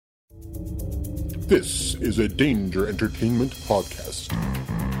This is a Danger Entertainment podcast.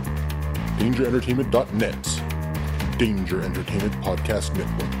 DangerEntertainment.net. Danger Entertainment Podcast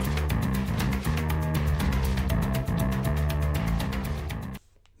Network.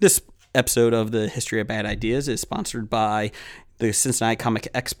 This episode of the History of Bad Ideas is sponsored by the Cincinnati Comic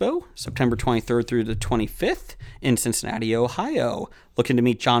Expo, September 23rd through the 25th in Cincinnati, Ohio. Looking to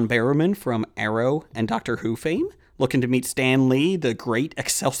meet John Barrowman from Arrow and Doctor Who fame? Looking to meet Stan Lee, the great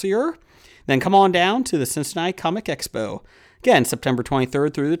Excelsior? Then come on down to the Cincinnati Comic Expo. Again, September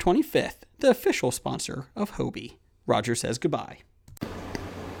 23rd through the 25th, the official sponsor of Hobie. Roger says goodbye.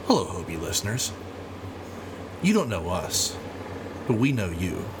 Hello, Hobie listeners. You don't know us, but we know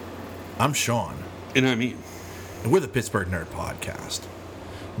you. I'm Sean. And I'm Ian. And we're the Pittsburgh Nerd Podcast,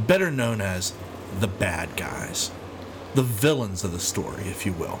 better known as the bad guys, the villains of the story, if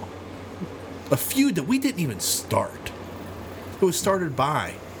you will. A feud that we didn't even start. It was started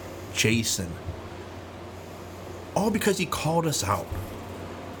by Jason, all because he called us out.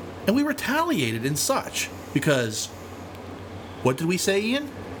 And we retaliated and such, because, what did we say, Ian?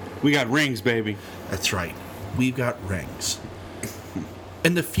 We got rings, baby. That's right. We've got rings.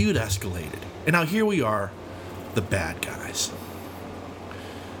 And the feud escalated. And now here we are, the bad guys.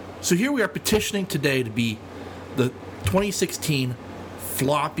 So here we are petitioning today to be the 2016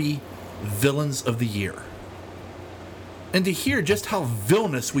 Floppy Villains of the Year. And to hear just how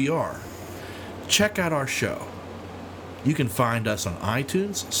villainous we are, check out our show. You can find us on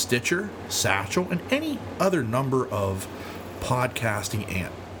iTunes, Stitcher, Satchel, and any other number of podcasting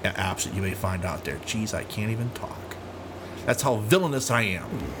apps that you may find out there. Geez, I can't even talk. That's how villainous I am.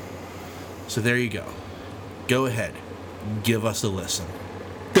 So there you go. Go ahead. Give us a listen.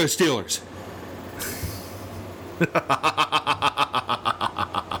 Go Steelers.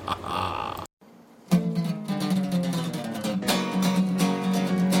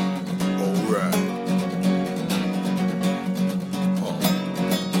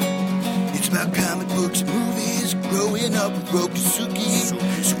 Rokusuki,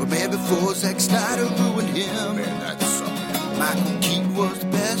 Superman before Zack Snyder ruined him. Man, that sucked. Michael Keaton was the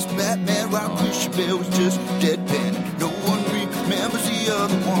best Batman, while Christian Bale was just deadpan. No one remembers the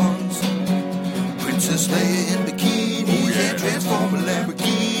other ones. Princess Leia in bikinis and Transformer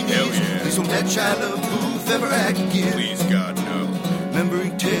Lamborghinis. Please don't let Shia LaBeouf ever act again. Please, God, no.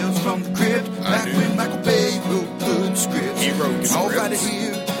 Remembering Tales from the Crypt, back when Michael Bay wrote good scripts. He wrote scripts. All right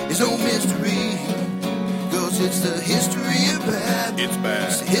here is no mystery. It's the history of bad. It's bad.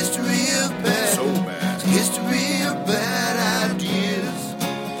 It's the history of bad. So bad. It's the history of bad ideas.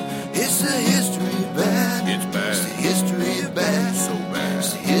 It's the history of bad. It's bad. It's the history of bad. So bad.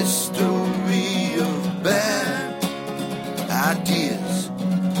 It's the history of bad ideas.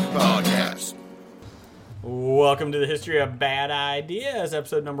 Podcast. Welcome to the History of Bad Ideas,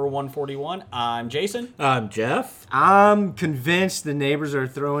 episode number 141. I'm Jason. I'm Jeff. I'm convinced the neighbors are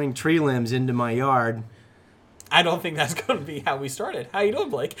throwing tree limbs into my yard. I don't think that's going to be how we started. How you doing,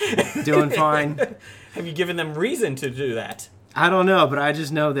 Blake? Doing fine. Have you given them reason to do that? I don't know, but I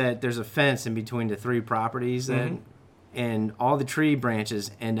just know that there's a fence in between the three properties, and all the tree branches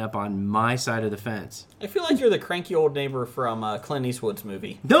end up on my side of the fence. I feel like you're the cranky old neighbor from Clint Eastwood's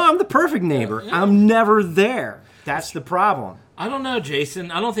movie. No, I'm the perfect neighbor. Yeah. I'm never there. That's the problem. I don't know, Jason.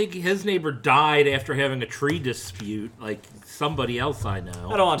 I don't think his neighbor died after having a tree dispute like somebody else I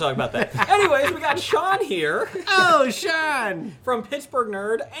know. I don't want to talk about that. Anyways, we got Sean here. Oh, Sean! From Pittsburgh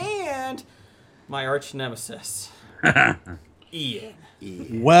Nerd and my arch nemesis, Ian.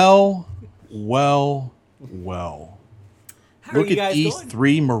 Well. How are Look you at guys these doing?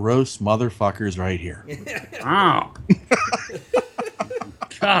 three morose motherfuckers right here. Oh.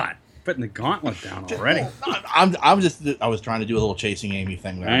 God. Putting the gauntlet down already. I was trying to do a little chasing Amy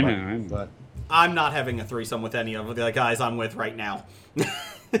thing there. I know. But I'm not having a threesome with any of the guys I'm with right now.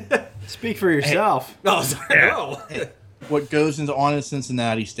 Speak for yourself. Oh, sorry. Yeah. Oh. what goes on in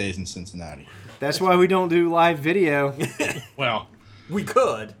Cincinnati stays in Cincinnati. That's why we don't do live video. Well, We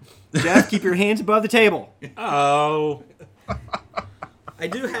could. Jeff, keep your hands above the table. Oh. I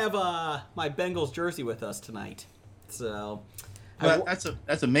do have my Bengals jersey with us tonight. So. but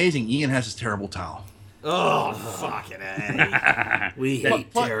that's amazing. Ian has his terrible towel. Oh, fucking A. We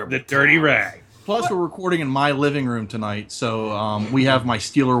hate terrible. The dirty rag. Plus, we're recording in my living room tonight, so we have my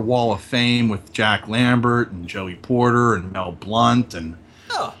Steeler Wall of Fame with Jack Lambert and Joey Porter and Mel Blount and.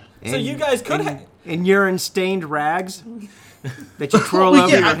 Oh, so you guys could have. And urine-stained rags that you twirl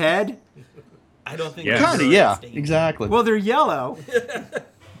over your head. I don't think. Yeah. they're Kind of, yeah, stained. exactly. Well, they're yellow.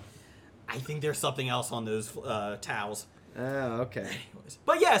 I think there's something else on those towels. Oh, okay.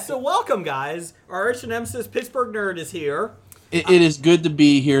 But yeah, so welcome, guys. Our arch nemesis, Pittsburgh Nerd, is here. It is good to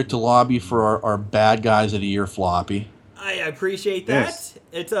be here to lobby for our Bad Guys of the Year floppy. I appreciate that. Yes.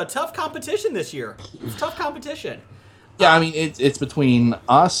 It's a tough competition this year. It's tough competition. Yeah, I mean, it's between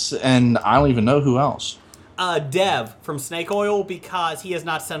us and I don't even know who else. Dev from Snake Oil, because he has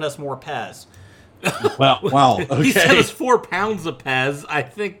not sent us more Pez. Well, wow. Okay. He sent us 4 pounds of Pez. I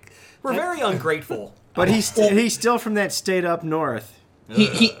think We're very ungrateful. But he's still from that state up north.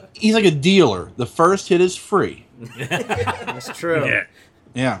 He's like a dealer. The first hit is free. That's true. Yeah.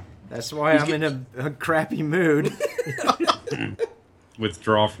 Yeah. That's why I'm in a crappy mood.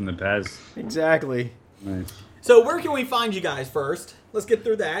 Withdraw from the Pez. Exactly. Nice. So where can we find you guys first? Let's get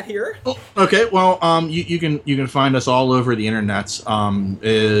through that here. Okay. Well, you can find us all over the internets.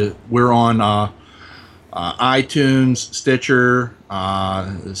 We're on iTunes, Stitcher,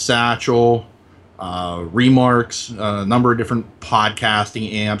 Satchel, Remarks, a number of different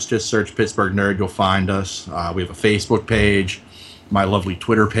podcasting amps. Just search Pittsburgh Nerd, you'll find us. We have a Facebook page, my lovely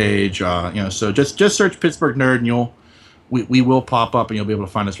Twitter page. So just search Pittsburgh Nerd, and we will pop up, and you'll be able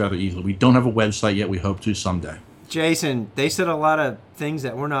to find us rather easily. We don't have a website yet. We hope to someday. Jason, they said a lot of things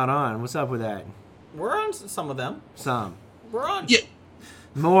that we're not on. What's up with that? We're on some of them. Some. We're on. Yeah.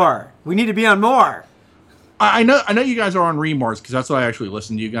 More. We need to be on more. I know you guys are on Remarks because that's what I actually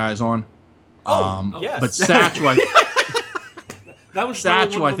listen to you guys on. Yes. But Satchel, that was probably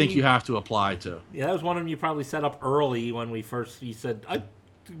Satchel, one I of think them you have to apply to. Yeah, that was one of them you probably set up early when we first. You said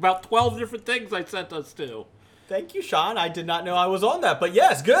about 12 different things I sent us to. Thank you, Sean. I did not know I was on that, but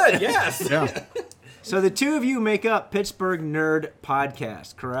yes, good. Yes. Yeah. So the two of you make up Pittsburgh Nerd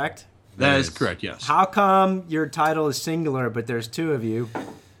Podcast, correct? That is correct, yes. How come your title is singular, but there's two of you?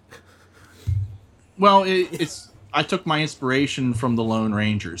 Well, I took my inspiration from the Lone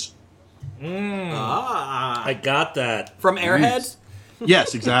Rangers. I got that. From Airheads?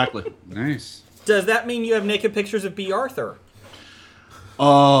 Yes, exactly. Nice. Does that mean you have naked pictures of B. Arthur?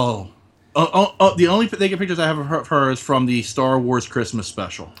 Oh, the only naked pictures I have of her is from the Star Wars Christmas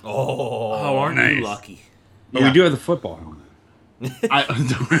special. Oh, aren't you nice. lucky? But we do have the football helmet.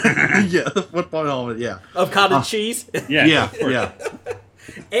 Yeah, the football helmet, yeah. Of cottage cheese? Yeah.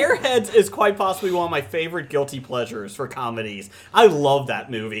 Airheads is quite possibly one of my favorite guilty pleasures for comedies. I love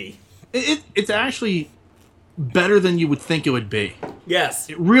that movie. It's actually better than you would think it would be. Yes.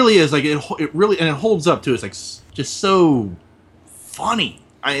 It really is. Like it really, and it holds up too. It's like just so funny.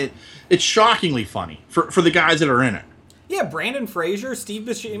 It's shockingly funny for the guys that are in it. Yeah, Brandon Fraser, Steve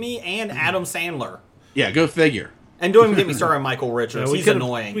Buscemi, and Adam Sandler. Yeah, go figure. And don't even get me started on Michael Richards. Yeah, He's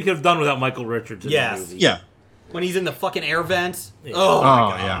annoying. We could have done without Michael Richards in Yes. the movie. Yeah. When he's in the fucking air vents. Oh, my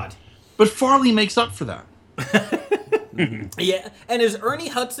God. Yeah. But Farley makes up for that. Yeah. And is Ernie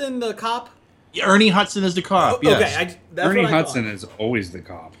Hudson the cop? Yeah, Ernie Hudson is the cop. Yes. Okay. That's Ernie what I Hudson thought. is always the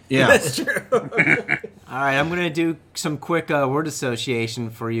cop. Yeah. That's true. All right, I'm going to do some quick word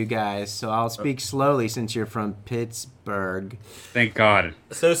association for you guys. So I'll speak slowly since you're from Pittsburgh. Thank God.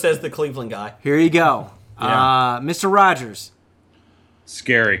 So says the Cleveland guy. Here you go. Yeah. Mr. Rogers.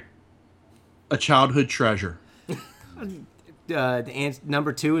 Scary. A childhood treasure.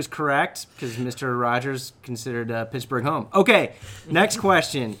 Number 2 is correct because Mr. Rogers considered Pittsburgh home. Okay, next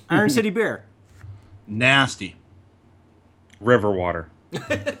question. Iron City Beer. Nasty. River water.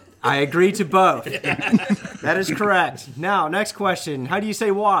 I agree to both. That is correct. Now, next question. How do you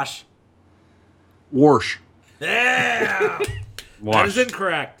say wash? Warsh. Yeah. That Wash. is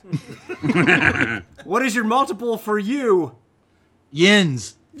incorrect. What is your multiple for you?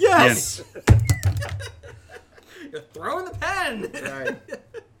 Yins. Yes. You're throwing the pen. Right.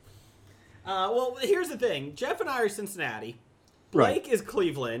 Well, here's the thing. Jeff and I are Cincinnati. Blake is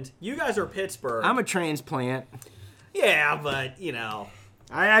Cleveland. You guys are Pittsburgh. I'm a transplant. Yeah, but, you know.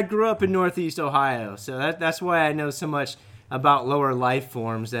 I grew up in Northeast Ohio, so that's why I know so much about lower life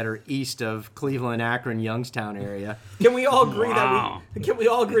forms that are east of Cleveland, Akron, Youngstown area. Can we all agree Wow.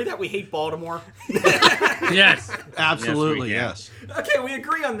 that we hate Baltimore? Yes. Absolutely, Yes, yes. Okay, we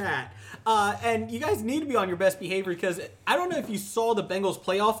agree on that. And you guys need to be on your best behavior because I don't know if you saw the Bengals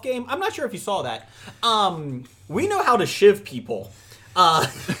playoff game. I'm not sure if you saw that. We know how to shiv people.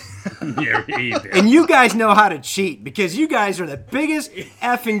 Yeah, you do. And you guys know how to cheat because you guys are the biggest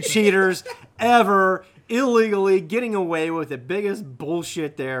effing cheaters ever, illegally getting away with the biggest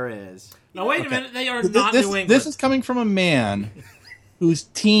bullshit there is. Now, wait a minute. They are not New England. This is coming from a man whose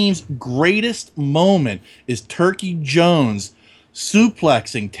team's greatest moment is Turkey Jones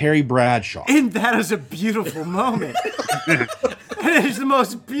suplexing Terry Bradshaw. And that is a beautiful moment. It is the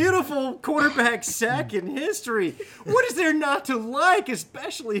most beautiful quarterback sack in history. What is there not to like,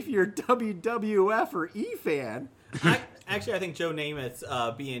 especially if you're a WWF or E fan? Actually, I think Joe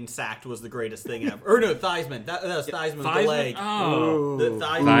Namath being sacked was the greatest thing ever. Or no, Theismann. That was Theismann with the leg. Oh. The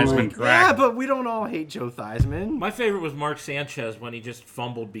Theismann, correct. Yeah, but we don't all hate Joe Theismann. My favorite was Mark Sanchez when he just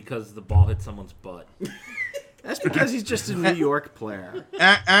fumbled because the ball hit someone's butt. That's because he's just a New York player.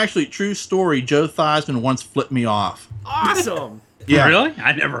 Actually, true story. Joe Theismann once flipped me off. Awesome. Yeah. Really?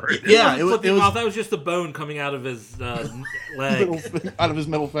 I never heard that. Yeah, it Flipping was off, that was just the bone coming out of his leg. out of his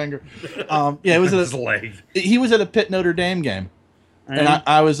middle finger. Yeah, it was His a, leg. he was at a Pitt Notre Dame game, and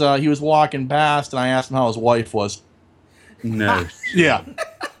I was he was walking past, and I asked him how his wife was. No. Yeah.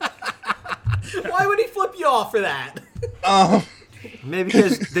 Why would he flip you off for that? Maybe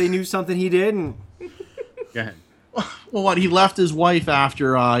because they knew something he didn't. Go ahead. Well, what? He left his wife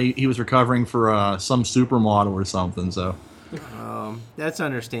after he was recovering for some supermodel or something. So. That's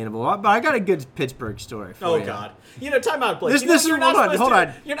understandable. But I got a good Pittsburgh story for you. Oh, God. Time out, Blake. This- You know, this is- you're not hold on, supposed hold to-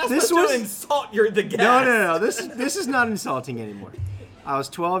 on. You're not This supposed was- to insult the guest. No. This is not insulting anymore. I was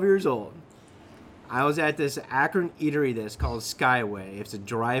 12 years old. I was at this Akron eatery that's called Skyway. It's a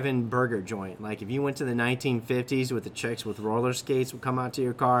drive-in burger joint. Like if you went to the 1950s with the chicks with roller skates would come out to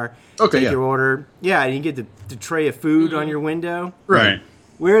your car, take your order. Yeah, and you get the tray of food on your window. Right.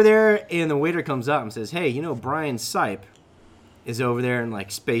 We're there, and the waiter comes up and says, "Hey, you know Brian Sipe is over there in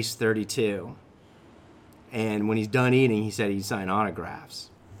like Space 32." And when he's done eating, he said he'd sign autographs.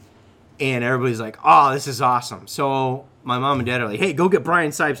 And everybody's like, "Oh, this is awesome." So my mom and dad are like, "Hey, go get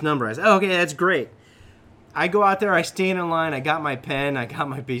Brian Sipe's number." I said, "Okay, that's great." I go out there, I stand in line, I got my pen, I got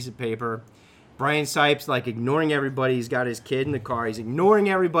my piece of paper. Brian Sipe's like ignoring everybody. He's got his kid in the car. He's ignoring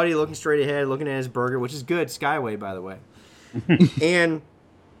everybody, looking straight ahead, looking at his burger, which is good. Skyway, by the way. And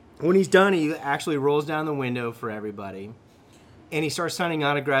when he's done, he actually rolls down the window for everybody. And he starts signing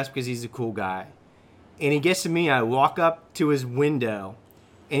autographs because he's a cool guy. And he gets to me, I walk up to his window,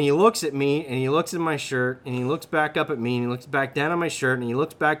 and he looks at me, and he looks at my shirt, and he looks back up at me, and he looks back down at my shirt, and he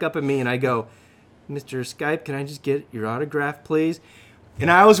looks back up at me, and I go, "Mr. Skype, can I just get your autograph, please?" And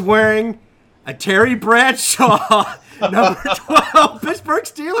I was wearing a Terry Bradshaw number 12 Pittsburgh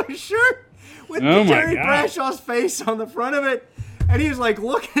Steelers shirt with Oh the my Terry God. Bradshaw's face on the front of it. And he was like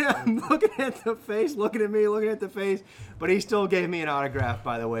looking at the face, looking at me, looking at the face. But he still gave me an autograph,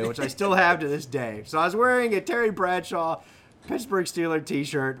 by the way, which I still have to this day. So I was wearing a Terry Bradshaw Pittsburgh Steelers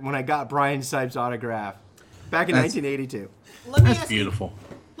t-shirt when I got Brian Sipe's autograph back in 1982. That's beautiful.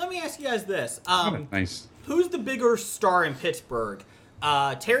 Let me ask you guys this. Nice. Who's the bigger star in Pittsburgh?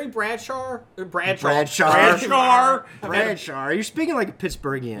 Terry Bradshaw? Bradshaw. You're speaking like a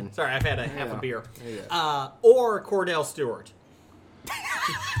Pittsburghian. Sorry, I've had half a beer. Or Cordell Stewart.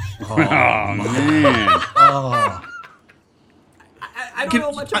 Oh, man. I don't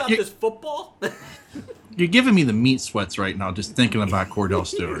know much about this football. You're giving me the meat sweats right now just thinking about Cordell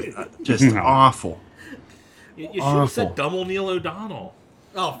Stewart. Just awful. You should have said Double Neil O'Donnell.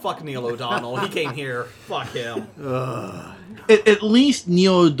 Oh, fuck Neil O'Donnell. He came here. Fuck him. At least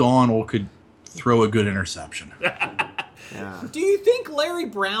Neil O'Donnell could throw a good interception. Do you think Larry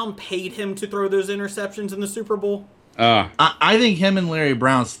Brown paid him to throw those interceptions in the Super Bowl? I think him and Larry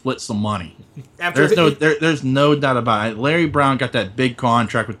Brown split some money. After There's no doubt about it. Larry Brown got that big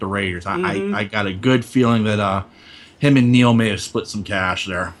contract with the Raiders. I got a good feeling that him and Neil may have split some cash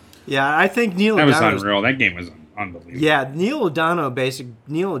there. Yeah, I think Neil That was O'Donnell unreal. That game was unbelievable. Yeah, Neil O'Donnell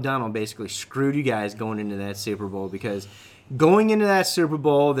basically screwed you guys going into that Super Bowl because going into that Super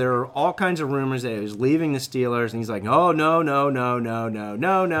Bowl, there were all kinds of rumors that he was leaving the Steelers, and he's like, "Oh no.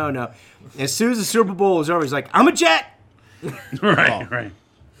 As soon as the Super Bowl was over, he's like, "I'm a Jet." Right.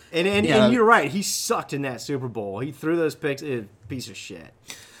 And you're right, he sucked in that Super Bowl. He threw those picks. Piece of shit.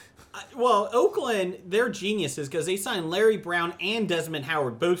 Well, Oakland, they're geniuses because they signed Larry Brown and Desmond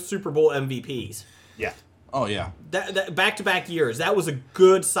Howard, both Super Bowl MVPs. Yeah. Oh, yeah. That back-to-back years. That was a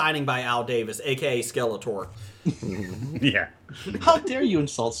good signing by Al Davis, a.k.a. Skeletor. Yeah. How dare you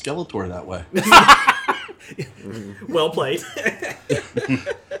insult Skeletor that way? Well played.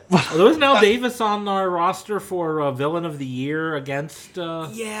 Wasn't Al Davis on our roster for Villain of the Year against...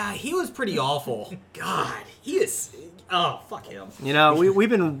 Yeah, he was pretty awful. God, he is... Oh, fuck him. You know, we've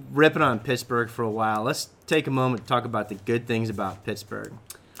been ripping on Pittsburgh for a while. Let's take a moment to talk about the good things about Pittsburgh.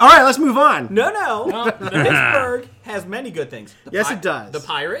 All right, let's move on. No. Pittsburgh has many good things. It does. The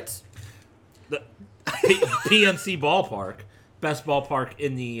Pirates. The PNC Ballpark. Best ballpark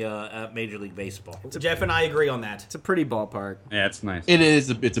in the Major League Baseball. Jeff and I agree on that. It's a pretty ballpark. Yeah, it's nice. It is.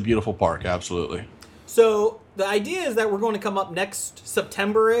 It's a beautiful park, absolutely. So the idea is that we're going to come up next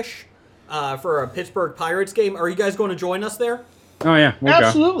September-ish for a Pittsburgh Pirates game. Are you guys going to join us there? Oh, yeah. We'll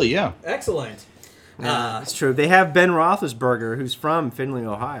Absolutely, yeah. Excellent. It's true. They have Ben Roethlisberger, who's from Findlay,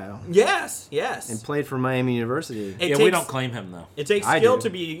 Ohio, Yes. and played for Miami University. It Yeah, takes, we don't claim him though. It takes I skill do. to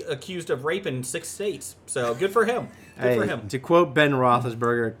be accused of rape in 6 states. So good for him. Good for him. To quote Ben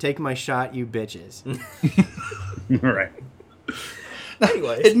Roethlisberger, "Take my shot, you bitches." Right.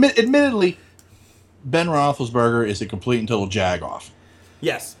 Anyways. Admittedly, Ben Roethlisberger is a complete and total jagoff.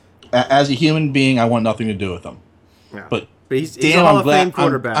 Yes. As a human being, I want nothing to do with him. Yeah. But he's damn, a Hall I'm of glad, Fame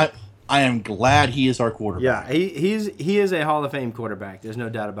quarterback. I am glad he is our quarterback. Yeah, he is a Hall of Fame quarterback. There's no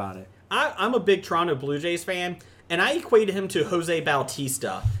doubt about it. I'm a big Toronto Blue Jays fan, and I equated him to Jose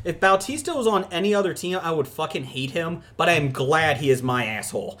Bautista. If Bautista was on any other team, I would fucking hate him, but I am glad he is my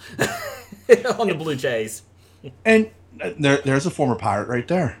asshole on the Blue Jays. And there's a former Pirate right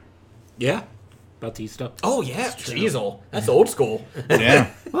there. Yeah, Bautista. Oh, yeah. Diesel. That's old school. Yeah.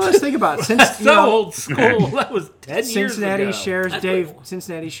 Well, let's think about it. Since you So know, old school. That was 10 years Cincinnati ago. shares That's Dave. pretty cool.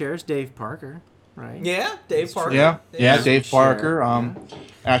 Cincinnati shares Dave Parker, right? Yeah, Dave Parker. Yeah, Dave Sure. Parker.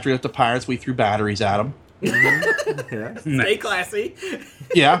 After we left the Pirates, we threw batteries at him. Yeah. Stay classy.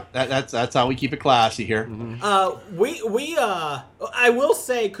 Yeah, that's how we keep it classy here. I will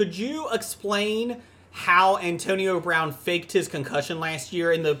say, could you explain how Antonio Brown faked his concussion last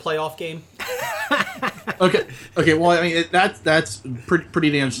year in the playoff game? Okay. Well, I mean that's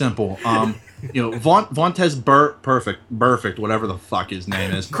pretty damn simple. Vontez Perfect, whatever the fuck his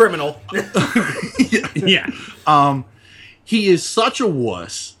name is. Criminal. Yeah. He is such a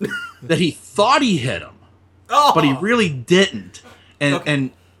wuss that he thought he hit him, Oh, but he really didn't. And Okay.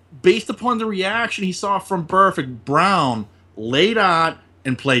 and based upon the reaction he saw from Perfect, Brown laid out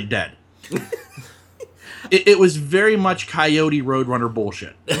and played dead. It was very much Coyote Roadrunner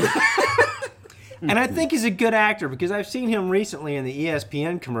bullshit. And I think he's a good actor because I've seen him recently in the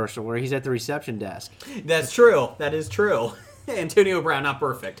ESPN commercial where he's at the reception desk. That's true. That is true. Antonio Brown, not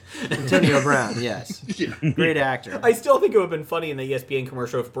perfect. Antonio Brown, yes. Great actor. I still think it would have been funny in the ESPN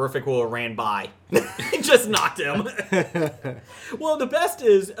commercial if Perfect will have ran by. It just knocked him. Well, the best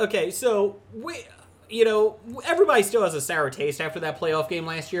is, okay, so everybody still has a sour taste after that playoff game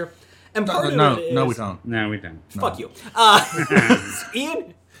last year. And part of it is... No, we don't. No, we don't. Fuck you.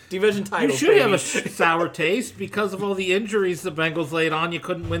 Ian, division You titles. should have a baby. sour taste because of all the injuries the Bengals laid on. You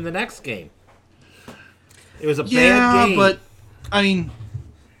couldn't win the next game. It was a bad Yeah, game. but I mean,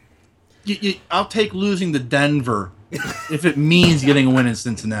 I'll take losing to Denver if it means getting a win in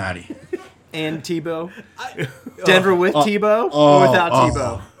Cincinnati. And Tebow. Denver with Tebow or without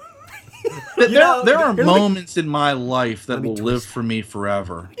Tebow? There are moments in my life that will live for me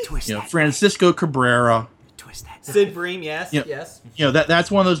forever. Francisco Cabrera. Twist that. Sid Bream, yes, Yeah. yes.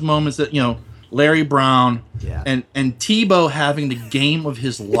 That's one of those moments that Larry Brown Yeah. and Tebow having the game of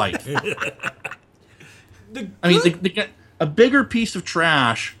his life. I mean, a bigger piece of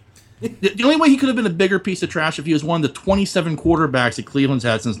trash. The only way he could have been a bigger piece of trash if he was one of the 27 quarterbacks that Cleveland's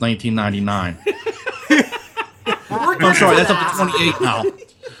had since 1999. I'm sorry, that's up to 28 now.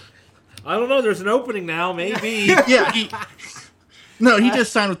 I don't know. There's an opening now. Maybe. Yeah, he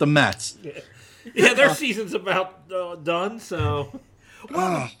just signed with the Mets. Yeah, their season's about done. So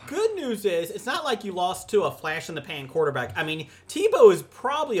Well, the good news is it's not like you lost to a flash-in-the-pan quarterback. I mean, Tebow is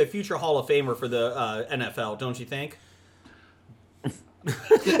probably a future Hall of Famer for the NFL, don't you think?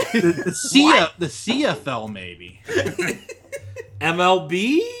 The CFL, maybe.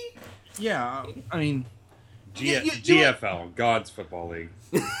 MLB. Yeah, I mean, GFL, God's Football League.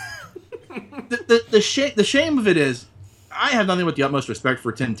 the shame of it is, I have nothing but the utmost respect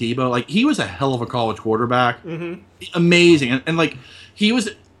for Tim Tebow. Like, he was a hell of a college quarterback. Mm-hmm. Amazing. And like, he was...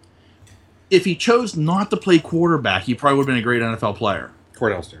 If he chose not to play quarterback, he probably would have been a great NFL player.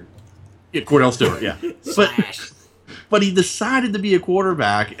 Cordell Stewart. Yeah, Cordell Stewart, yeah. But he decided to be a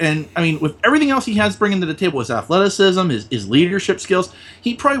quarterback. And, I mean, with everything else he has bringing to the table, his athleticism, his leadership skills,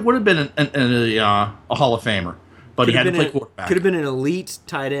 he probably would have been a Hall of Famer. But he had to play quarterback. Could have been an elite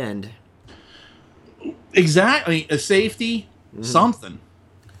tight end. Exactly. A safety, something.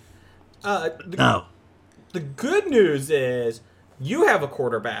 The good news is you have a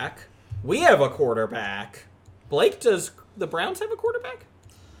quarterback. We have a quarterback. Blake, does the Browns have a quarterback?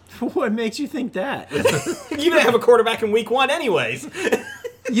 What makes you think that? You didn't have a quarterback in week 1 anyways.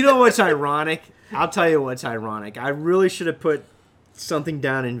 You know what's ironic? I'll tell you what's ironic. I really should have put something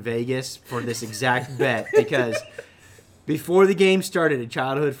down in Vegas for this exact bet because before the game started, a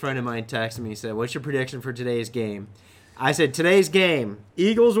childhood friend of mine texted me and said, "What's your prediction for today's game?" I said, "Today's game,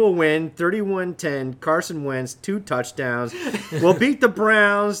 Eagles will win 31-10, Carson Wentz, 2 touchdowns. We'll beat the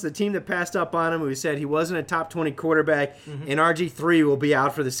Browns, the team that passed up on him, who said he wasn't a top 20 quarterback, and RG3 will be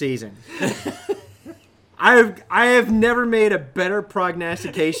out for the season." I have never made a better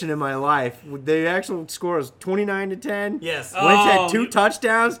prognostication in my life. The actual score is 29-10. Yes. Wentz had 2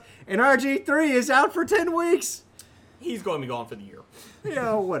 touchdowns, and RG3 is out for 10 weeks. He's going to be gone for the year.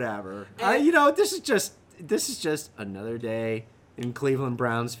 Whatever. This is just another day in Cleveland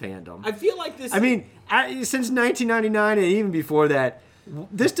Browns fandom. I feel like this. I mean, since 1999 and even before that,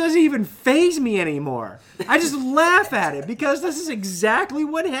 this doesn't even faze me anymore. I just laugh at it because this is exactly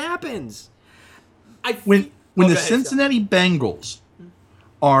what happens. When the Cincinnati Bengals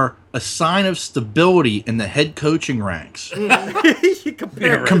are a sign of stability in the head coaching ranks compared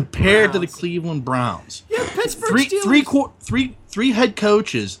to the Cleveland Browns. Yeah, Pittsburgh Steelers. Three head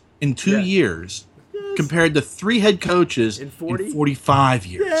coaches in 2 years compared to 3 head coaches in 45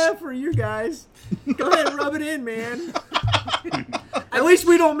 years. Yeah, for you guys. Go ahead and rub it in, man. At least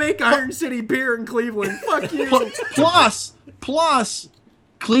we don't make Iron City beer in Cleveland. Fuck you. Plus,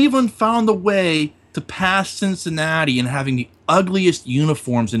 Cleveland found a way to pass Cincinnati in having the ugliest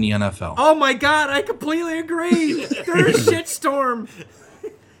uniforms in the NFL. Oh my God, I completely agree. They're a shitstorm.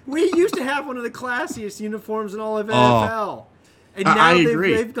 We used to have one of the classiest uniforms in all of NFL. And now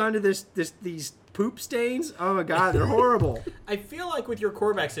they've gone to these poop stains. Oh my God, they're horrible. I feel like with your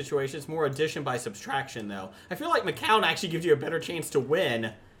quarterback situation, it's more addition by subtraction, though. I feel like McCown actually gives you a better chance to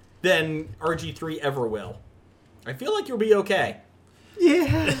win than RG3 ever will. I feel like you'll be okay.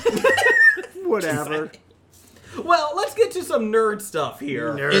 Yeah. Whatever. Well, let's get to some nerd stuff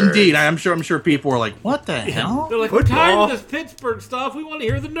here. Indeed, I'm sure people are like, "What the hell?" They're like, we're tired of this Pittsburgh stuff. We want to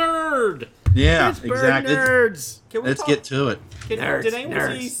hear the nerd. Yeah, Pittsburgh exactly. nerds. Let's get to it. Did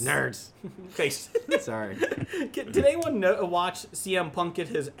anyone see... Nerds. Okay. Sorry. Did anyone watch CM Punk get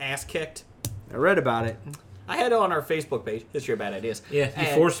his ass kicked? I read about it. I had it on our Facebook page, History of Bad Ideas. Yeah, you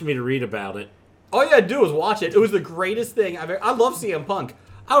forced me to read about it. All you had to do was watch it. It was the greatest thing I've ever... I love CM Punk.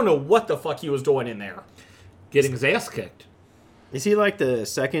 I don't know what the fuck he was doing in there. Getting his ass kicked. Is he like the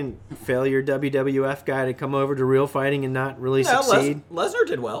second failure WWF guy to come over to real fighting and not really succeed? Lesnar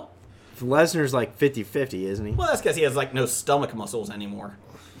did well. Lesnar's like 50-50, isn't he? Well, that's because he has like no stomach muscles anymore.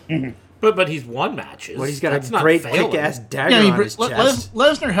 But he's won matches. Well, he's got a great kick-ass dagger on his chest.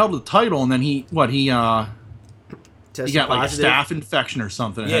 Lesnar held the title, and then he got like positive? a staph infection or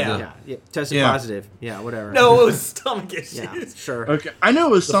something. Yeah. Tested positive. Yeah, whatever. No, it was stomach issues. Yeah, sure. Okay, I know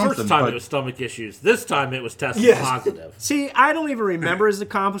it was something. First time it was stomach issues. This time it was tested positive. See, I don't even remember his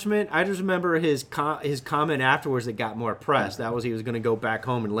accomplishment. I just remember his comment afterwards that got more press. That was he was going to go back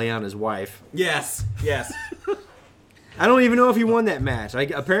home and lay on his wife. Yes. I don't even know if he won that match.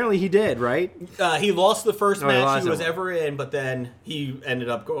 Apparently he did, right? He lost the first match he was one. ever in, but then he ended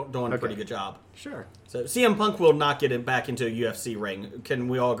up doing a pretty good job. Sure. So CM Punk will not get him back into a UFC ring. Can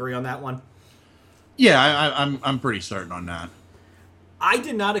we all agree on that one? Yeah, I'm pretty certain on that. I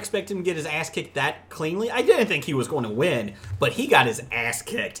did not expect him to get his ass kicked that cleanly. I didn't think he was going to win, but he got his ass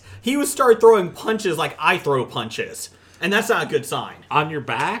kicked. He started throwing punches like I throw punches, and that's not a good sign. On your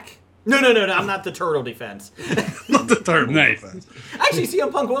back? No, I'm not the turtle defense. Not the turtle defense. Actually,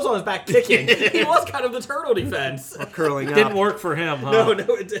 CM Punk was on his back kicking. He was kind of the turtle defense. Or curling up. Didn't work for him, huh? No,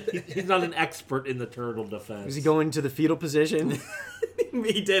 it didn't. He's not an expert in the turtle defense. Is he going to the fetal position?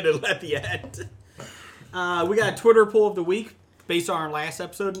 He did it at the end. We got a Twitter poll of the week based on our last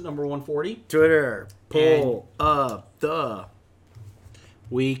episode, number 140. Twitter poll of the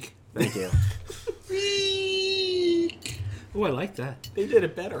week. Thank you. Oh, I like that. They did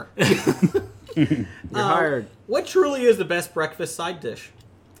it better. You're hired. What truly is the best breakfast side dish?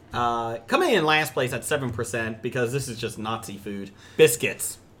 Coming in last place at 7% because this is just Nazi food.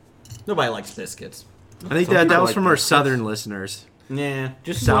 Biscuits. Nobody likes biscuits. I think that was from our southern listeners. Yeah.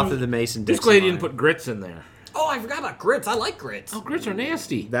 Just south of the Mason-Dixon Just glad you line. didn't put grits in there. Oh, I forgot about grits. I like grits. Oh, grits are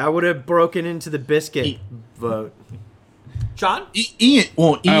nasty. That would have broken into the biscuit vote. John? Ian,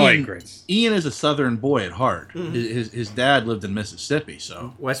 I like grits. Ian is a Southern boy at heart. His dad lived in Mississippi,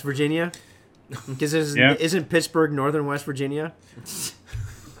 so West Virginia? Because Yeah. isn't Pittsburgh northern West Virginia?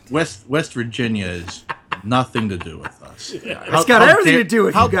 West Virginia is nothing to do with us. It's got everything to do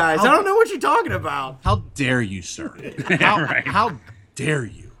with you guys. I don't know what you're talking about. How dare you, sir? Right. How dare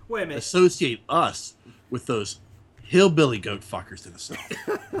you Wait a minute. associate us with those hillbilly goat fuckers to the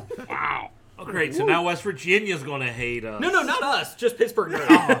south? Wow. Oh, great. So now West Virginia's going to hate us. No, not us. Just Pittsburgh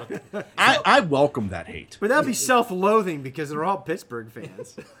nerds. I welcome that hate. But that'd be self-loathing because they're all Pittsburgh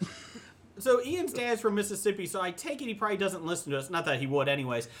fans. So Ian's dad's from Mississippi, so I take it he probably doesn't listen to us. Not that he would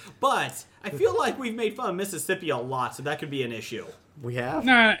anyways. But I feel like we've made fun of Mississippi a lot, so that could be an issue. We have?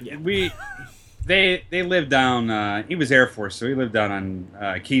 Nah, they lived down. He was Air Force, so he lived down on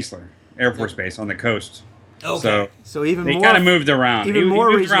Keesler Air Force Base on the coast. Okay. So even They more, kind of moved around. Even He more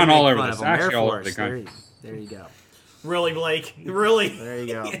moved reason around to all make over fun this, of 'em. Air actually all over Force, the country. There you go. Really, Blake? Really? There you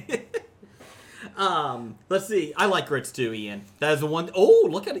go. Let's see. I like grits too, Ian. That is the one. Oh,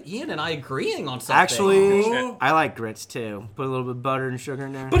 look at Ian and I agreeing on something. Actually, I like grits too. Put a little bit of butter and sugar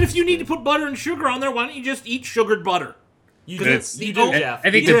in there. But if you need to put butter and sugar on there, why don't you just eat sugared butter? you But do, it's- you you do, don't- Jeff.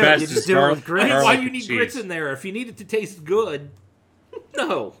 I think You the do. best You is just do it with garlic. grits. Why garlic you and need cheese. grits in there? If you need it to taste good,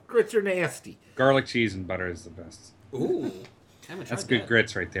 no, grits are nasty. Garlic, cheese, and butter is the best. Ooh. Haven't That's tried good that.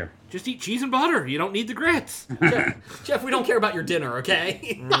 grits right there. Just eat cheese and butter. You don't need the grits. Jeff, we don't care about your dinner,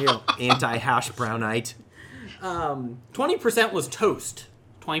 okay? There you go. Anti-hash brownite. 20% was toast.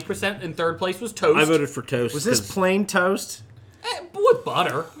 20% in third place was toast. I voted for toast. Was this 'cause plain toast? With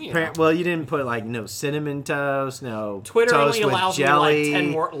butter. You know. Well, you didn't put like no cinnamon toast, no Twitter toast only with allows me jelly. like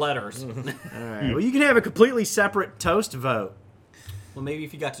 10 more letters. All right. Well, you can have a completely separate toast vote. Well, maybe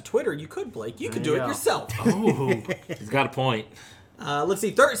if you got to Twitter, you could, Blake. You could There do you it go. yourself. Oh, he's got a point. Let's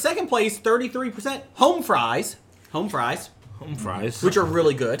see. Second place, 33%. Home fries. Home fries, Home fries. which are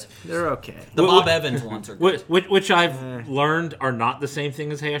really good. They're okay. The Wh- Bob Evans ones are good. Which I've learned are not the same thing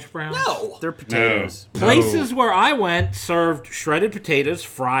as hash browns. No. They're potatoes. Places where I went served shredded potatoes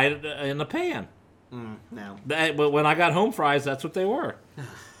fried in the pan. No. But when I got home fries, that's what they were.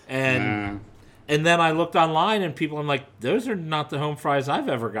 And then I looked online, and I'm like, those are not the home fries I've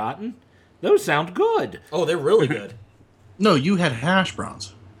ever gotten. Those sound good. Oh, they're really good. No, you had hash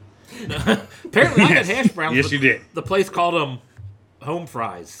browns. Apparently, I got hash browns. Yes, but you did. The place called them home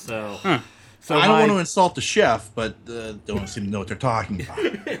fries. So, so I don't my- want to insult the chef, but don't seem to know what they're talking about.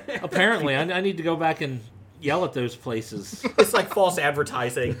 apparently, I need to go back and yell at those places. It's like false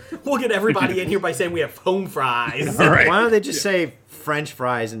advertising. We'll get everybody in here by saying we have home fries. All right. Why don't they just say French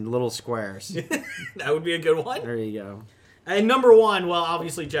fries in little squares? That would be a good one. There you go. And number one, well,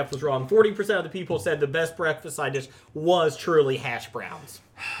 obviously Jeff was wrong. 40% of the people said the best breakfast side dish was truly hash browns.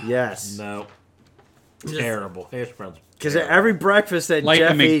 Yes. No. Terrible. Hash browns. Because every breakfast that Like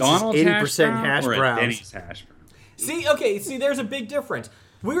Jeff the eats is McDonald's 80% hash hash brown or a browns. Denny's hash brown? See, there's a big difference.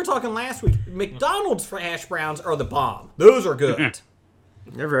 We were talking last week. McDonald's for hash browns are the bomb. Those are good.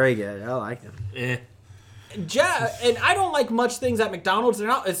 They're very good. I like them. And I don't like much things at McDonald's.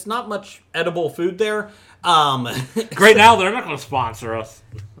 It's not much edible food there. Great, now they're not going to sponsor us.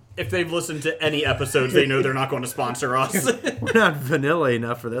 If they've listened to any episodes, they know they're not going to sponsor us. We're not vanilla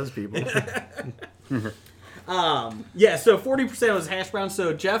enough for those people. Yeah, so 40% was hash browns.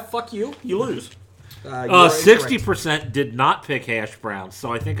 So Jeff, fuck you. You lose. You are incorrect. 60% did not pick hash browns,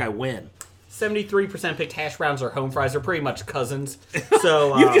 so I think I win. 73% picked hash browns or home fries. They're pretty much cousins.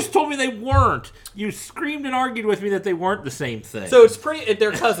 So You just told me they weren't. You screamed and argued with me that they weren't the same thing. so it's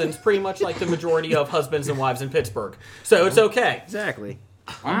they're cousins, pretty much like the majority of husbands and wives in Pittsburgh. So it's okay. Exactly.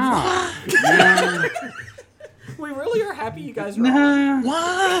 Wow. We really are happy you guys are on.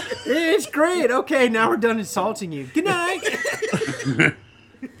 What? It's great. Okay, now we're done insulting you. Good night.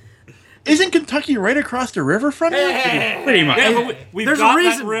 Isn't Kentucky right across the river from you? Pretty much. yeah, but we've There's a got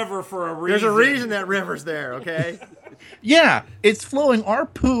reason- that river for a reason. There's a reason that river's there, okay? Yeah, it's flowing our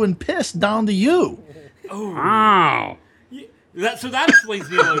poo and piss down to you. Wow. So that explains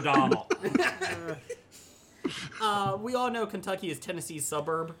Neil O'Donnell. We all know Kentucky is Tennessee's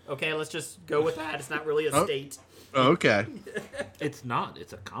suburb. Okay, let's just go with that. It's not really a state. Okay. It's not.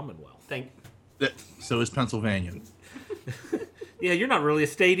 It's a commonwealth. So is Pennsylvania. Yeah, you're not really a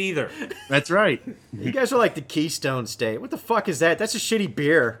state either. That's right. You guys are like the Keystone State. What the fuck is that? That's a shitty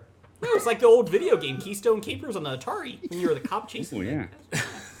beer. No, it's like the old video game Keystone Capers on the Atari when you were the cop chasing. Oh, yeah.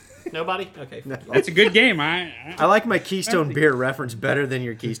 Nobody? Okay. That's a good game. I I like my Keystone beer reference better than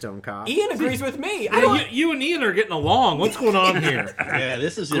your Keystone Cop. Ian agrees with me. I Yeah, don't. you and Ian are getting along. What's going on here? Yeah,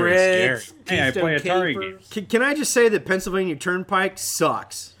 this is Grits, Hey, I play Keystone Atari Capers. Can I just say that Pennsylvania Turnpike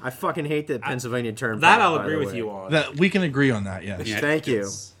sucks? I fucking hate the Pennsylvania Turnpike. That I'll by agree the with way. you on. That we can agree on that. Yes. Yeah, Thank you.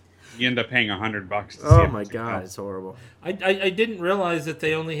 You end up paying $100 to see Oh it. my god, it's horrible. I didn't realize that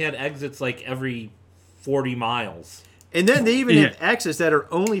they only had exits like every 40 miles. And then they even Yeah. have exits that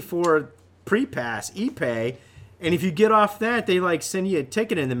are only for pre-pass, e-pay, and if you get off that, they like send you a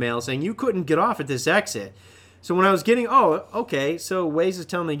ticket in the mail saying you couldn't get off at this exit. So when I was getting, okay, so Waze is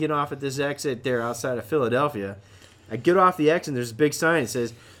telling me to get off at this exit there outside of Philadelphia. I get off the exit and there's a big sign that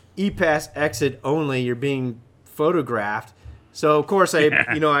says e-pass exit only, you're being photographed. So of course I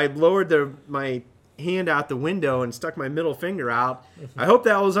lowered my hand out the window and stuck my middle finger out. I hope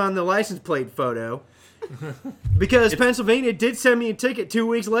that was on the license plate photo. Because Pennsylvania did send me a ticket 2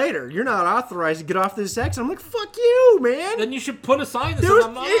 weeks later. You're not authorized to get off this exit. I'm like, fuck you, man. Then you should put a sign that Dude, says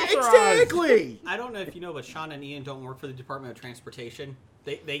I'm not authorized. exactly. I don't know if you know, but Sean and Ian don't work for the Department of Transportation.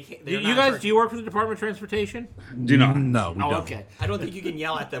 You guys, do you work for the Department of Transportation? Do not. No, we Oh, don't. okay. I don't think you can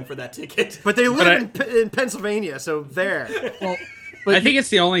yell at them for that ticket. But they live in Pennsylvania, so there. Well, I think it's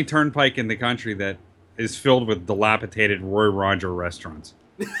the only turnpike in the country that is filled with dilapidated Roy Roger restaurants.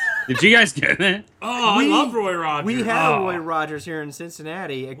 Did you guys get that? Oh, I love Roy Rogers. We had Oh. Roy Rogers here in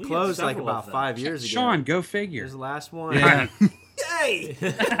Cincinnati. It We had closed like several about of them. 5 years ago. Sean, go It figure. was the last one. Yeah. Hey,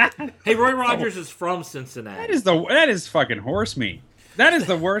 Hey, Roy Rogers is from Cincinnati. that is fucking horse meat. That is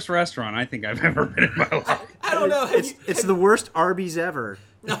the worst restaurant I think I've ever been in my life. I don't know. It's the worst Arby's ever.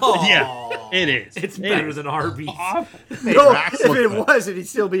 Oh. Yeah, it is. It's It better is than Arby's. awful. No, Rax if look it good. wasn't, he'd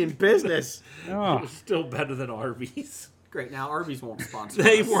still be in business. Oh. Still better than Arby's. Great. Now Arby's won't sponsor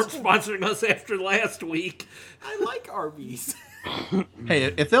They us. weren't sponsoring us after last week. I like Arby's. Hey,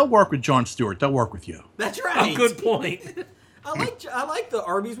 if they'll work with Jon Stewart, they'll work with you. That's right. Oh, good point. I like the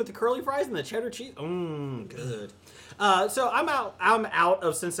Arby's with the curly fries and the cheddar cheese. Good. So I'm out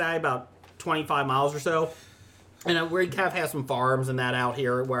of Cincinnati about 25 miles or so, and we kind of have some farms and that out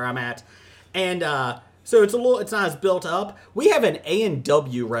here where I'm at, and so it's not as built up. We have an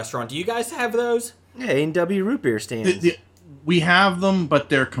A&W restaurant. Do you guys have those? Yeah, A&W root beer stands. We have them, but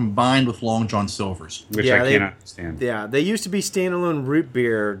they're combined with Long John Silver's. Which Yeah, I they- cannot stand. Yeah, they used to be standalone root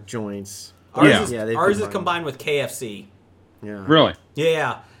beer joints. Ours Yeah. is, Yeah, they've ours is combined. combined with KFC. Yeah. Really?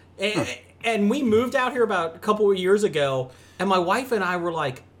 Yeah. And we moved out here about a couple of years ago, and my wife and I were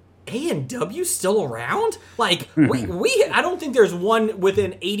like, A&W still around? Like, we I don't think there's one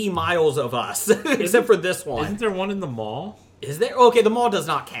within 80 miles of us, except for this one. Isn't there one in the mall? Is there? Okay, the mall does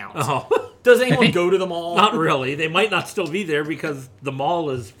not count. Oh, Does anyone go to the mall? not really. They might not still be there because the mall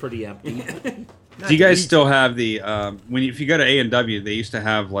is pretty empty. Do you guys still have the if you go to A&W, they used to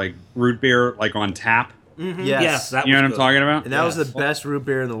have like root beer like on tap? Yes. that You know what was I'm good. talking about? And that was the best root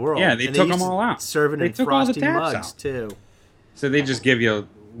beer in the world. Yeah, they And took used them to all out. Serve it They in took all the frosty taps mugs, out. too. So they just give you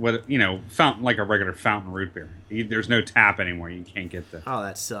fountain, like a regular fountain root beer. There's no tap anymore. You can't get the Oh,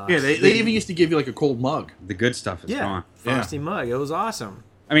 that sucks. Yeah, they even used to give you like a cold mug. the good stuff is Yeah, gone. frosty mug. It was awesome.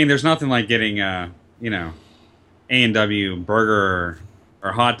 I mean, there's nothing like getting A&W burger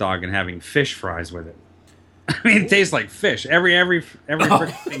or hot dog and having fish fries with it. I mean, it tastes like fish. Every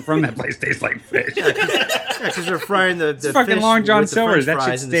freaking thing from that place tastes like fish. Yeah, because they're frying the It's fucking fish Long John with the Silver's. French That shit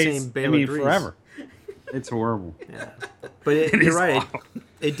fries in the stays. same I bale mean, of grease. forever. It's horrible. But It you're is right. awful.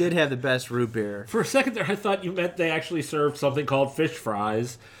 It did have the best root beer. For a second there, I thought you meant they actually served something called fish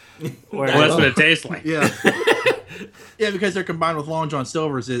fries. Well, that's what it tastes like. Yeah. Yeah, because they're combined with Long John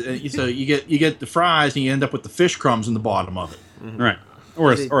Silver's, so you get the fries and you end up with the fish crumbs in the bottom of it. Right.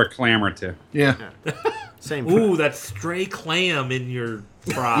 Or a clam or two. Yeah. Same. Ooh, that stray clam in your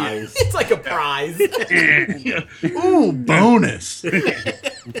fries. It's like a prize. Ooh, bonus.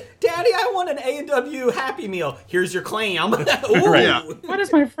 Daddy, I want an A&W Happy Meal. Here's your clam. Ooh. Yeah. Why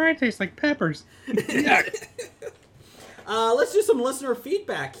does my fry taste like peppers? Let's do some listener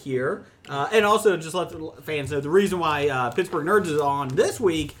feedback here. And also just let the fans know the reason why Pittsburgh Nerds is on this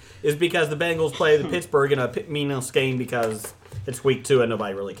week is because the Bengals play the Pittsburgh in a meaningless game because it's week 2 and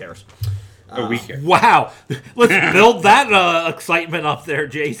nobody really cares. A weekend. Wow. Let's build that excitement up there,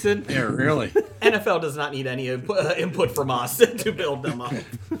 Jason. Yeah, really. NFL does not need any input from us to build them up.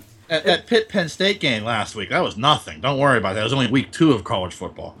 That Pitt Penn State game last week, that was nothing. Don't worry about that. It was only week 2 of college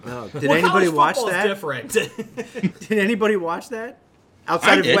football. Oh, did Well, anybody college watch football's that? different. Did anybody watch that?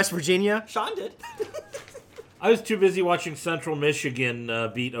 Outside of did. West Virginia? Sean did. I was too busy watching Central Michigan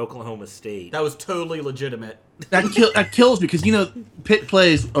beat Oklahoma State. That was totally legitimate. That kills me because, Pitt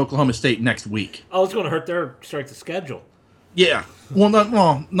plays Oklahoma State next week. Oh, it's going to hurt their strength of schedule. Yeah. Well,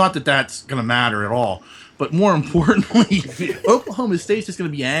 not that that's going to matter at all. But more importantly, Oklahoma State's just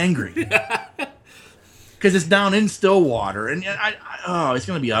going to be angry. Because it's down in Stillwater. And it's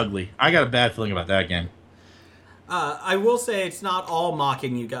going to be ugly. I got a bad feeling about that game. I will say it's not all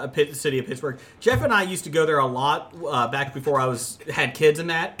mocking you guys, the city of Pittsburgh. Jeff and I used to go there a lot back before I had kids and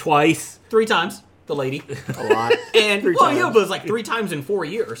that. Twice. 3 times, the lady. A lot. And, Three well, yeah, times. but it was like 3 times in 4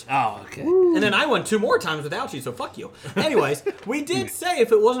 years. Oh, okay. And then I went 2 more times without you, so fuck you. Anyways, we did say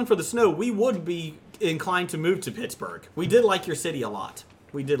if it wasn't for the snow, we would be inclined to move to Pittsburgh. We did like your city a lot.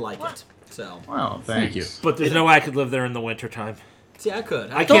 We did like it. So, Well, thank you. But there's no way I could live there in the wintertime. see, I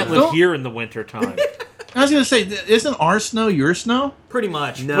could. I can't live don't- here in the wintertime. I was going to say, isn't our snow your snow? Pretty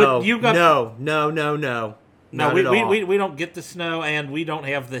much. No, But you got- no. No, Not we, at we, all. we don't get the snow, and we don't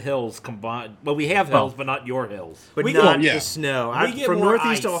have the hills combined. Well, we have hills, but not your hills. But We not get- the snow. we get From more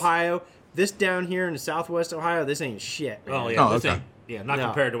Northeast ice. Ohio, this down here in Southwest Ohio, this ain't shit. Man. Oh yeah, Oh, this okay. ain't- yeah, not No.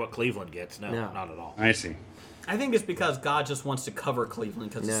 compared to what Cleveland gets. No, No. not at all. I see. I think it's because God just wants to cover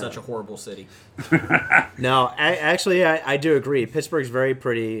Cleveland because it's No. such a horrible city. No, actually, I do agree. Pittsburgh's very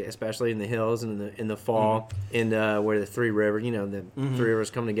pretty, especially in the hills and in the fall, in where the Three Rivers, the Three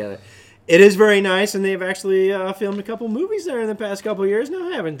Rivers come together. It is very nice, and they've actually filmed a couple movies there in the past couple of years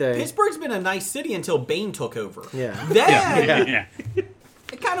now, haven't they? Pittsburgh's been a nice city until Bane took over. Yeah. Then Yeah.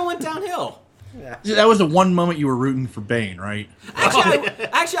 it kind of went downhill. That was the one moment you were rooting for Bane, right?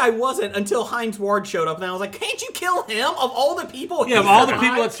 Actually, I wasn't until Heinz Ward showed up, and I was like, "Can't you kill him? Of all the people, Yeah, he of all the survived?"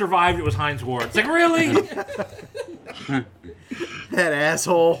 people that survived, it was Heinz Ward. It's like, really? That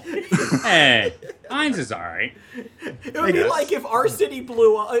asshole. Hey, Heinz is all right. It would be like if our city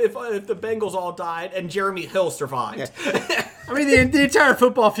blew up, if the Bengals all died and Jeremy Hill survived. I mean, the entire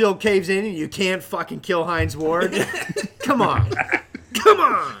football field caves in, and you can't fucking kill Heinz Ward. Come on. Come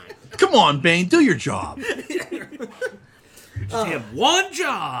on. Come on, Bane, do your job. Just have one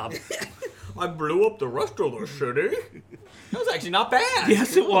job. I blew up the rest of the city. That was actually not bad.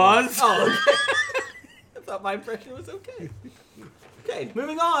 Yes, it was. Oh, okay. I thought my impression was okay. Okay,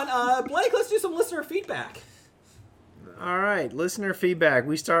 moving on. Blake, let's do some listener feedback. All right, listener feedback.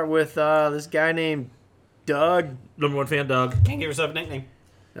 We start with this guy named Doug. Number one fan, Doug. Can't give yourself a nickname.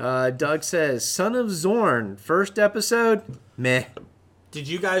 Doug says, Son of Zorn, first episode, meh. Did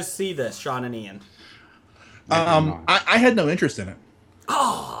you guys see this, Sean and Ian? I had no interest in it.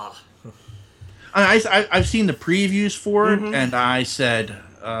 I've seen the previews for it, and I said,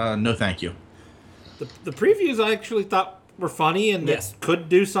 no thank you. The previews I actually thought were funny and Yes. that could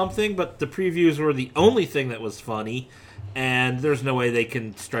do something, but the previews were the only thing that was funny, and there's no way they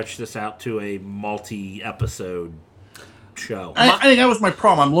can stretch this out to a multi-episode show. I think that was my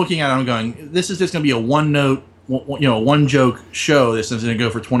problem. I'm looking at it, I'm going, this is just going to be a one joke show. This is going to go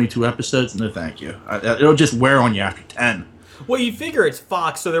for 22 episodes. No, thank you. It'll just wear on you after 10. Well, you figure it's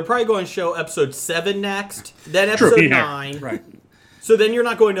Fox, so they're probably going to show episode 7 next, then episode Yeah, 9. Right. So then you're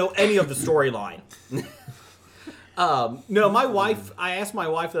not going to know any of the storyline. No, my wife, I asked my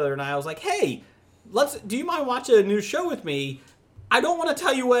wife the other night, I was like, hey, do you mind watching a new show with me? I don't want to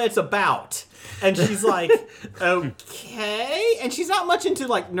tell you what it's about. And she's like, okay. And she's not much into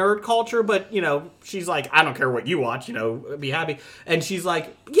like nerd culture, but she's like, I don't care what you watch, be happy. And she's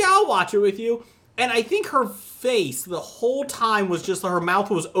like, yeah, I'll watch it with you. And I think her face the whole time was just, her mouth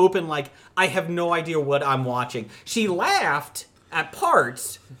was open like, I have no idea what I'm watching. She laughed at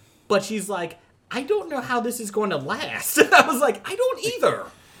parts, but she's like, I don't know how this is going to last. I was like, I don't either.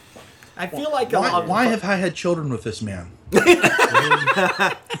 I feel like Why have I had children with this man? 3.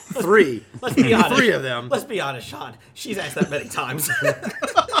 Let's be honest. 3 of them. Let's be honest, Sean. She's asked that many times.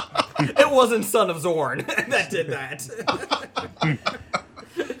 It wasn't Son of Zorn that did that.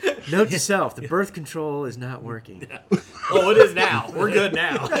 Note to self, the birth control is not working. Oh, it is now. We're good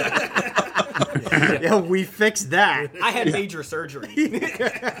now. Yeah, we fixed that. I had major surgery.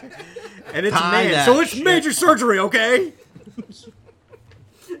 And it's Tie man, that so it's shit. major surgery, okay?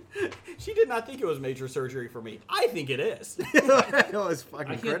 She did not think it was major surgery for me. I think it is. It was fucking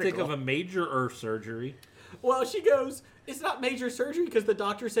I can't critical. think of a major surgery. Well, she goes, it's not major surgery because the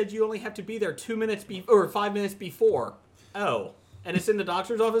doctor said you only have to be there 2 minutes or 5 minutes before. Oh. And it's in the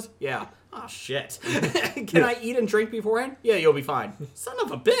doctor's office? Yeah. Oh, shit. Can I eat and drink beforehand? Yeah, you'll be fine. Son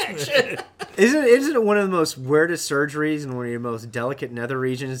of a bitch. Isn't it one of the most weirdest surgeries and one of your most delicate nether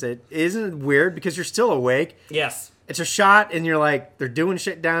regions? That isn't it weird because you're still awake. Yes. It's a shot, and you're like, they're doing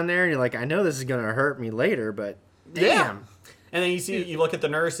shit down there, and you're like, I know this is gonna hurt me later, but damn. Yeah. And then you look at the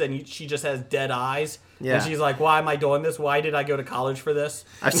nurse, and she just has dead eyes. Yeah. And she's like, why am I doing this? Why did I go to college for this?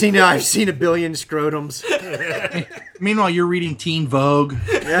 I've seen a billion scrotums. Meanwhile, you're reading Teen Vogue.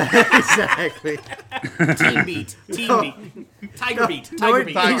 Yeah, exactly. Teen Beat. Teen Beat. Tiger Beat. Tiger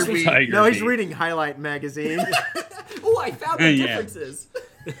Beat. Tiger Beat. Tiger No, he's Beat. reading Highlight magazine. Oh, I found the Yeah. differences.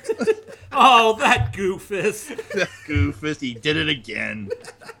 Oh, that goofus. Goofus, he did it again.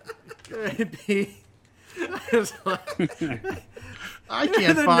 I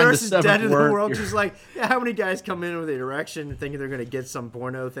can't The find the nurse is dead seventh in the word. world. She's like, yeah, how many guys come in with an erection thinking they're gonna get some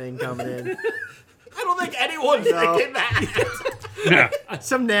porno thing coming in? I don't think anyone's thinking that. No.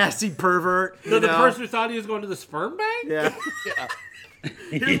 Some nasty pervert. No, you the know? person who thought he was going to the sperm bank? Yeah. Yeah.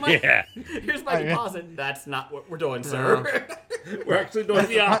 Here's my deposit. That's not what we're doing, sir. We're actually doing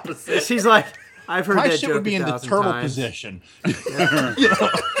the opposite. She's like, I've heard My that shit joke would be in the 1,000 turtle times. position.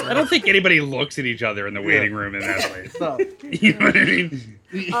 I don't think anybody looks at each other in the waiting room in that place. You know what I mean?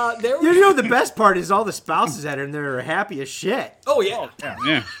 There was, You know the best part is all the spouses that are in there are happy as shit. oh, yeah.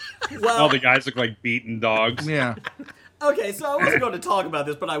 Yeah. Well, All the guys look like beaten dogs. Yeah. Okay, so I wasn't going to talk about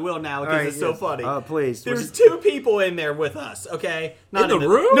this, but I will now because it's so funny. Oh, please. There's two people in there with us, okay? Not In the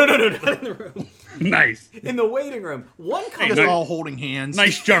room? No, not in the room. Nice. In the waiting room. One couple... Just all holding hands.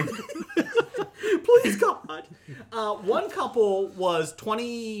 Nice jump. Please, God. One couple was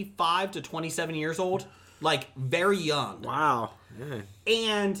 25 to 27 years old, like very young. Wow.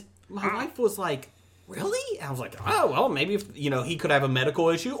 And my wife was like, really? And I was like, oh, well, maybe if, he could have a medical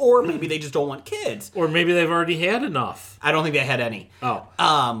issue, or maybe they just don't want kids. Or maybe they've already had enough. I don't think they had any. Oh.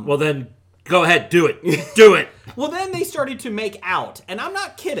 Well, then go ahead. Do it. Do it. Well, then they started to make out. And I'm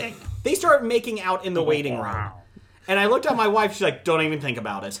not kidding. They started making out in the waiting room. And I looked at my wife. She's like, don't even think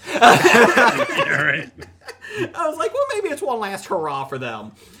about it. All right. I was like, well, maybe it's one last hurrah for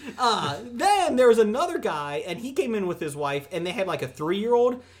them. Then there was another guy, and he came in with his wife, and they had like a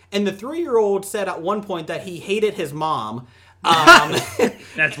 3-year-old. And the 3-year-old said at one point that he hated his mom.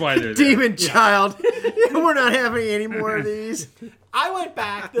 That's why they're there. Demon child. We're not having any more of these. I went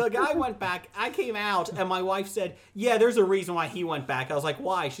back. The guy went back. I came out, and my wife said, yeah, there's a reason why he went back. I was like,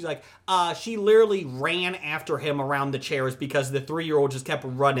 why? She's like, she literally ran after him around the chairs because the 3-year-old just kept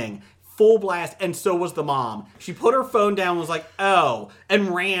running. Full blast, and so was the mom. She put her phone down and was like, oh,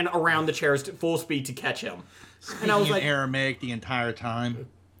 and ran around the chairs at full speed to catch him. And I was like, Aramaic the entire time.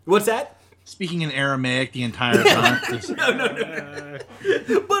 What's that? Speaking in Aramaic the entire time. No.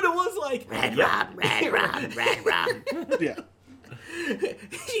 But it was like, Red Rob. Yeah.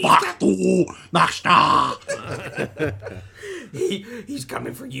 Batu Nashta. he's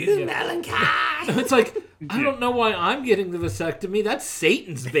coming for you, Malachi. It's like, I don't know why I'm getting the vasectomy. That's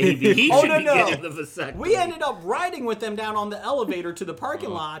Satan's baby. He Oh, should no, be no. getting the vasectomy. We ended up riding with them down on the elevator to the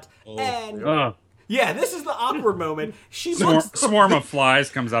parking lot, and Oh. yeah, this is the awkward moment. She looks. Swarm of flies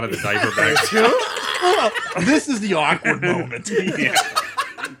comes out of the diaper bag. This is the awkward moment. Yeah.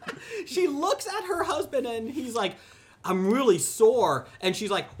 She looks at her husband, and he's like, I'm really sore. And she's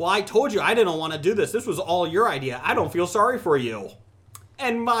like, well, I told you I didn't want to do this. This was all your idea. I don't feel sorry for you.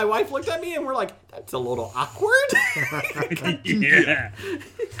 And my wife looked at me, and we're like, that's a little awkward. Yeah.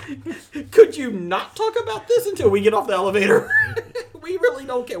 Could you not talk about this until we get off the elevator? We really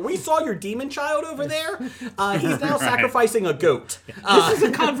don't care. We saw your demon child over there. He's now sacrificing a goat. This is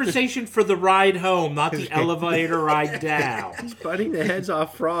a conversation for the ride home, not the elevator ride down. He's biting the heads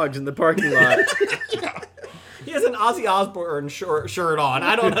off frogs in the parking lot. He has an Ozzy Osbourne shirt on.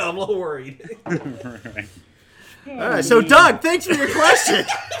 I don't know. I'm a little worried. Right. All right, so Doug, thanks for your question.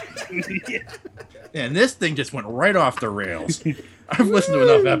 And this thing just went right off the rails. I've listened to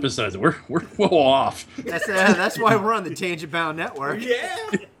enough episodes. We're well off. That's why we're on the Tangent Bound Network. Yeah.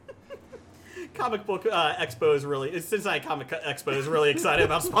 Comic Book Expo is really, Cincinnati Comic Expo is really excited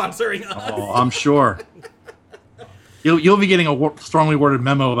about sponsoring us. Oh, I'm sure. You'll be getting a strongly worded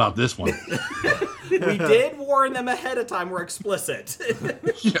memo about this one. We did warn them ahead of time. We're explicit.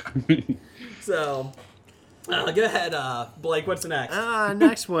 So, go ahead, Blake. What's next?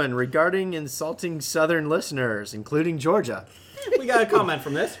 Next one, regarding insulting Southern listeners, including Georgia. We got a comment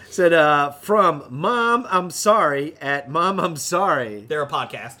from this. Said, from Mom, I'm sorry, at Mom, I'm sorry. They're a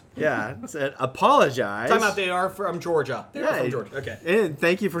podcast. Yeah, said, apologize. Time out. They are from Georgia. They are from Georgia. Okay. And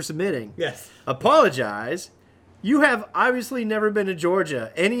thank you for submitting. Yes. Apologize. You have obviously never been to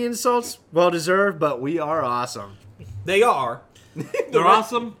Georgia. Any insults? Well deserved, but we are awesome. They are. They're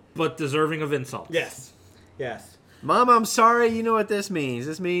awesome, but deserving of insults. Yes. Yes. Mom, I'm sorry. You know what this means.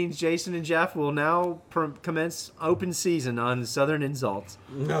 This means Jason and Jeff will now commence open season on Southern insults.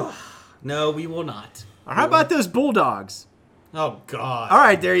 No, we will not. Or how about those Bulldogs? Oh, God. All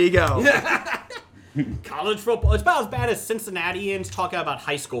right, there you go. College football. It's about as bad as Cincinnatians talking about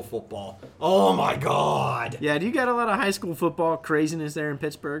high school football. Oh, my God. Yeah, do you got a lot of high school football craziness there in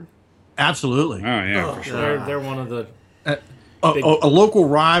Pittsburgh? Absolutely. Oh, yeah, for sure. They're one of the... A local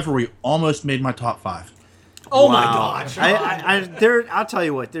rivalry almost made my top 5. Oh, Wow. my gosh. I'll tell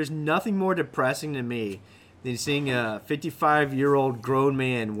you what, there's nothing more depressing to me than seeing a 55-year-old grown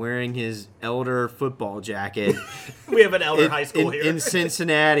man wearing his elder football jacket We have an elder high school here. in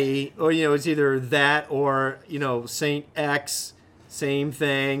Cincinnati, or it's either that or St. X, same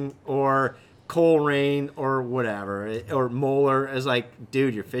thing, or Coleraine or whatever, or Moeller. Is like,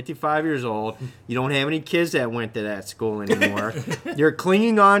 dude, you're 55 years old. You don't have any kids that went to that school anymore. You're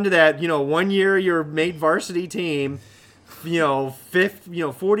clinging on to that. 1 year you made varsity team.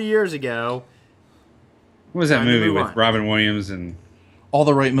 40 years ago. What was that Time to movie move with on. Robin Williams and All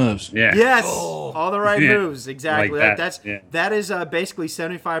the right moves. yeah? Yes, all the right Yeah. moves. Exactly. Like That is basically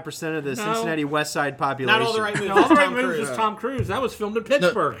 75% of the Cincinnati West Side population. Not all the right moves. All the right Tom moves Cruise. is Tom Cruise. That was filmed in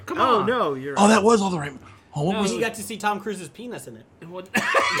Pittsburgh. Come Oh on. no, you're. Oh, that was all the right. Oh, what No, was you it? got to see Tom Cruise's penis in it.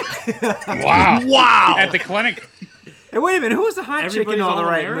 Wow. Wow. At the clinic. Hey, wait a minute. Who was the hot chick in Everybody's all the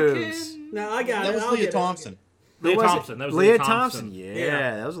right All-American? moves? No, I got That it. was I'll Leah get it. Thompson. Leah Who was it? Thompson. That was Leah Thompson.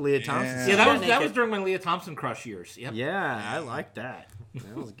 Yeah, that was Leah Thompson. Yeah, that was naked. during my Leah Thompson crush years. Yep. Yeah, I like that.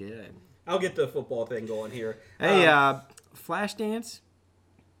 That was good. I'll get the football thing going here. Hey, Flashdance.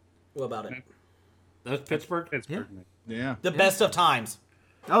 What about it? That was Pittsburgh. Pittsburgh. Yeah. The best of times.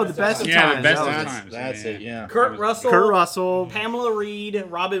 Oh, the best of Yeah, times. the best That of was- times. That's it. Yeah. Kurt Russell. Kurt Russell. Pamela Reed.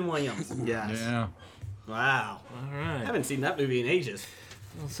 Robin Williams. Yes. Yeah. Wow. All I right. haven't seen that movie in ages.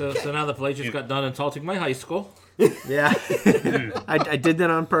 So now the play just got done insulting my high school. Yeah. I did that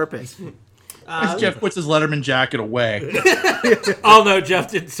on purpose. As Jeff puts his Letterman jacket away. Oh no,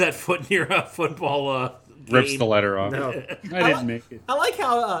 Jeff didn't set foot near a football. Rips game. the letter off. No. I didn't make it. I like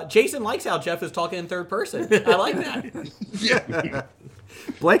how Jason likes how Jeff is talking in third person. I like that.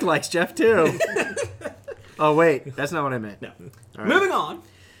 Blake likes Jeff too. Oh wait, that's not what I meant. No. Moving on.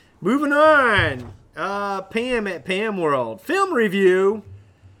 Moving on. Pam at Pam World film review.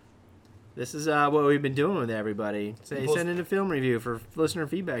 This is what we've been doing with everybody. Send in a film review for listener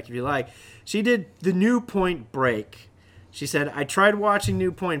feedback if you like. She did the new Point Break. She said, I tried watching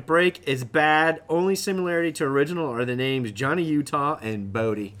New Point Break. It's bad. Only similarity to original are the names Johnny Utah and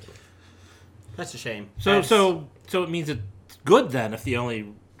Bodie. That's a shame. So it means it's good then if the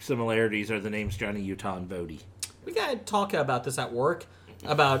only similarities are the names Johnny Utah and Bodie. We got to talk about this at work,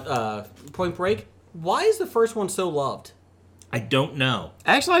 about Point Break. Why is the first one so loved? I don't know.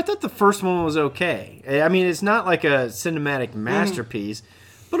 Actually, I thought the first one was okay. I mean, it's not like a cinematic masterpiece,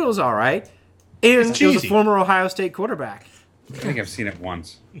 but it was all right. And it was a cheesy. former Ohio State quarterback. I think I've seen it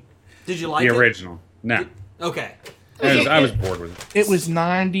once. Did you like The it? original. No. Okay. I was bored with it. It was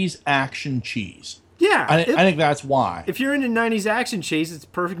 90s action cheese. Yeah. I think that's why. If you're into 90s action cheese, it's a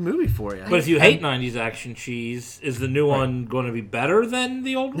perfect movie for you. But if you hate 90s action cheese, is the new one going to be better than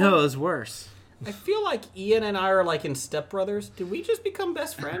the old one? No, it was worse. I feel like Ian and I are like in Step Brothers. Did we just become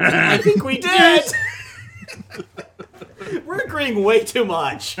best friends? I think we did. We're agreeing way too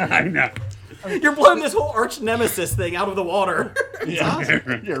much. I know. You're blowing this whole arch nemesis thing out of the water. Yeah,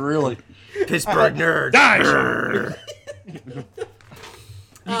 really. Pittsburgh nerd. Die!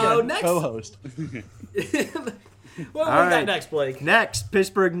 Oh, next. Co-host. What do we got right. next, Blake? Next,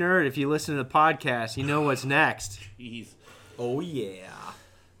 Pittsburgh nerd. If you listen to the podcast, you know what's next. Jeez. Oh, yeah.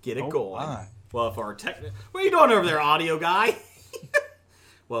 Get it going. my. Well, for our what are you doing over there, audio guy?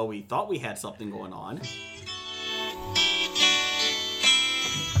 Well, we thought we had something going on.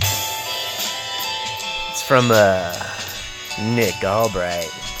 It's from Nick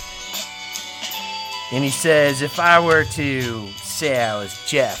Albright. And he says, if I were to say I was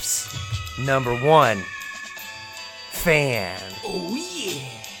Jeff's number one fan, Oh, yeah.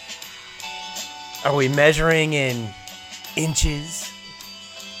 are we measuring in inches?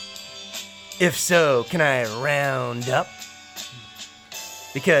 If so, can I round up?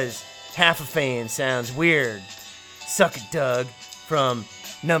 Because half a fan sounds weird. Suck it, Doug, from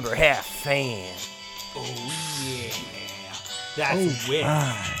number half fan. Oh, yeah. That's width.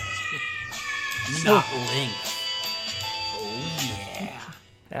 Not length. Oh,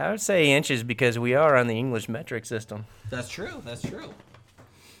 yeah. I would say inches because we are on the English metric system. That's true. That's true.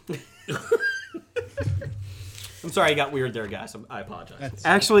 I'm sorry I got weird there, guys. I apologize.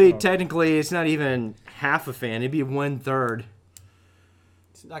 Actually, technically, it's not even half a fan. It'd be 1/3.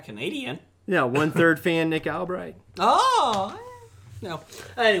 It's not Canadian. Yeah, 1/3 fan Nick Albright. Oh, no.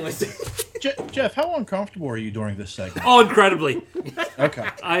 Anyways. Jeff, how uncomfortable are you during this segment? Oh, incredibly. Okay.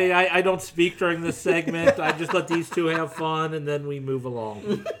 I don't speak during this segment. I just let these two have fun, and then we move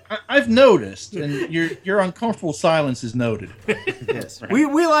along. I've noticed, and your uncomfortable silence is noted. Yes. We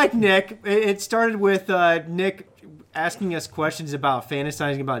like Nick. It started with Nick asking us questions about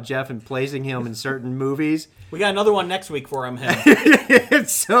fantasizing about Jeff and placing him in certain movies. We got another one next week for him. And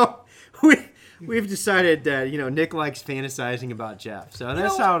so we've decided that, Nick likes fantasizing about Jeff. So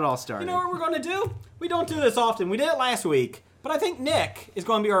that's how it all started. You know what we're going to do? We don't do this often. We did it last week. But I think Nick is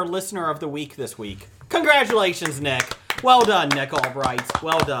going to be our listener of the week this week. Congratulations, Nick. Well done, Nick Albright.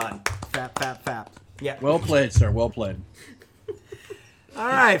 Well done. Fap. Yeah. Well played, sir. Well played. All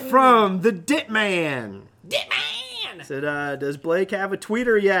right, from the Ditman. Ditman! Said, does Blake have a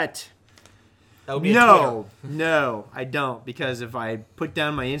tweeter yet? That would be No, I don't. Because if I put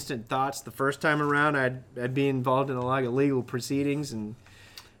down my instant thoughts the first time around, I'd be involved in a lot of legal proceedings, and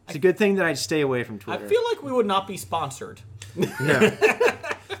it's a good thing that I'd stay away from Twitter. I feel like we would not be sponsored. No.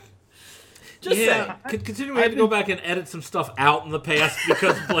 Just saying. Considering we had to go back and edit some stuff out in the past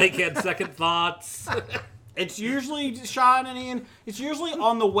because Blake had second thoughts. It's usually, Sean and Ian, it's usually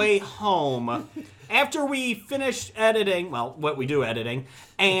on the way home. After we finish editing, well, what we do editing,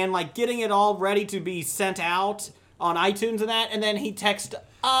 and like getting it all ready to be sent out, on iTunes and that, and then he texted,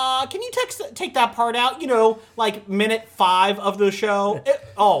 can you take that part out? You know, like minute 5 of the show.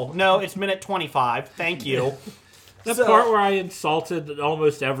 Oh, no, it's minute 25. Thank you. The part where I insulted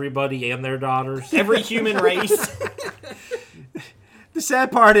almost everybody and their daughters. Every human race. The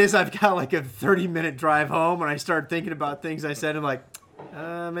sad part is I've got like a 30-minute drive home, and I start thinking about things I said. I'm like,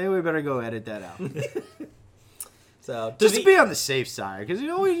 maybe we better go edit that out. So Just to be on the safe side, because, you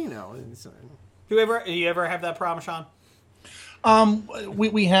know. It's, do you ever have that problem, Sean?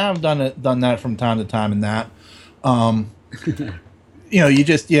 We have done that from time to time in that. You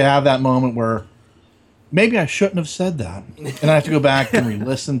have that moment where maybe I shouldn't have said that, and I have to go back and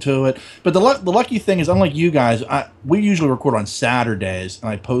re-listen to it. But the lucky thing is, unlike you guys, we usually record on Saturdays, and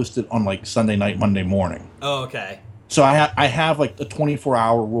I post it on like Sunday night, Monday morning. Oh, okay. So I have like a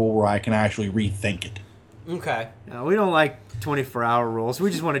 24-hour rule where I can actually rethink it. Okay. No, we don't like 24-hour rules.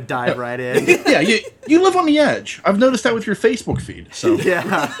 We just want to dive right in. Yeah, you live on the edge. I've noticed that with your Facebook feed. So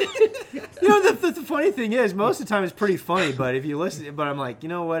yeah. The funny thing is, most of the time it's pretty funny, but if you listen, but I'm like, you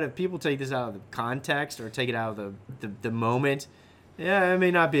know what? If people take this out of the context or take it out of the moment, yeah, it may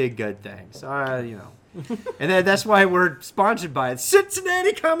not be a good thing. So, and that's why we're sponsored by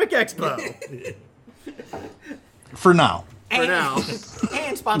Cincinnati Comic Expo. for now.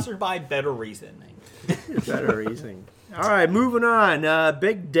 And sponsored by Better Reasoning. Better Reasoning. All right, moving on.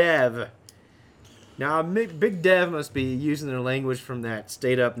 Big Dev. Now, Big Dev must be using their language from that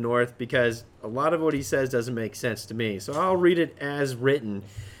state up north, because a lot of what he says doesn't make sense to me. So I'll read it as written. It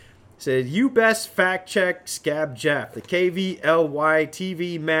said, "You best fact check Scab Jeff. The KVLY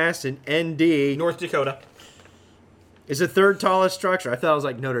TV mast in ND North Dakota is the 3rd tallest structure." I thought it was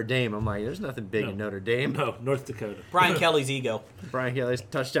like Notre Dame. I'm like, there's nothing big in Notre Dame. No, North Dakota. Brian Kelly's ego. Brian Kelly's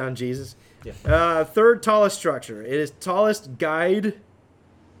touchdown Jesus. Yeah. 3rd tallest structure. It is tallest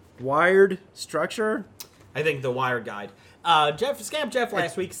wired structure. I think the Wired Guide. Scab Jeff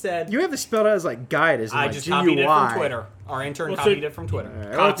last week said... You have it spelled out as like guide, as in I like just G-U-Y. copied it from Twitter. Our intern copied it from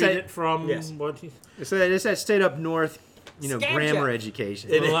Twitter. Copied it from Yes. what? It's that state up north, Scab grammar Jeff. education.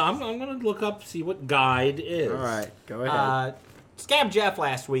 Well, I'm going to look up, see what guide is. All right, go ahead. Scab Jeff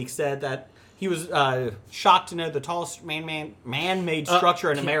last week said that he was shocked to know the tallest man-made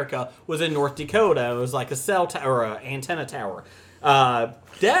structure in America was in North Dakota. It was like a cell tower or an antenna tower.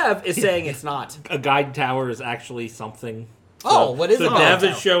 Dev is saying it's not. A guide tower is actually something. Oh, what is so a Dev guide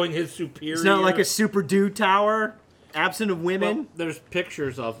is tower? showing his superior. It's not like a super dude tower, absent of women. Well, there's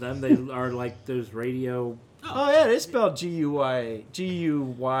pictures of them. They are like those radio. Oh yeah, it is spelled G-U-Y-E-D.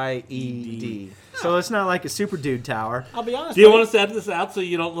 So it's not like a super dude tower. I'll be honest. Do you want to set this out so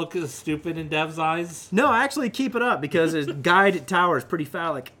you don't look as stupid in Dev's eyes? No, actually keep it up, because his guide tower is pretty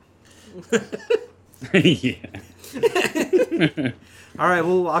phallic. Yeah. All right,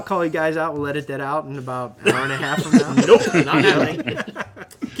 well, I'll call you guys out. We'll edit that out in about an hour and a half from now. Nope, not happening.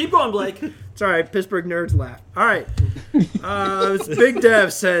 Keep going, Blake. It's all right. Pittsburgh nerds laugh. All right. Big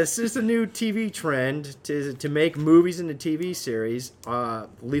Dev says, "This is a new TV trend to make movies into TV series.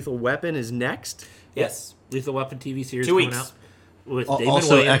 Lethal Weapon is next." Yes. Lethal Weapon TV series 2 coming weeks. out with David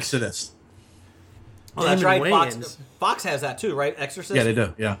Also, Williams. Exodus. Oh, that's Damon right. Wayans. Fox has that too, right? Exorcist? Yeah, they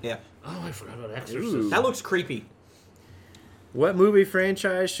do. Yeah. Yeah. Oh, I forgot about Exorcist. That looks creepy. What movie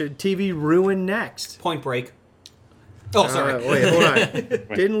franchise should TV ruin next? Point Break. Oh, sorry. Wait, hold on.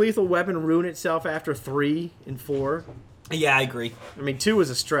 Didn't Lethal Weapon ruin itself after 3 and 4? Yeah, I agree. I mean, 2 was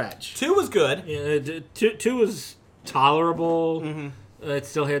a stretch. 2 was good. Yeah, two was tolerable. Mm-hmm. It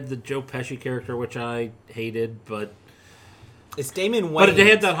still had the Joe Pesci character, which I hated, but It's Damon Wayans. but they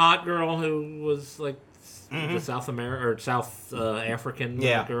had that hot girl who was like the South African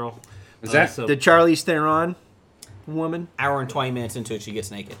girl. Is that so, The Charlize Theron woman? Hour and 20 minutes into it, she gets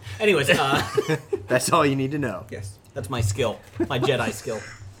naked. Anyways, That's all you need to know. yes, that's my skill, my Jedi skill.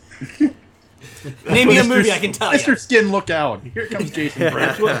 Name me a movie I can tell Mr. you. Skin, look out. Here comes Jason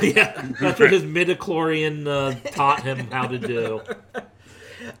Brad. that's what his midichlorian taught him how to do.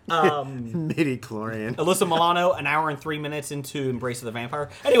 Midi-chlorian. Alyssa Milano, an hour and 3 minutes into Embrace of the Vampire.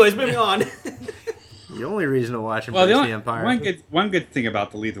 Anyways, moving on. The only reason to watch Well, Embrace the Empire. one good thing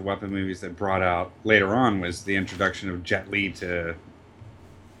about the Lethal Weapon movies that brought out later on was the introduction of Jet Li to.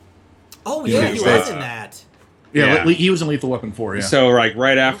 Oh yeah, he Yeah. was in that. Yeah, he was in Lethal Weapon 4, yeah. So like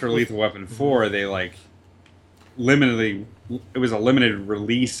right after Lethal Weapon 4, they like it was a limited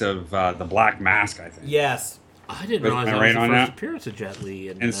release of the Black Mask, I think. Yes. I didn't Was realize I that right was the on first that? appearance of Jet Li.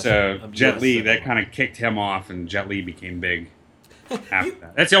 And so Jet Li, that kind of kicked him off, and Jet Li became big after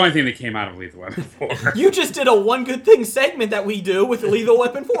that. That's the only thing that came out of Lethal Weapon 4. You just did a one good thing segment that we do with Lethal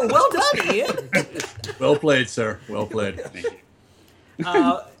Weapon 4. Well done, Ian. Well played, sir. Well played. Thank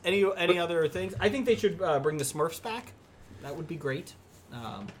you. Any other things? I think they should bring the Smurfs back. That would be great.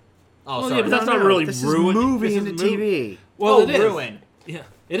 Sorry. Yeah, but that's not really this ruined. Is moving This into is TV. Well, it is. ruin. Yeah,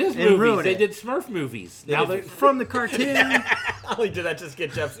 it is And movies. ruin They it. did Smurf movies. Now they From the cartoon. Not only did that just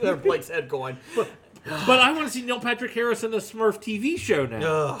get Blake's head going. But I want to see Neil Patrick Harris in a Smurf TV show now.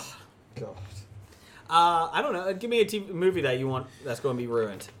 Ugh. God. I don't know. Give me a movie that you want that's going to be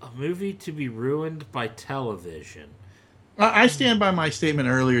ruined. A movie to be ruined by television. I stand by my statement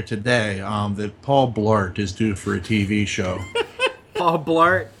earlier today that Paul Blart is due for a TV show. Paul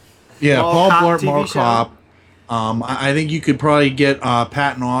Blart. Yeah, Mall Paul Cop Blart, TV Mall show? Cop. I think you could probably get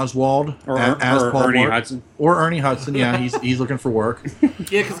Patton Oswalt as or Paul Ernie Blart. Hudson. Or Ernie Hudson. Yeah, he's looking for work.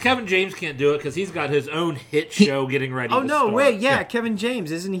 Yeah, because Kevin James can't do it because he's got his own hit show getting ready. Oh to no! start. Wait, yeah, Kevin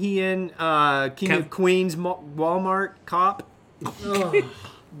James, isn't he in King of Queens Walmart Cop?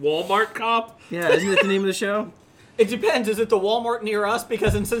 Walmart Cop. Yeah, isn't it the name of the show? It depends. Is it the Walmart near us?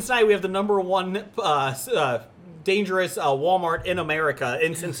 Because in Cincinnati we have the number one dangerous Walmart in America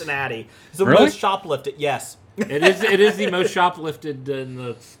in Cincinnati. It's the Really? most shoplifted. Yes. It is the most shoplifted in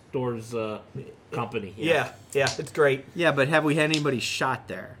the store's company. Yeah. It's great. Yeah, but have we had anybody shot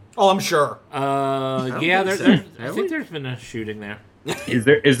there? Oh, I'm sure. Yeah. think so. I Have think we? there's been a shooting there.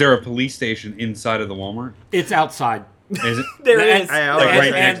 Is there a police station inside of the Walmart? It's outside. Is it? There and, is.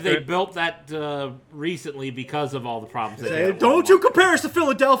 right next and to they it? built that recently because of all the problems. They had at Don't Walmart. you compare us to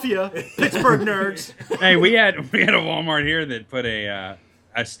Philadelphia, Pittsburgh nerds. Hey, we had a Walmart here that put a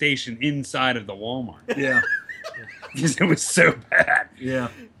station inside of the Walmart Yeah. because it was so bad. Yeah.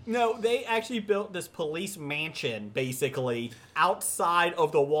 No, they actually built this police mansion, basically, outside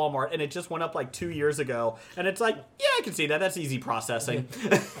of the Walmart, and it just went up like 2 years ago. And it's like, yeah, I can see that. That's easy processing.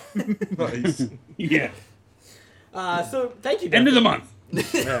 Nice. Yeah. So, thank you, End of the Devin.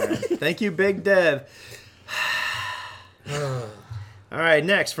 month. Thank you, Big Dev. All right,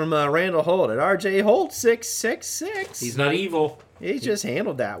 next from Randall Holt at RJ Holt 666. He's not evil. He's just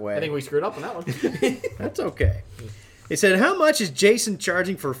handled that way. I think we screwed up on that one. That's okay. He said, "How much is Jason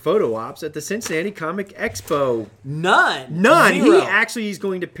charging for photo ops at the Cincinnati Comic Expo?" None. None. Zero. He actually is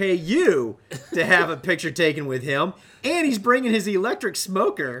going to pay you to have a picture taken with him, and he's bringing his electric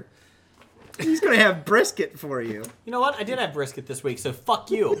smoker. He's going to have brisket for you. You know what? I did have brisket this week, so fuck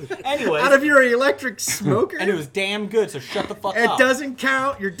you. Anyways, Out of your electric smoker? and it was damn good, so shut the fuck It up. doesn't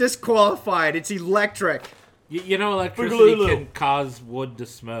count. You're disqualified. It's electric. You know, electricity Boogaloo. can cause wood to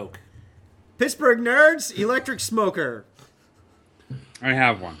smoke. Pittsburgh nerds, electric smoker. I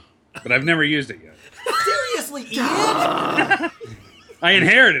have one, but I've never used it yet. Seriously, Ian? I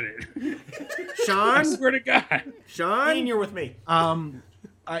inherited it. I Sean? swear to God. Ian, Sean? you're with me.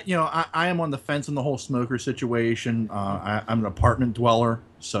 I am on the fence on the whole smoker situation. I'm an apartment dweller,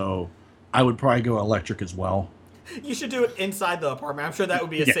 so I would probably go electric as well. You should do it inside the apartment. I'm sure that would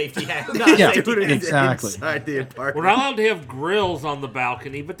be a Yeah. safety hack. Yeah. Do it Exactly. inside the apartment. We're not allowed to have grills on the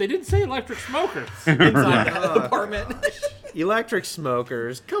balcony, but they did say electric smokers. Inside the apartment. Electric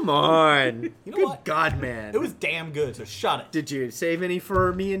smokers. Come on. You know Good what? God, man. It was damn good, so shut it. Did you save any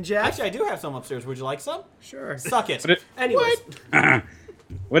for me and Jeff? Actually, I do have some upstairs. Would you like some? Sure. Suck it. But it- Anyways.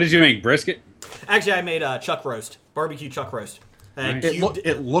 What did you make? Brisket? Actually, I made chuck roast. Barbecue chuck roast. And Nice.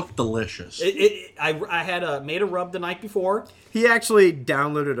 It looked delicious. I had made a rub the night before. He actually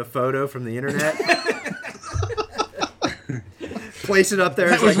downloaded a photo from the internet. Place it up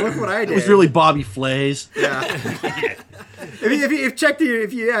there. It's like, look what I did. It was really Bobby Flay's. Yeah. if you check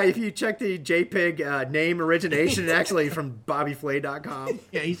the JPEG name origination, actually from BobbyFlay.com.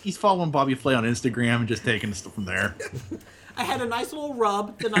 Yeah, he's following Bobby Flay on Instagram and just taking stuff from there. I had a nice little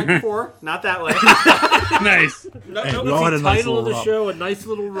rub the night before. Not that way. Nice. No, Hey, no, we all had a nice Title of the little rub. show: A Nice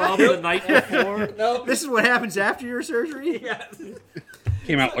Little Rub the Night Before. no. This is what happens after your surgery. Yeah.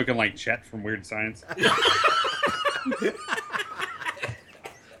 Came out looking like Chet from Weird Science.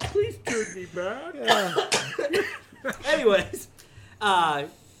 Please turn me back. Anyways,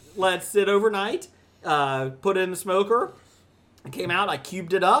 let's sit overnight. Put it in the smoker. It came out. I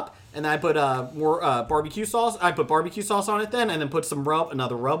cubed it up, and then I put more barbecue sauce. I put barbecue sauce on it then, and then put some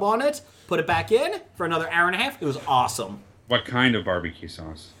another rub on it. Put it back in for another hour and a half. It was awesome. What kind of barbecue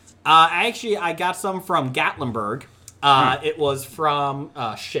sauce? I got some from Gatlinburg. It was from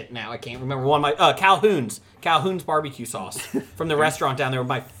now I can't remember one of my Calhoun's barbecue sauce from the restaurant down there.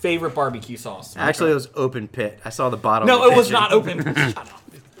 My favorite barbecue sauce. Actually, it was open pit. I saw the bottom. No, of the it was kitchen. not open. Shut up.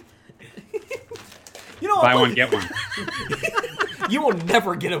 You know what? Buy one, get one. You will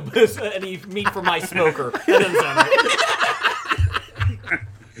never get any meat from my smoker. That doesn't sound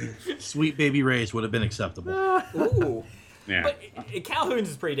right. Sweet Baby Ray's would have been acceptable. Ooh. Yeah. But Calhoun's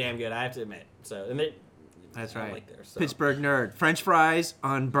is pretty damn good, I have to admit. So, and That's I right. like theirs, so. Pittsburgh nerd. French fries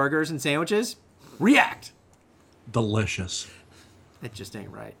on burgers and sandwiches. React. Delicious. It just ain't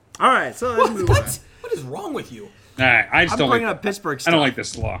right. All right, so let's move on. What is wrong with you? All right, I just I'm don't bringing like. up Pittsburgh I stuff. don't like the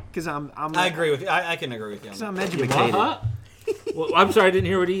slaw. because I'm I agree with you. I can agree with you. On I'm that. educated. What? Well, I'm sorry, I didn't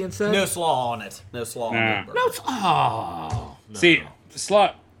hear what Ian said. No slaw on it. No slaw Nah. on it. No, it's no. See,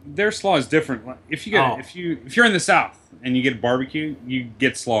 slaw. Their slaw is different. If you get Oh. if you're in the South and you get barbecue, you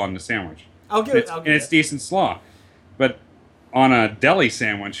get slaw in the sandwich. I'll give And it. it's, I'll and give it's it. decent slaw, but on a deli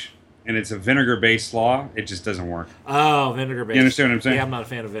sandwich and it's a vinegar-based slaw, it just doesn't work. Oh, vinegar based. You understand what I'm saying? Yeah, I'm not a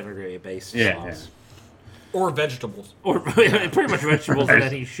fan of vinegar based Yeah, sauce. Or vegetables. Or pretty much vegetables in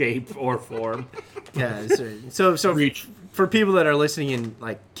any shape or form. Yeah. So for people that are listening in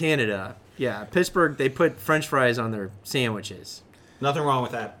like Canada, yeah, Pittsburgh, they put French fries on their sandwiches. Nothing wrong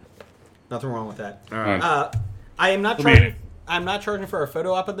with that. Nothing wrong with that. All right. I am not charging. I'm not charging for a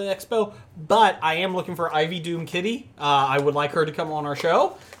photo op at the expo, but I am looking for Ivy Doom Kitty. I would like her to come on our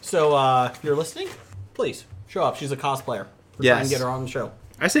show. So if you're listening, please show up. She's a cosplayer. We're trying to get her on the show.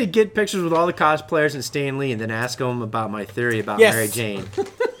 I say get pictures with all the cosplayers and Stan Lee, and then ask them about my theory about Yes. Mary Jane.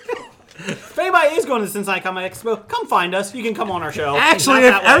 If anybody is going to the Cincinnati Comic Expo, come find us. You can come on our show. Actually, Not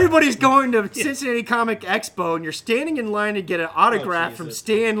if that way. everybody's going to Cincinnati Comic Expo and you're standing in line to get an autograph from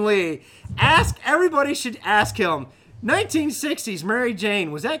Stan Lee, everybody should ask him, 1960s Mary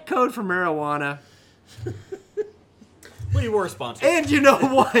Jane, was that code for marijuana? We were sponsored. And you know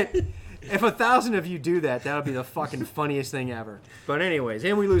what? If 1,000 of you do that, that would be the fucking funniest thing ever. But anyways,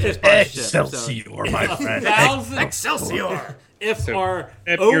 and we lose our sponsorship. Excelsior, my friend. Excelsior! If you're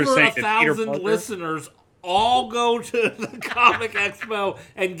you're over saying that Peter 1,000 Parker- listeners all go to the Comic Expo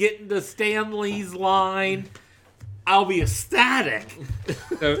and get into Stan Lee's line, I'll be ecstatic.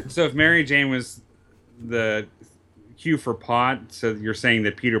 So if Mary Jane was the cue for pot, so you're saying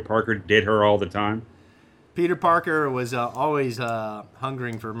that Peter Parker did her all the time? Peter Parker was always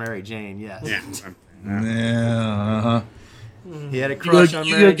hungering for Mary Jane, yes. Yeah. Yeah. Uh-huh. He had a crush on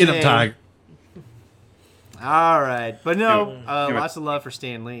You Mary go get Jane. him, Tiger. All right. But no, Yeah. lots of love for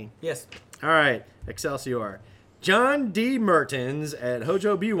Stan Lee. Yes. All right. Excelsior. John D. Mertens at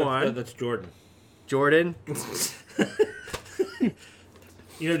Hojo B1. That's Jordan. Jordan.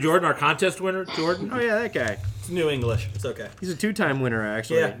 You know Jordan, our contest winner, Jordan? Oh, yeah, that guy. It's New English. It's okay. He's a 2-time winner,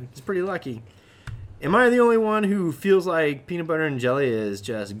 actually. Yeah. He's pretty lucky. Am I the only one who feels like peanut butter and jelly is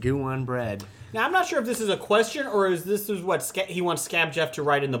just goo on bread? Now, I'm not sure if this is a question or is this is what he wants Scab Jeff to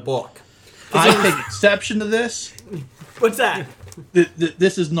write in the book. I take exception to this. What's that?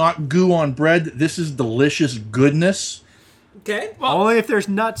 This is not goo on bread. This is delicious goodness. Okay. Only if there's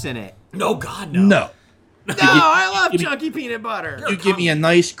nuts in it. No, God, no. No. No, I love chunky peanut butter. You give me a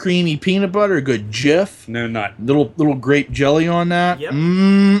nice creamy peanut butter, a good Jif, No nut. little grape jelly on that.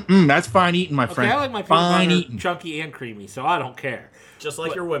 Yep. That's fine eating, my Okay, friend. I like my peanut fine butter eating. chunky and creamy, so I don't care. Just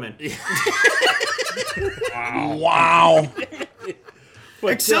like your women. Wow.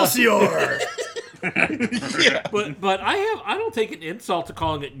 Excelsior! But I don't take an insult to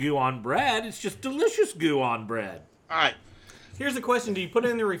calling it goo on bread. It's just delicious goo on bread. All right. Here's the question: do you put it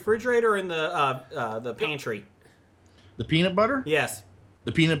in the refrigerator or in the pantry? The peanut butter? Yes.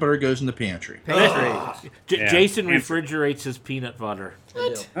 The peanut butter goes in the pantry. Pantry. Jason refrigerates his peanut butter.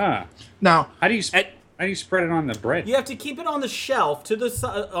 Ah. Now, How do you spread it on the bread? You have to keep it on the shelf to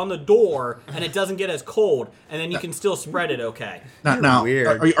the on the door, and it doesn't get as cold, and then you can still spread it. Okay. now,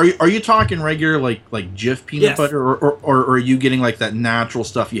 weird. Are you talking regular like Jif peanut Yes. butter, or are you getting like that natural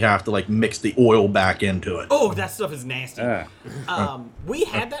stuff you have to like mix the oil back into it? Oh, that stuff is nasty. Ah. We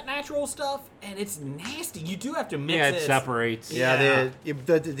had that natural stuff, and it's nasty. You do have to mix Yeah, it. it separates. Yeah,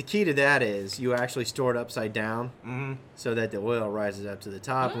 the key to that is you actually store it upside down so that the oil rises up to the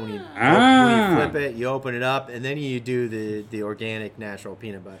top. And when you flip it, you open it up, and then you do the organic natural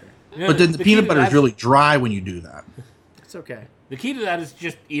peanut butter. Yeah, But then the key peanut to butter is that- really dry when you do that. It's okay. The key to that is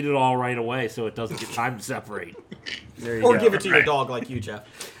just eat it all right away so it doesn't get time to separate. There you Or go. give it to your dog like you, Jeff.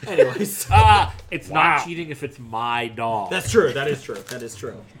 Anyways. It's not cheating if it's my dog. That's true. That is true. That is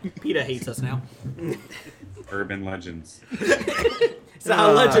true. PETA hates us now. Urban legends. It's not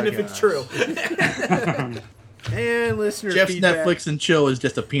a legend if it's true. And listener Jeff's feedback. Netflix and chill is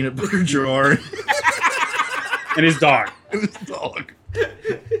just a peanut butter jar. And his dog. His dog.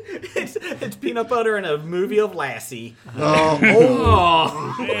 It's peanut butter and a movie of Lassie.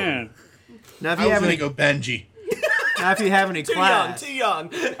 Oh, Man. Now, if I you was have gonna any, go Benji. now, if you have any Too class, young. Too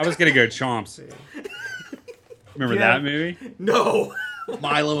young. I was gonna go Chomps. Remember Yeah. that movie? No.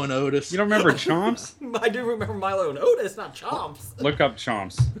 Milo and Otis. You don't remember Chomps? I do remember Milo and Otis, not Chomps. Look up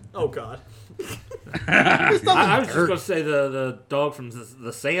Chomps. Oh, God. I was just going to say the dog from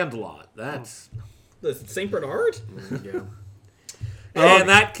the Sandlot. That's The St. Bernard? Yeah. And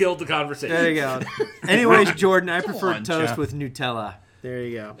that killed the conversation. There you go. Anyways, Jordan, I prefer on, toast Jeff. with Nutella. There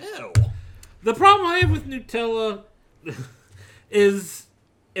you go. Ew. The problem I have with Nutella is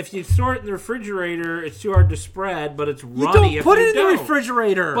if you store it in the refrigerator, it's too hard to spread, but it's You runny don't if put you it in don't. the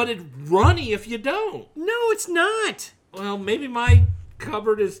refrigerator. But it's runny if you don't. No, it's not. Well, maybe my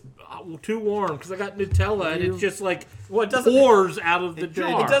cupboard is too warm because I got Nutella and it's just like pours out of the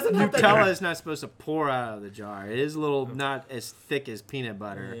jar. It doesn't have that. Nutella is not supposed to pour out of the jar. It is a little not as thick as peanut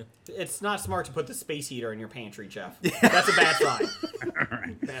butter. It's not smart to put the space heater in your pantry, Jeff. That's a bad sign.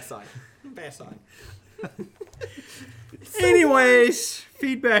 Bad sign. Bad sign. Anyways,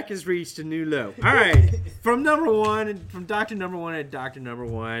 feedback has reached a new low. All right, from number one, and from Dr. Number One at Dr. Number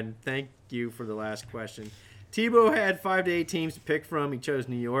One, thank you for the last question. Tebow had 5 to 8 teams to pick from. He chose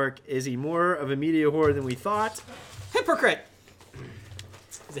New York. Is he more of a media whore than we thought? Hypocrite.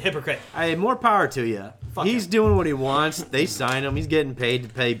 He's a hypocrite. More power to you. Fuck He's him. doing what he wants. They sign him. He's getting paid to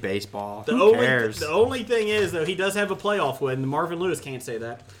play baseball. Who cares? The only thing is, though, he does have a playoff win. Marvin Lewis can't say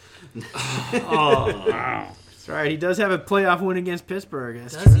that. That's right. He does have a playoff win against Pittsburgh.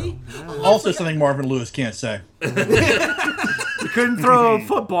 That's Does true. he? Also, something Marvin Lewis can't say. You couldn't throw a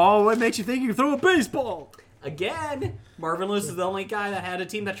football. What makes you think you can throw a baseball? Again, Marvin Lewis is the only guy that had a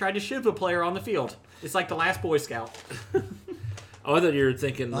team that tried to shiv a player on the field. It's like the last Boy Scout. Oh, I thought you were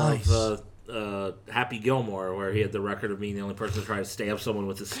thinking Nice. of Happy Gilmore, where he had the record of being the only person to try to stab someone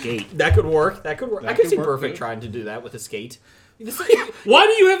with a skate. That could work. I could could see work, Perfect yeah. trying to do that with a skate. Why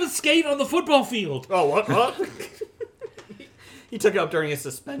do you have a skate on the football field? Oh, what? He took it up during his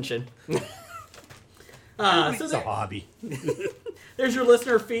suspension. So It's a hobby. there's your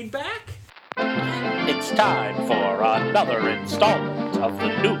listener feedback. It's time for another installment of the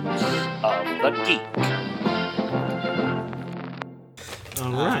News of the Geek.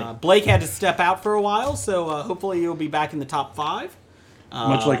 All right. Blake had to step out for a while, so hopefully he'll be back in the top 5.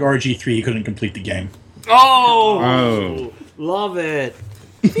 Much like RG3, he couldn't complete the game. Oh, love it.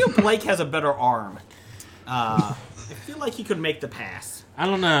 I feel Blake has a better arm. I feel like he could make the pass. I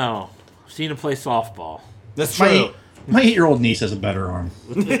don't know. I've seen him play softball. That's My 8-year-old niece has a better arm.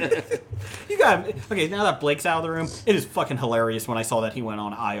 You got okay. Now that Blake's out of the room, it is fucking hilarious when I saw that he went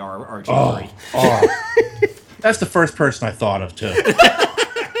on IR RG3. That's the first person I thought of, too.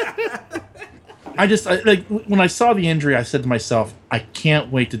 Like when I saw the injury, I said to myself, I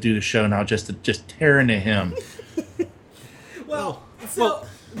can't wait to do the show now just to tear into him. Well,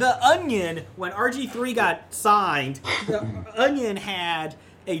 the Onion, when RG3 got signed, the Onion had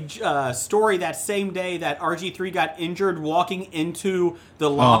a story that same day that RG3 got injured walking into the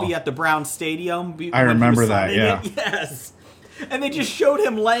lobby at the Brown Stadium. When I remember he was that, signing yeah. it. Yes. And they just showed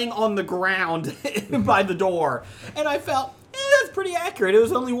him laying on the ground by the door. And I felt, that's pretty accurate. It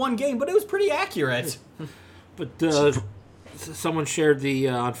was only one game, but it was pretty accurate. But someone shared the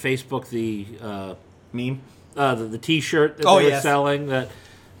on Facebook the Meme? the T-shirt that Oh, they were yes. selling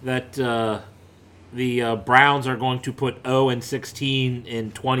that the Browns are going to put 0-16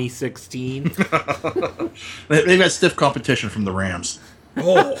 in 2016. They've got stiff competition from the Rams.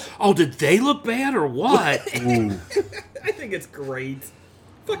 Oh, did they look bad or what? I think it's great.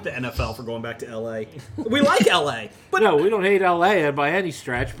 Fuck the NFL for going back to LA. We like LA, but No, we don't hate LA by any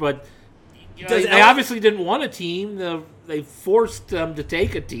stretch, but you know, Does they LA obviously didn't want a team. They forced them to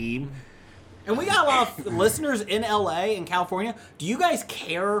take a team. and we got a lot of listeners in LA and California. Do you guys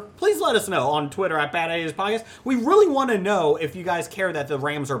care? Please let us know on Twitter at Bad Ideas Podcast. We really want to know if you guys care that the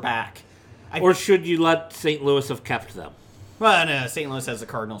Rams are back. Or should you let St. Louis have kept them? Well, no, St. Louis has the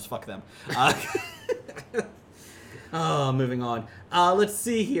Cardinals. Fuck them. Moving on. Let's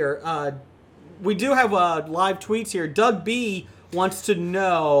see here. We do have live tweets here. Doug B wants to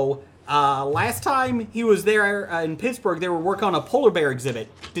know, last time he was there in Pittsburgh, they were working on a polar bear exhibit.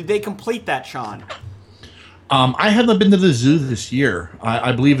 Did they complete that, Sean? I haven't been to the zoo this year.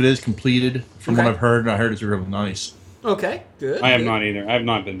 I believe it is completed from what Okay. I've heard, and I heard it's really nice. Okay, good. I have good. not either. I have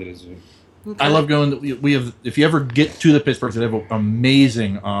not been to the zoo. I love going. We have. If you ever get to the Pittsburgh, they have an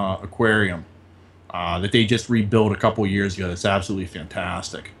amazing aquarium that they just rebuilt a couple years ago. That's absolutely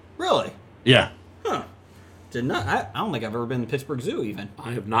fantastic. Really? Yeah. Huh. Did not. I don't think I've ever been to Pittsburgh Zoo even.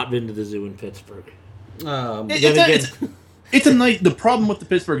 I have not been to the zoo in Pittsburgh. It's a nice. The problem with the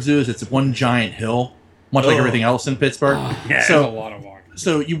Pittsburgh Zoo is it's one giant hill, much like everything else in Pittsburgh. Yeah, it's a lot of walking.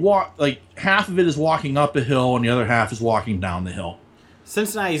 So you walk like half of it is walking up a hill, and the other half is walking down the hill.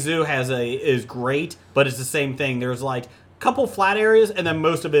 Cincinnati Zoo is great, but it's the same thing. There's like a couple flat areas, and then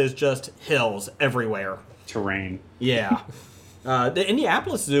most of it is just hills everywhere. Terrain. Yeah. The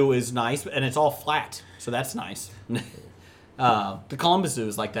Indianapolis Zoo is nice, and it's all flat, so that's nice. The Columbus Zoo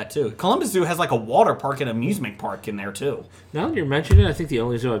is like that too. Columbus Zoo has like a water park and amusement park in there too. Now that you're mentioning it, I think the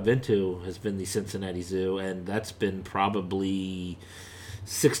only zoo I've been to has been the Cincinnati Zoo, and that's been probably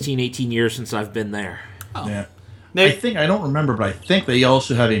 16, 18 years since I've been there. Oh. Yeah. I don't remember, but I think they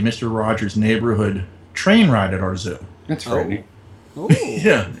also have a Mr. Rogers Neighborhood train ride at our zoo. That's frightening.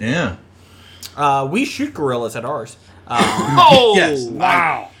 Yeah. We shoot gorillas at ours. Oh, Yes.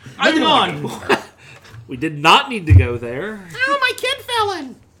 wow. Moving on. We did not need to go there. Oh, my kid fell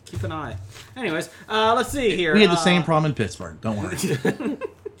in. Keep an eye. Anyways, let's see here. We had the same problem in Pittsburgh. Don't worry.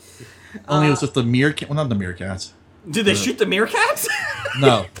 Only it was with the meerkat. Well, not the meerkats. Did they shoot the meerkats?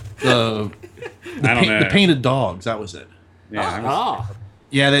 No, the I don't know. the painted dogs. That was it. Yeah.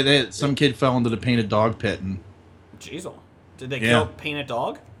 Yeah, they some kid fell into the painted dog pit and. Jeez. Did they Yeah. kill Painted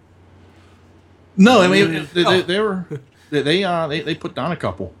Dog? No, I mean they put down a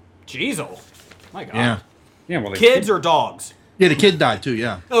couple. Jeez. My God. Yeah. Yeah. Well, Kids or dogs? Yeah, the kid died too.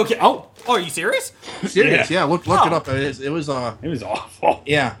 Yeah. Okay. Oh, are you serious? Serious? Yeah. Look Oh. it up. It was It was awful.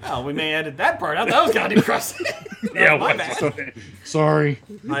 Yeah. Oh, we may edit that part out. That was kind of depressing. Yeah. my what- bad. Sorry.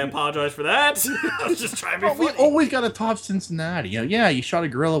 I apologize for that. I was just trying to be We funny. always got to top Cincinnati. Yeah, you shot a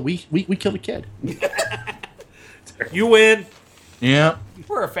gorilla. We killed a kid. You win. Yeah.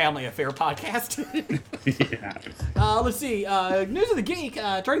 We're a family affair podcast. Yeah. Let's see. News of the Geek.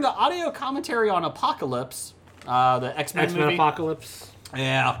 During the audio commentary on Apocalypse, the X-Men X-Men movie. Apocalypse.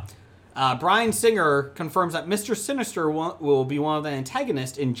 Yeah. Bryan Singer confirms that Mr. Sinister will be one of the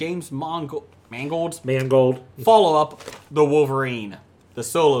antagonists in James Mangold's Mangold. follow-up, The Wolverine, the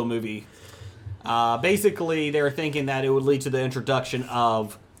solo movie. Basically, they're thinking that it would lead to the introduction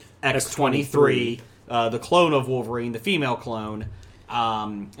of X-23, the clone of Wolverine, the female clone.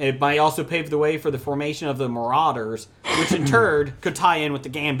 It might also pave the way for the formation of the Marauders, which in turn could tie in with the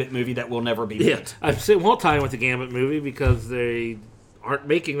Gambit movie that will never be made. Yeah, I've seen won't tie in with the Gambit movie because they aren't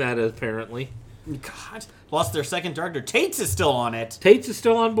making that apparently. God. Plus, their second director, Tates, is still on it. Tates is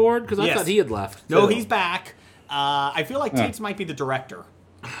still on board because I Yes. thought he had left. No, too. he's back. I feel like Tates might be the director.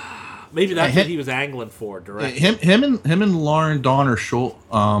 Maybe that's Yeah, what he was angling for. Direct. Him and Lauren Donner Schulster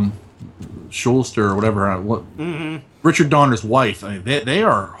or whatever. Richard Donner's wife. I mean, they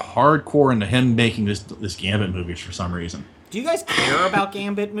are hardcore into him making this Gambit movies for some reason. Do you guys care about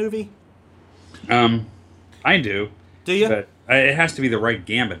Gambit movie? I do. Do you? But it has to be the right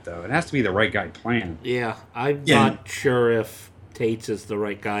Gambit, though. It has to be the right guy playing. Yeah, I'm Yeah. not sure if Tates is the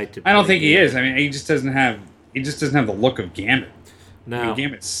right guy to. I don't play think he Gambit. is. I mean, he just doesn't have the look of Gambit. I No, mean,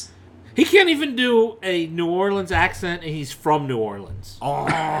 Gambit's he can't even do a New Orleans accent, and he's from New Orleans.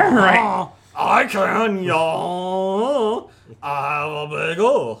 right. I can, y'all. I have a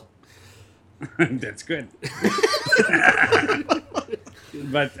bagel. That's good.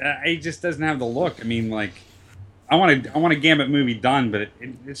 But he just doesn't have the look. I mean, like, I want a Gambit movie done, but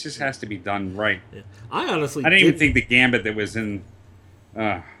it just has to be done right. Yeah. I honestly, I didn't even think the Gambit that was in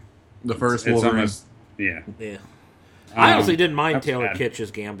The first it's Wolverine. almost yeah. Yeah. I honestly didn't mind that's Taylor bad.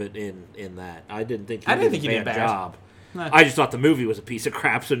 Kitsch's Gambit in that. I didn't think he I didn't did think he a did bad bad. job. Nah. I just thought the movie was a piece of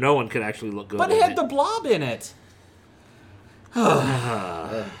crap, so no one could actually look good. But in it had the Blob in it.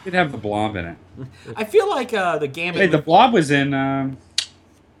 It'd have the Blob in it. I feel like the Gambit Hey, the Blob was in.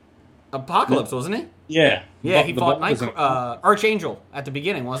 Apocalypse, wasn't he? Yeah. Yeah, he The fought Blob was in- Archangel at the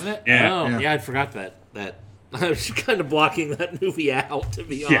beginning, wasn't it? Yeah. Oh, Yeah. yeah, I forgot that. I was kind of blocking that movie out, to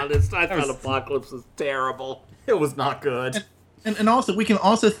be Yeah. honest. I thought was- Apocalypse was terrible. It was not good. And also, we can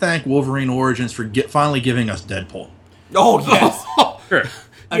also thank Wolverine Origins for finally giving us Deadpool. Oh, yes. Sure.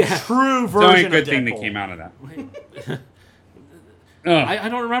 A true It's the only version good of thing Deadpool. that came out of that. I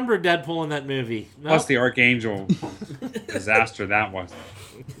don't remember Deadpool in that movie. No? Plus the Archangel disaster that was.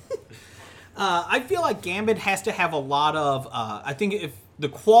 I feel like Gambit has to have a lot of. I think if the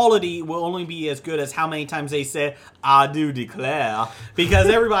quality will only be as good as how many times they say "I do declare," because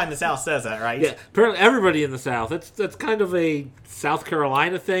everybody in the South says that, right? Yeah, apparently everybody in the South. That's kind of a South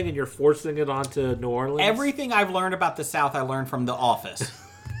Carolina thing, and you're forcing it onto New Orleans. Everything I've learned about the South, I learned from The Office.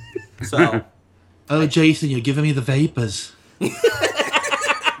 So, Oh, Jason, you're giving me the vapors.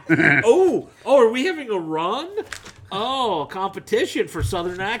 Oh, are we having a run? Oh, competition for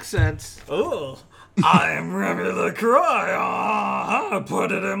Southern accents. oh, I am ready to cry. I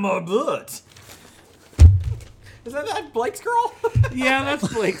put it in my butt. Is that Blake's girl? Yeah, that's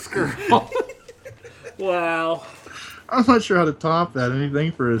Blake's girl. Wow. I'm not sure how to top that.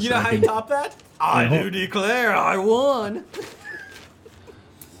 Anything for a You know how you second. top that? I do declare I won.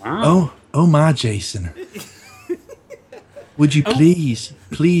 Wow. Oh my, Jason. Would you please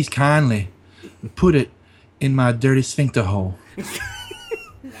kindly put it in my dirty sphincter hole?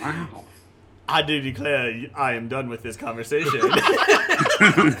 Wow. I do declare I am done with this conversation.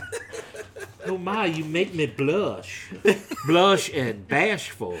 Oh my, you make me blush. Blush and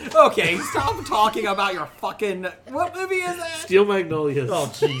bashful. Okay, stop talking about your fucking... What movie is that? Steel Magnolias.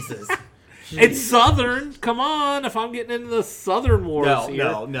 Oh, Jesus. It's Southern. Come on, if I'm getting into the Southern wars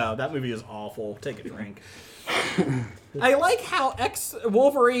here. No, that movie is awful. Take a drink. I like how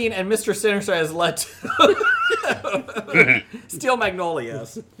Wolverine and Mr. Sinister has led to Steel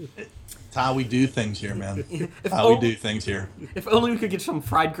Magnolias. It's how we do things here, man. How we do things here. If only we could get some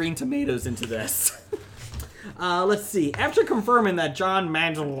fried green tomatoes into this. Let's see. After confirming that John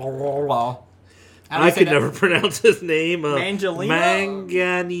Manganiello... I could never pronounce his name. Manganiello?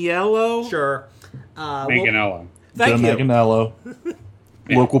 Manganiello? Sure. Manganiello. Thank Joe you. Manganiello.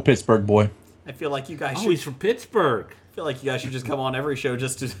 Local Pittsburgh boy. I feel like you guys Oh, should... he's from Pittsburgh. I feel like you guys should just come on every show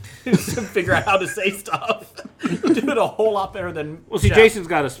just to figure out how to say stuff. You do it a whole lot better than Well, see, Jeff. Jason's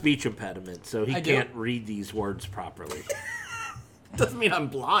got a speech impediment, so he I do? can't read these words properly. Doesn't mean I'm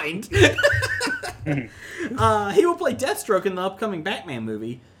blind. He will play Deathstroke in the upcoming Batman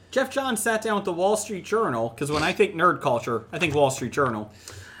movie. Jeff Johns sat down with the Wall Street Journal, because when I think nerd culture, I think Wall Street Journal,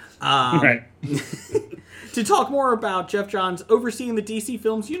 Right. to talk more about Jeff Johns overseeing the DC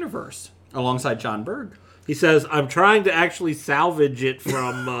Films universe, alongside John Berg. He says, I'm trying to actually salvage it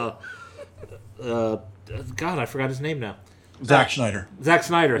from, God, I forgot his name now. Zack Snyder. Zack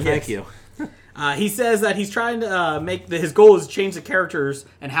Snyder, thank Yes. you. He says that he's trying to his goal is to change the characters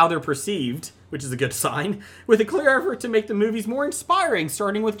and how they're perceived, which is a good sign, with a clear effort to make the movies more inspiring,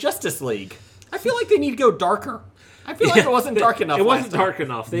 starting with Justice League. I feel like they need to go darker. I feel like it wasn't dark enough. It wasn't last time. dark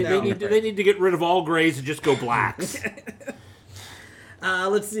enough. They need to get rid of all grays and just go blacks.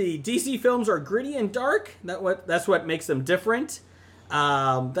 Let's see. DC films are gritty and dark. That's what makes them different.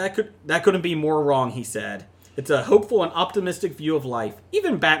 That couldn't be more wrong, he said. It's a hopeful and optimistic view of life.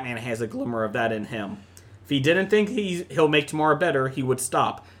 Even Batman has a glimmer of that in him. If he didn't think he'll make tomorrow better, he would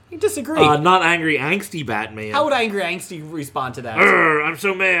stop. I disagree. Not angry, angsty Batman. How would Angry Angsty respond to that? I'm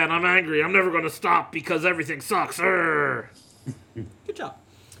so mad. I'm angry. I'm never going to stop because everything sucks. Good job.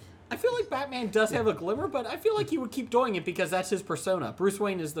 I feel like Batman does have a glimmer, but I feel like he would keep doing it because that's his persona. Bruce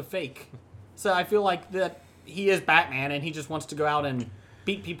Wayne is the fake. So I feel like that he is Batman and he just wants to go out and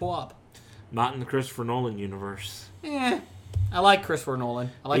beat people up. Not in the Christopher Nolan universe. I like Christopher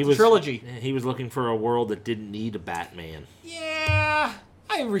Nolan. I like the trilogy. He was looking for a world that didn't need a Batman. Yeah,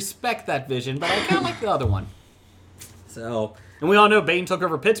 I respect that vision, but I kind of like the other one. So, and we all know Bane took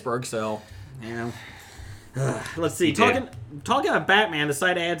over Pittsburgh, so, you know. Let's see. Talking about Batman, the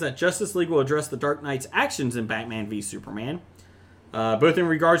site adds that Justice League will address the Dark Knight's actions in Batman v Superman, both in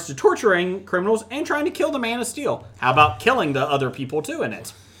regards to torturing criminals and trying to kill the Man of Steel. How about killing the other people, too, in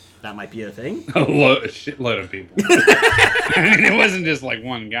it? That might be a thing. A shitload of people. I mean, it wasn't just like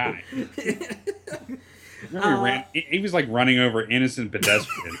one guy. He was like running over innocent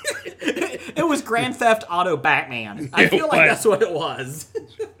pedestrians. It was Grand Theft Auto Batman. I feel like that's what it was.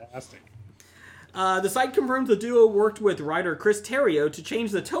 Fantastic. The site confirms the duo worked with writer Chris Terrio to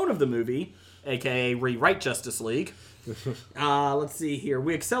change the tone of the movie, aka rewrite Justice League. Let's see here.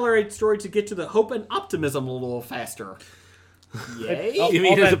 We accelerate the story to get to the hope and optimism a little faster. Yay! You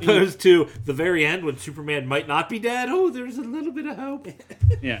mean as opposed to the very end when Superman might not be dead? Oh, there's a little bit of hope.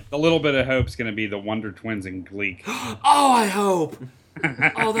 Yeah, the little bit of hope's going to be the Wonder Twins and Gleek. Oh, I hope.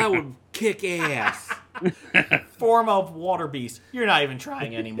 Oh, that would kick ass. Form of water beast. You're not even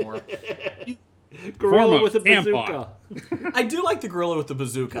trying anymore. Gorilla with a bazooka. I do like the gorilla with the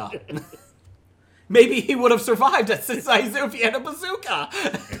bazooka. Maybe he would have survived at Cincinnati Zoo if he had a bazooka.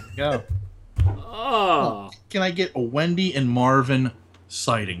 Go. Oh. Can I get a Wendy and Marvin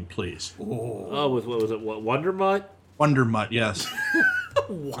sighting, please? Oh, what was it? What, Wonder Mutt? Wonder Mutt, yes.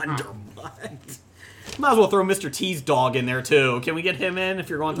 Wonder Mutt. Might as well throw Mr. T's dog in there, too. Can we get him in if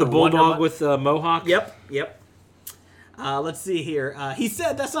you're going to the bulldog with the mohawk? Yep. Let's see here. He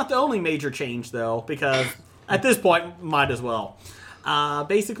said that's not the only major change, though, because at this point, might as well.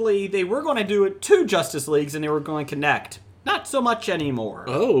 Basically, they were going to do it 2 Justice Leagues, and they were going to connect. Not so much anymore.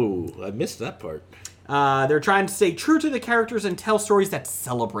 Oh, I missed that part. They're trying to stay true to the characters and tell stories that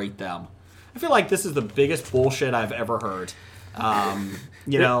celebrate them. I feel like this is the biggest bullshit I've ever heard.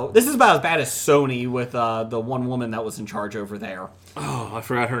 You know, this is about as bad as Sony with the one woman that was in charge over there. Oh, I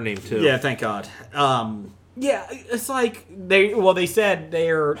forgot her name, too. Yeah, thank God. Yeah, it's like they said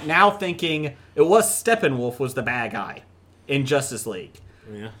they're now thinking it was Steppenwolf was the bad guy in Justice League.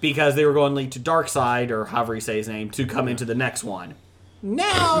 Yeah. Because they were going to lead to Darkseid, or however you say his name, to come into the next one.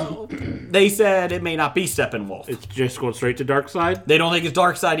 Now, they said it may not be Steppenwolf. It's just going straight to Darkseid? They don't think it's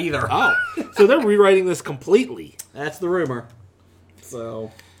Darkseid either. Oh, so they're rewriting this completely. That's the rumor.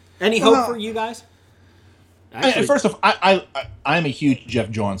 So, Any hope for you guys? Actually, First off, I'm a huge Jeff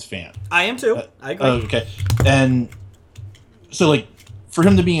Johns fan. I am too. I agree. Okay, and so like for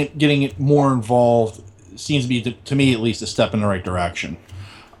him to be getting it more involved seems to be to me at least a step in the right direction.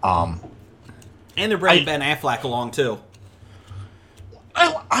 And they're bringing Ben Affleck along too.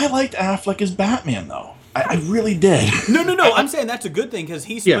 I liked Affleck as Batman though. I really did. No. I'm saying that's a good thing because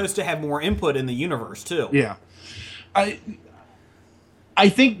he's supposed to have more input in the universe too. Yeah, I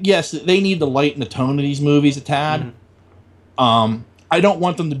think yes, they need to lighten the tone of these movies a tad. I don't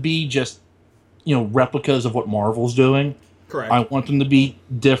want them to be just replicas of what Marvel's doing. Correct. I want them to be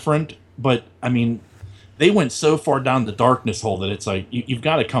different, but I mean, they went so far down the darkness hole that it's like you've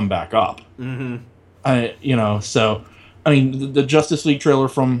got to come back up. So I mean, the Justice League trailer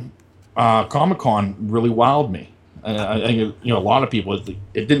from Comic-Con really wowed me. I think a lot of people it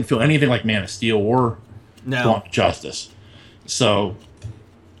didn't feel anything like Man of Steel or Dawn of Justice. So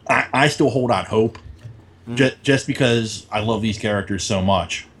I still hold out hope, just because I love these characters so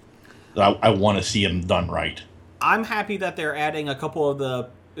much that I want to see them done right. I'm happy that they're adding a couple of the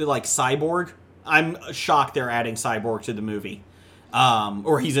Cyborg. I'm shocked they're adding Cyborg to the movie,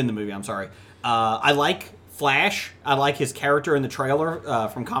 or he's in the movie. I'm sorry. I like Flash. I like his character in the trailer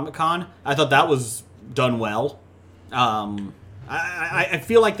from Comic-Con. I thought that was done well. I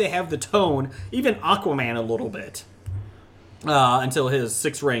feel like they have the tone, even Aquaman a little bit. Until his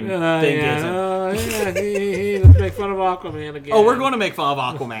 6-ring thing gets him. Let's make fun of Aquaman again. Oh, we're going to make fun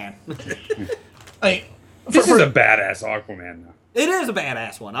of Aquaman. This is a badass Aquaman, though. It is a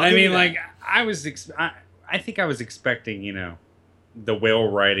badass one. I mean, like, I think I was expecting, the whale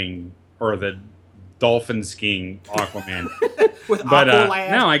riding or the dolphin skiing Aquaman. With but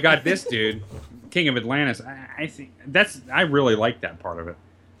Aqualad. no, I got this dude, King of Atlantis. I think I really like that part of it.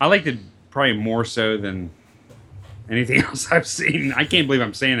 I liked it probably more so than anything else I've seen. I can't believe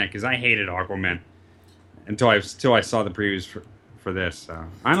I'm saying that because I hated Aquaman until I saw the previews for this. So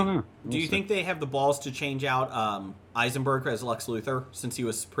I don't know. Do you think they have the balls to change out Eisenberg as Lex Luthor since he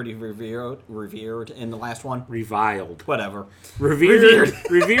was pretty revered in the last one? Reviled. Whatever. Revered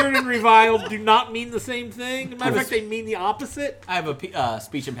and reviled do not mean the same thing. Matter of fact, they mean the opposite. I have a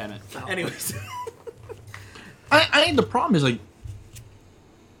speech impediment. Anyways. I think the problem is, like,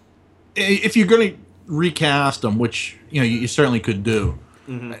 if you're going to recast them, which you certainly could do.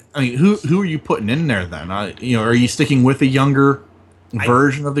 I mean, who are you putting in there then? Are you sticking with a younger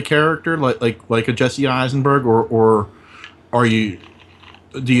version of the character, like a Jesse Eisenberg, or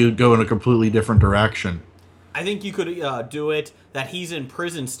do you go in a completely different direction? I think you could do it that he's in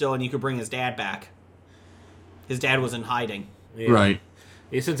prison still, and you could bring his dad back. His dad was in hiding. Yeah. Right.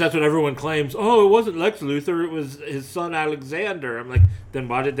 Yeah, since that's what everyone claims. Oh, it wasn't Lex Luthor. It was his son Alexander. I'm like, then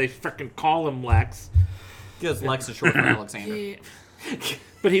why did they freaking call him Lex? Because Lex is short for Alexander. Yeah.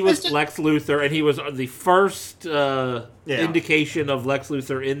 But he was Lex Luthor, and he was the first indication of Lex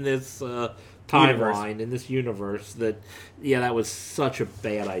Luthor in this timeline, in this universe. That was such a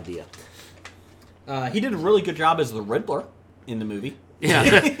bad idea. He did a really good job as the Riddler in the movie.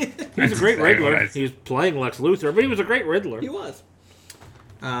 Yeah, he was a great Riddler. He was playing Lex Luthor, but he was a great Riddler. He was.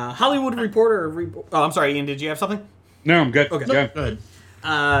 Hollywood Reporter. Oh, I'm sorry, Ian. Did you have something? No, I'm good. Okay. Go. Good.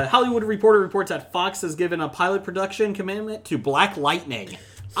 Hollywood Reporter reports that Fox has given a pilot production commitment to Black Lightning.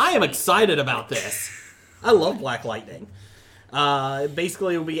 I am excited about this. I love Black Lightning.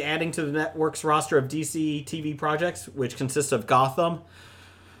 Basically, it will be adding to the network's roster of DC TV projects, which consists of Gotham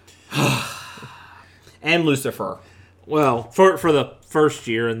and Lucifer. Well, for the first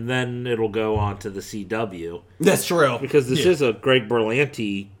year, and then it'll go on to the CW. That's true. Because this is a Greg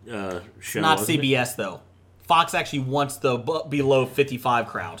Berlanti show. Not CBS, though. Fox actually wants the below 55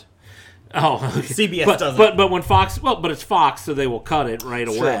 crowd. Oh, okay. CBS doesn't. But when Fox, but it's Fox, so they will cut it right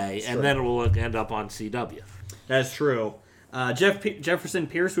away, and then it will end up on CW. That's true. Jefferson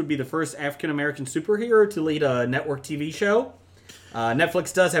Pierce would be the first African-American superhero to lead a network TV show.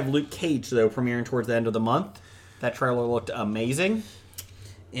 Netflix does have Luke Cage, though, premiering towards the end of the month. That trailer looked amazing.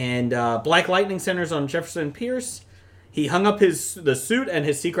 And Black Lightning centers on Jefferson Pierce. He hung up the suit and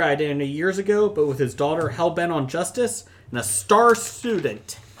his secret identity years ago, but with his daughter hell-bent on justice and a star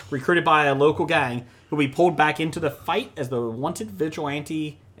student recruited by a local gang, he'll be pulled back into the fight as the wanted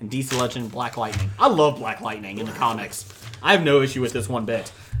vigilante and DC legend Black Lightning. I love Black Lightning in the comics. I have no issue with this one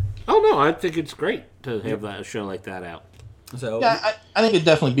bit. Oh, no, I think it's great to have a show like that out. So yeah, I think it'd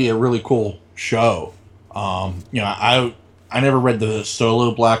definitely be a really cool show. I never read the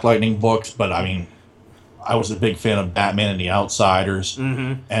solo Black Lightning books, but I mean, I was a big fan of Batman and the Outsiders,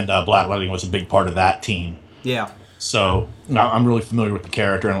 and Black Lightning was a big part of that team. Yeah. So I'm really familiar with the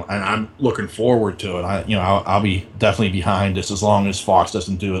character, and I'm looking forward to it. I'll be definitely behind this as long as Fox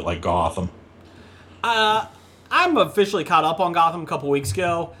doesn't do it like Gotham. I'm officially caught up on Gotham a couple weeks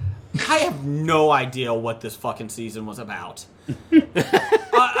ago. I have no idea what this fucking season was about.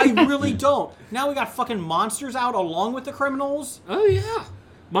 I really don't. Now we got fucking monsters out along with the criminals. Oh, yeah.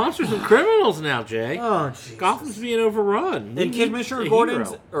 Monsters and criminals now, Jay. Oh, Jesus. Gotham's being overrun. And Commissioner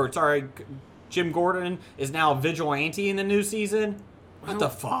Jim Gordon is now a vigilante in the new season. What the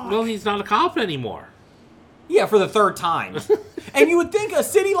fuck? Well, he's not a cop anymore. Yeah, for the third time. And you would think a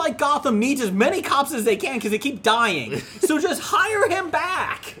city like Gotham needs as many cops as they can because they keep dying. So just hire him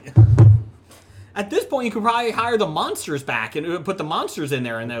back. At this point, you could probably hire the monsters back and put the monsters in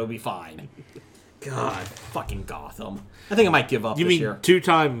there and that would be fine. God, fucking Gotham. I think I might give up this year. You mean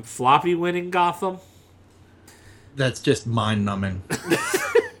two-time floppy winning Gotham? That's just mind-numbing.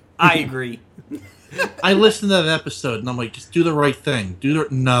 I agree. I listened to that episode and I'm like, just do the right thing.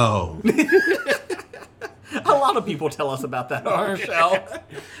 No. A lot of people tell us about that on our show.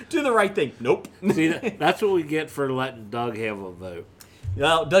 Do the right thing. Nope. See, that's what we get for letting Doug have a vote.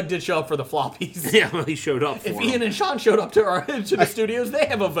 Well, Doug did show up for the floppies. Yeah, well, he showed up for If them. Ian and Sean showed up to the studios, they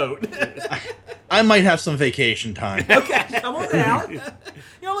have a vote. I might have some vacation time. Okay, come on down.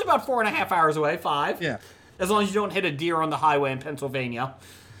 You're only about 4.5 hours away, 5. Yeah. As long as you don't hit a deer on the highway in Pennsylvania.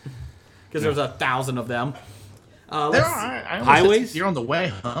 Because there's 1,000 of them. Highways? Deer on the way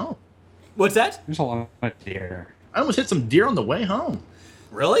home. What's that? There's a lot of deer. I almost hit some deer on the way home.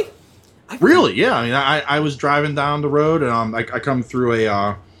 Really? Really? Yeah. I mean, I was driving down the road and I come through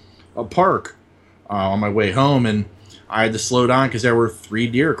a park on my way home, and I had to slow down because there were 3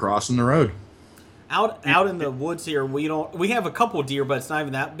 deer crossing the road. Out in the woods here, we have a couple deer, but it's not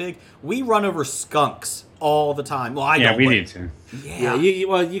even that big. We run over skunks all the time. Well, we need to. Yeah.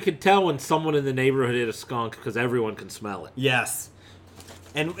 You can tell when someone in the neighborhood hit a skunk because everyone can smell it. Yes.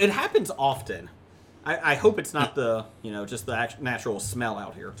 And it happens often. I hope it's not just the natural smell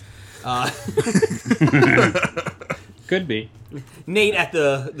out here. Could be. Nate at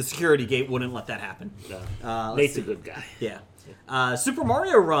the security gate wouldn't let that happen. Nate's a good guy. Yeah. Super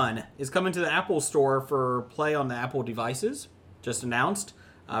Mario Run is coming to the Apple Store for play on the Apple devices. Just announced.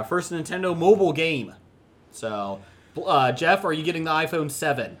 First Nintendo mobile game. So, Jeff, are you getting the iPhone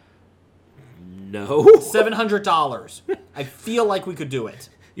 7? No. $700. I feel like we could do it.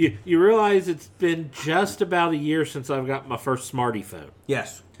 You realize it's been just about a year since I've got my first smarty phone.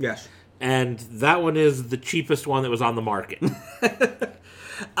 Yes. And that one is the cheapest one that was on the market.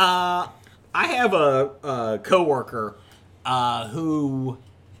 I have a coworker who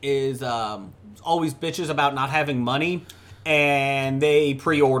is always bitches about not having money, and they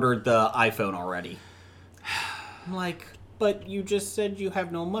pre-ordered the iPhone already. I'm like, but you just said you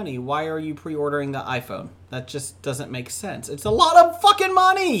have no money. Why are you pre-ordering the iPhone? That just doesn't make sense. It's a lot of fucking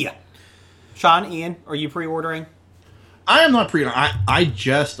money. Sean, Ian, are you pre-ordering? I am not pre-ordering. I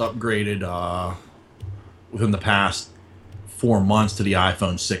just upgraded within the past 4 months to the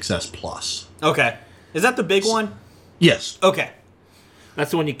iPhone 6s Plus. Okay. Is that the big one? Yes. Okay. That's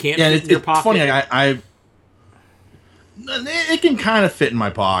the one you can't fit in your pocket? It's funny, it can kind of fit in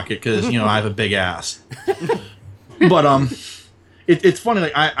my pocket because, I have a big ass. But it's funny,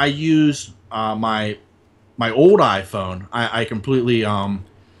 like I use my old iPhone. I completely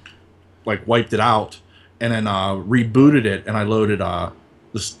wiped it out and then rebooted it, and I loaded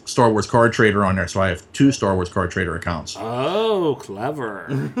the Star Wars Card Trader on there, so I have 2 Star Wars Card Trader accounts. Oh,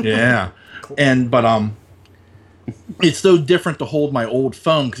 clever. Yeah. But it's so different to hold my old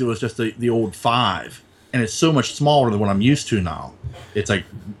phone because it was just the old 5, and it's so much smaller than what I'm used to now. It's like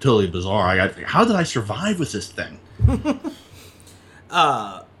totally bizarre. How did I survive with this thing? I'm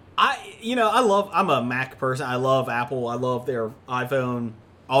a Mac person. I love Apple. I love their iPhone,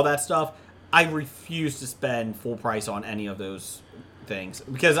 all that stuff. I refuse to spend full price on any of those things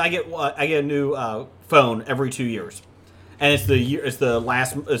because I get a new phone every 2 years, and it's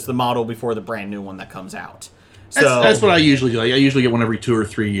the model before the brand new one that comes out. So that's what I usually do. I usually get one every 2 or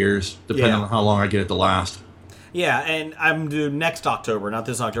 3 years, depending on how long I get it to last. Yeah, and I'm due next October, not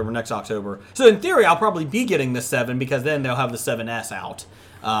this October, next October. So in theory, I'll probably be getting the 7 because then they'll have the 7S out.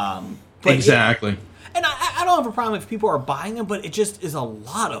 Exactly. And I don't have a problem if people are buying them, but it just is a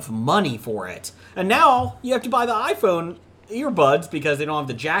lot of money for it. And now you have to buy the iPhone earbuds because they don't have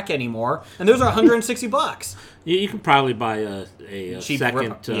the jack anymore, and those are $160. You can probably buy a cheap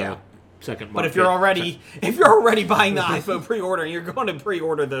second. Second. But if you're already buying the iPhone pre-order, you're going to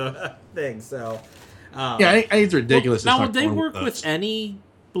pre-order the thing. So I think it's ridiculous. Now, would they work with any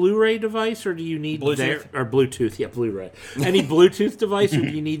Blu-ray device, or do you need Bluetooth? Bluetooth? Yeah, Blu-ray. Any Bluetooth device, or do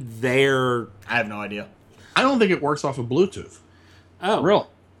you need their? I have no idea. I don't think it works off of Bluetooth. Oh, Real.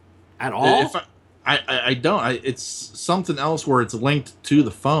 at all? If I don't. It's something else where it's linked to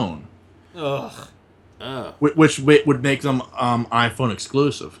the phone, Ugh. which would make them iPhone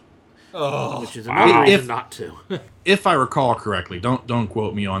exclusive. Oh. Which is another reason not to. If I recall correctly, don't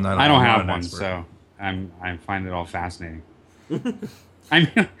quote me on that. I don't I'm not have an one, expert. so I find it all fascinating. I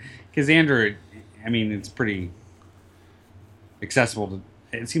mean, because Android, I mean, it's pretty accessible to.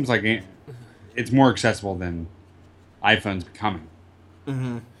 It seems like it's more accessible than iPhone's becoming.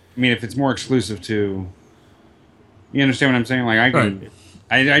 Mm-hmm. I mean, if it's more exclusive to, you understand what I'm saying? Like I can,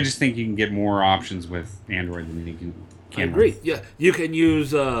 I just think you can get more options with Android than you can. I agree. Yeah, you can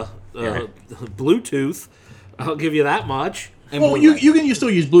use Bluetooth. I'll give you that much. Well, you can still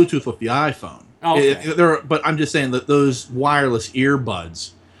use Bluetooth with the iPhone. Oh, okay. But I'm just saying that those wireless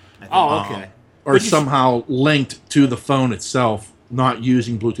earbuds Okay. are somehow linked to the phone itself, not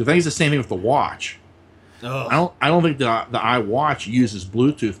using Bluetooth. I think it's the same thing with the watch. Oh. I don't think the iWatch uses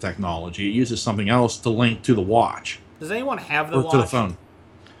Bluetooth technology. It uses something else to link to the watch Does anyone have the or watch? to the phone.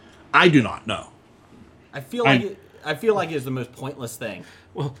 I do not know. I feel like it's the most pointless thing.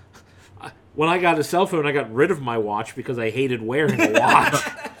 Well, when I got a cell phone, I got rid of my watch because I hated wearing a watch.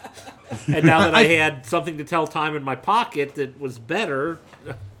 And now that I had something to tell time in my pocket that was better,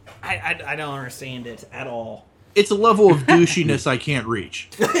 I don't understand it at all. It's a level of douchiness I can't reach.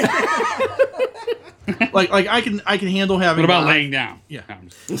 like I can handle having. What about the laying down? Yeah. No, I'm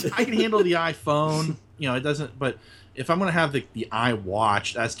just- I can handle the iPhone. It doesn't. But if I'm gonna have the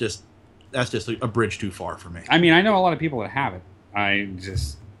iWatch, that's just a bridge too far for me. I mean, I know a lot of people that have it. I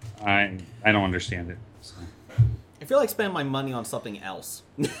don't understand it. So. I feel like spending my money on something else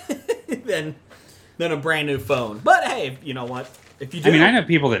than a brand new phone. But hey, you know what? If you do, I mean, I know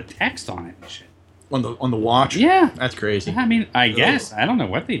people that text on it and shit. On the watch. Yeah, that's crazy. I mean, I guess I don't know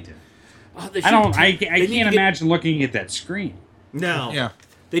what they do. they I don't. should I they can't need to get- imagine looking at that screen. no, Yeah.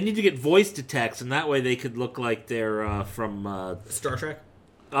 They need to get voice to text, and that way they could look like they're from. Star Trek.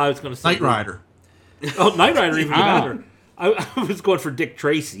 I was going to say Knight Rider. Oh, Knight Rider even Oh. better. I was going for Dick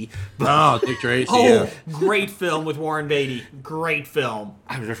Tracy. Oh, Dick Tracy. Oh, Yeah. great film with Warren Beatty. Great film.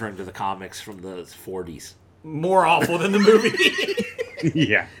 I was referring to the comics from the 40s. More awful than the movie.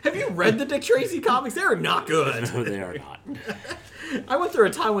 Yeah. Have you read the Dick Tracy comics? They're not good. No, they are not. I went through a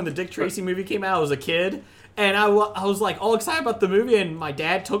time when the Dick Tracy movie came out. I was a kid, and I was like all excited about the movie, and my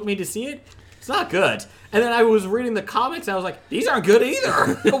dad took me to see it. It's not good. And then I was reading the comics, and I was like, these aren't good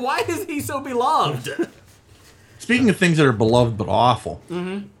either. Why is he so beloved? Speaking of things that are beloved but awful,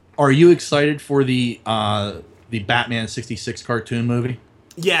 are you excited for the Batman '66 cartoon movie?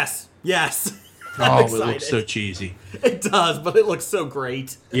 Yes. Oh, I'm it looks so excited. cheesy. It does, but it looks so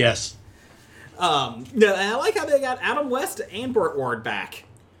great. Yes. No, and I like how they got Adam West and Burt Ward back.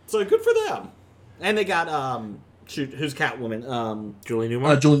 So good for them. And they got who's Catwoman? Julie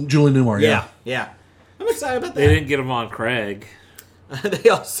Newmar? Julie Newmar. Yeah. I'm excited about They that. didn't get him on Craig. They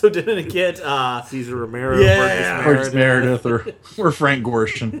also didn't get Caesar Romero, Yeah. Burgess Or Meredith or Frank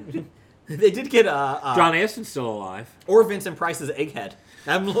Gorshin. they did get John Aston's still alive. or Vincent Price's Egghead.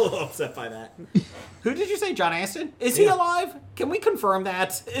 I'm a little upset by that. Who did you say, John Aston? Is he alive? Can we confirm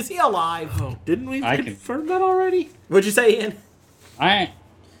that? Is he alive? Oh, didn't we I can- confirm that already? What'd you say, Ian?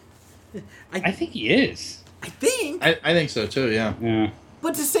 I think he is. I think. I think so too. Yeah. Yeah.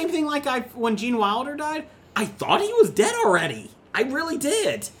 But the same thing like when Gene Wilder died, I thought he was dead already. I really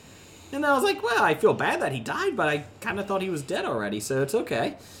did. And I was like, well, I feel bad that he died, but I kind of thought he was dead already, so it's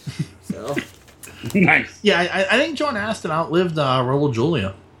okay. So, Nice. Yeah, I think John Aston outlived Raul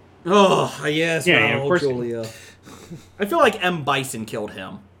Julia. oh, yes, Yeah, of Raul course. Julia. I feel like M. Bison killed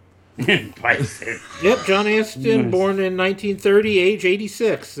him. Bison. Yep, John Aston, born in 1930, age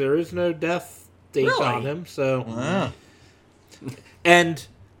 86. There is no death date Really? on him, so... Ah. And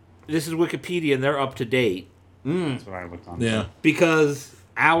this is Wikipedia, and they're up to date. That's what I looked on. Yeah. Because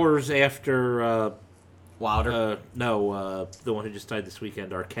hours after... Wilder. the one who just died this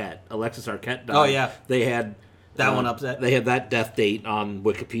weekend, Arquette. Alexis Arquette died. Oh, yeah. They had... That one upset. They had that death date on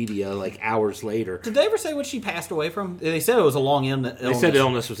Wikipedia, like, hours later. Did they ever say what she passed away from? They said it was a long illness. They said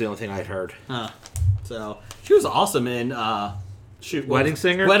illness was the only thing I'd heard. So, she was awesome in, Wedding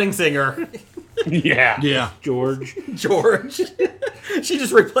Singer? Wedding Singer. Yeah. Yeah. George. George. She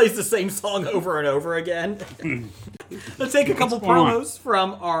just replays the same song over and over again. Let's take a couple promos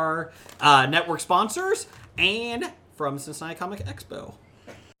from our network sponsors and from Cincinnati Comic Expo.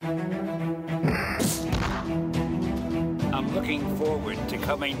 I'm looking forward to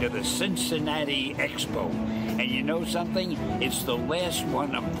coming to the Cincinnati Expo. And you know something? It's the last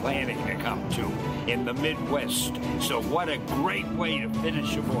one I'm planning to come to in the Midwest. So what a great way to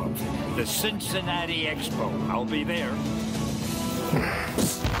finish them off. The Cincinnati Expo. I'll be there.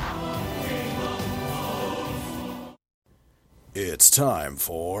 It's time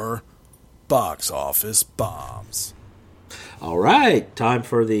for Box Office Bombs. All right, time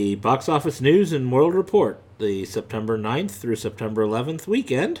for the Box Office News and World Report, the September 9th through September 11th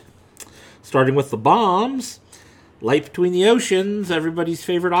weekend. Starting with the bombs, Light Between the Oceans, everybody's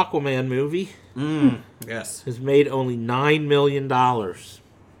favorite Aquaman movie. Yes. Has made only $9 million.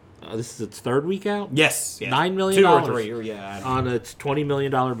 This is its third week out? Yes. $9 million. 2 or 3, or yeah. On its $20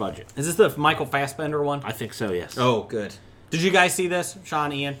 million budget. Is this the Michael Fassbender one? I think so, yes. Oh, good. Did you guys see this,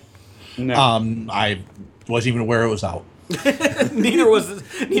 Sean, Ian? No. I wasn't even aware it was out. Neither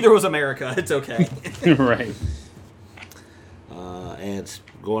was America. It's okay. Right. And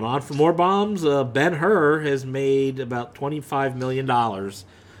going on for more bombs, Ben-Hur has made about $25 million.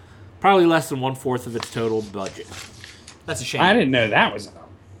 Probably less than 1/4 of its total budget. That's a shame. I didn't know that was out.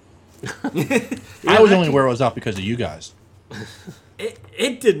 I was only aware it was out because of you guys.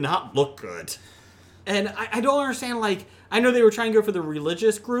 It did not look good. And I don't understand, like, I know they were trying to go for the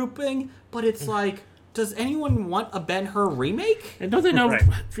religious grouping, but it's like, does anyone want a Ben-Hur remake? And don't they know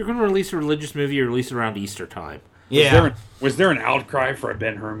if you're going to release a religious movie, you release it around Easter time? Yeah. Was there an outcry for a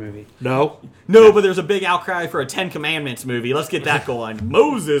Ben-Hur movie? No. No, but there's a big outcry for a Ten Commandments movie. Let's get that going.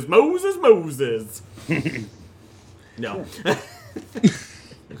 Moses, Moses, Moses. No.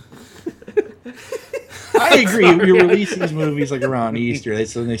 I agree. You release these movies like around Easter.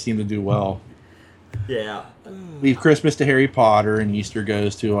 They seem to do well. Yeah. Leave Christmas to Harry Potter, and Easter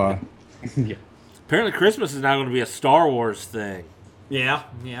goes to. Yeah. Apparently, Christmas is now going to be a Star Wars thing. Yeah.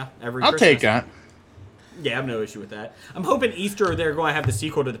 I'll Christmas. take that. Yeah, I have no issue with that. I'm hoping Easter they're going to have the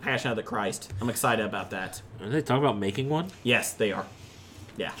sequel to The Passion of the Christ. I'm excited about that. Are they talking about making one? Yes, they are.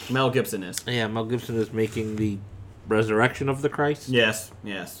 Yeah, Mel Gibson is. Yeah, Mel Gibson is making the Resurrection of the Christ. Yes.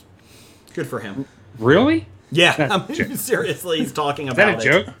 Good for him. Really? Yeah, seriously, he's talking Is about that a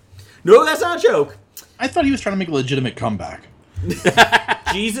joke? No, that's not a joke. I thought he was trying to make a legitimate comeback.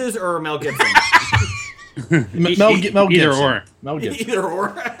 Jesus or Mel Gibson? Mel Gibson. Either or. Mel Gibson. Either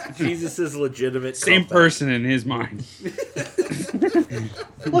or. Jesus is legitimate. Same person in his mind.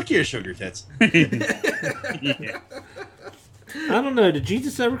 Look here, sugar tits. Yeah. I don't know. Did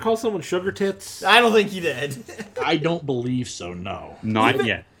Jesus ever call someone sugar tits? I don't think he did. I don't believe so, no. Not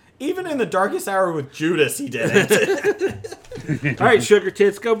yet. Even in the darkest hour with Judas, he didn't. All right, sugar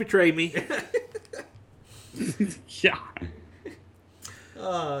tits, go betray me. Yeah.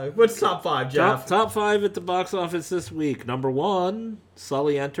 What's top 5, Jeff? Top 5 at the box office this week. Number 1,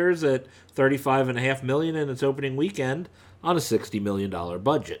 Sully enters at $35.5 million in its opening weekend on a $60 million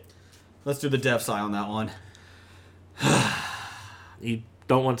budget. Let's do the dev side on that one. You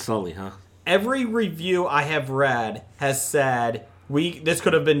don't want Sully, huh? Every review I have read has said this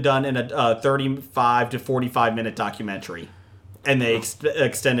could have been done in a 35 to 45 minute documentary, and they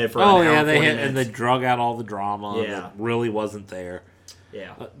extended it for an hour and 40 minutes. And they drug out all the drama. Yeah. That really wasn't there.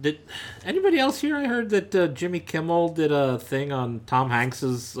 Yeah. Did anybody else here? I heard that Jimmy Kimmel did a thing on Tom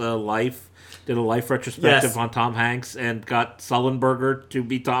Hanks's life. Did a life retrospective on Tom Hanks and got Sullenberger to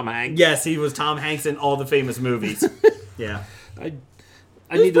be Tom Hanks. Yes, he was Tom Hanks in all the famous movies. Yeah. I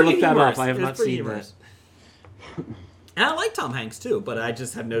need to look that up. I have not seen humorous. that. And I like Tom Hanks too, but I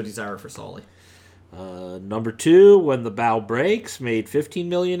just have no desire for Sully. Number 2, When the Bow Breaks, made $15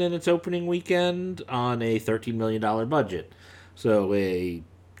 million in its opening weekend on a $13 million budget. So a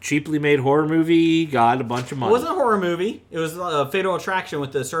cheaply made horror movie got a bunch of money. It wasn't a horror movie. It was a Fatal Attraction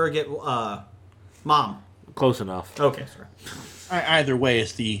with the surrogate mom. Close enough. Okay, sorry. Either way,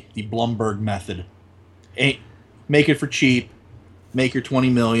 it's the Blumberg method. Make it for cheap, make your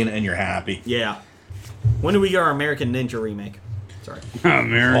 $20 million, and you're happy. Yeah. When do we get our American Ninja remake? Sorry.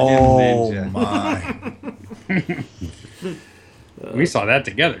 American Ninja. My. We saw that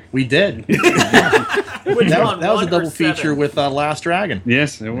together. We did. that was a double feature with Last Dragon.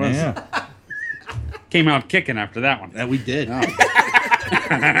 Yes, it was. Yeah. Came out kicking after that one. Yeah, we did. Oh.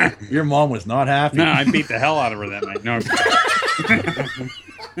 Your mom was not happy. No, I beat the hell out of her that night. No.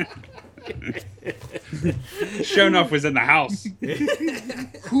 Shonuff was in the house.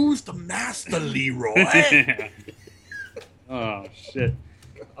 Who's the master, Leroy? Oh, shit.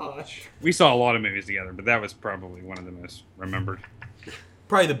 Gosh. We saw a lot of movies together, but that was probably one of the most remembered.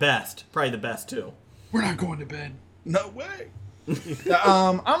 Probably the best, too. We're not going to bed. No way.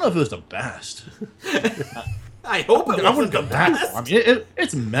 I don't know if it was the best. I hope it I wouldn't wasn't go that far. I mean,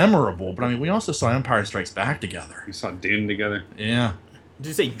 it's memorable, but I mean, we also saw Empire Strikes Back together. We saw Dune together. Yeah. Did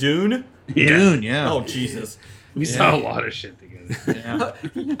you say Dune? Yeah. Dune, yeah. Oh, Jesus. We saw a lot of shit together.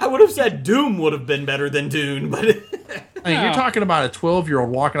 Yeah. I would have said Doom would have been better than Dune, but... I mean, you're talking about a 12-year-old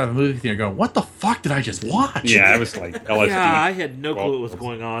walking out of a movie theater going, what the fuck did I just watch? Yeah, I was like LSD. Yeah, I had no clue what was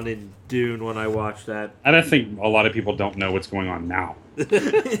going on in Dune when I watched that. I don't think a lot of people don't know what's going on now.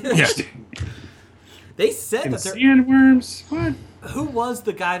 Yeah. They said that sandworms? What? Who was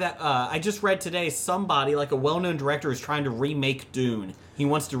the guy that I just read today? Somebody, like a well-known director, is trying to remake Dune. He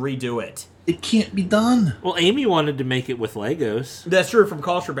wants to redo it. It can't be done. Well, Amy wanted to make it with Legos. That's true from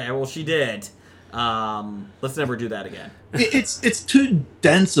Culture Band. Well, she did. Let's never do that again. It's too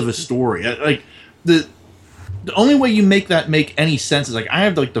dense of a story. Like the only way you make that make any sense is like I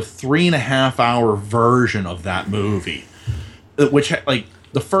have like the 3.5 hour version of that movie, which like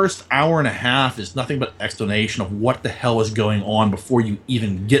the first hour and a half is nothing but explanation of what the hell is going on before you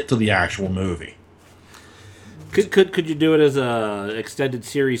even get to the actual movie. Could you do it as a extended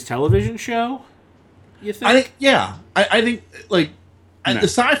series television show? You think? I think I think like the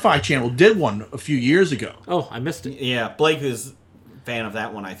Sci-Fi Channel did one a few years ago. Oh, I missed it. Yeah, Blake is a fan of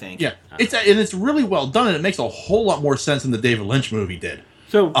that one, I think. Yeah, it's really well done, and it makes a whole lot more sense than the David Lynch movie did.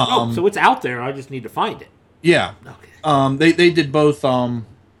 So so it's out there. I just need to find it. Yeah. Okay. They did both Dune,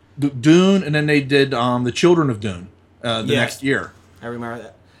 and then they did the Children of Dune next year. I remember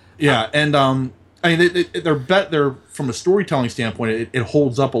that. Yeah, and I mean they're from a storytelling standpoint, it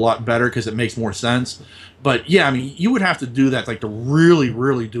holds up a lot better because it makes more sense. But yeah, I mean you would have to do that like to really,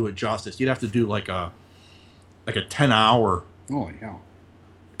 really do it justice. You'd have to do like a 10-hour. Holy hell!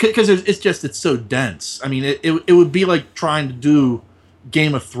 Because it's so dense. I mean it would be like trying to do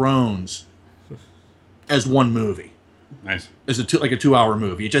Game of Thrones as one movie. Nice. As a 2-hour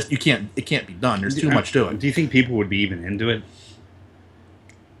movie. It can't be done. There's too much to it. Do you think people would be even into it?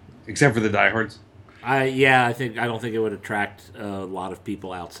 Except for the diehards? I don't think it would attract a lot of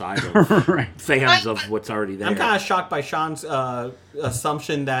people outside of fans of what's already there. I'm kind of shocked by Sean's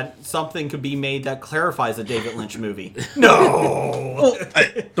assumption that something could be made that clarifies a David Lynch movie. No!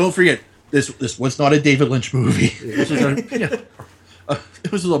 Don't forget, this was not a David Lynch movie. It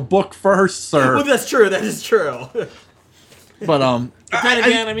was a book first, sir. Well, that's true. That is true. But then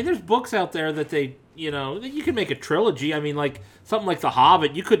again, I mean, there's books out there that you can make a trilogy. I mean, like something like The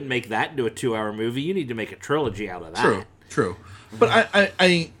Hobbit, you couldn't make that into a 2-hour movie. You need to make a trilogy out of that. True. But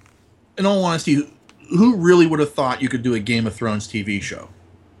I in all honesty, who really would have thought you could do a Game of Thrones TV show?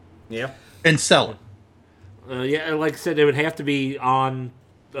 Yeah. And sell it? Yeah, like I said, it would have to be on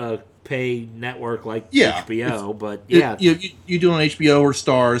pay network like HBO. But yeah, you do it on HBO or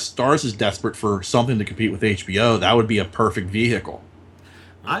Starz. Starz is desperate for something to compete with HBO. That would be a perfect vehicle.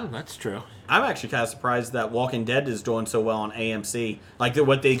 That's true. I'm actually kind of surprised that Walking Dead is doing so well on AMC. Like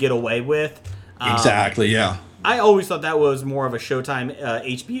what they get away with. Exactly. Yeah. I always thought that was more of a Showtime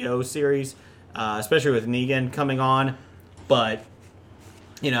HBO series, especially with Negan coming on. But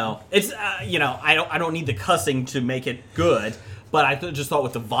it's I don't need the cussing to make it good. But I just thought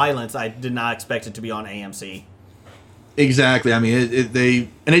with the violence, I did not expect it to be on AMC. Exactly. I mean, they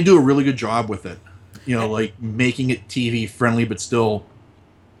do a really good job with it. Like making it TV friendly, but still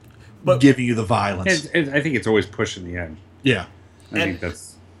giving you the violence. I think it's always pushing the edge. Yeah. I think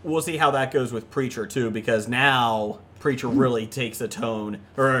that's. We'll see how that goes with Preacher too, because now Preacher really takes a turn,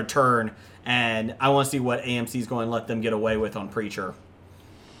 and I want to see what AMC's going to let them get away with on Preacher.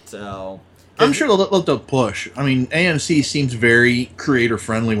 So. I'm sure they'll push. I mean, AMC seems very creator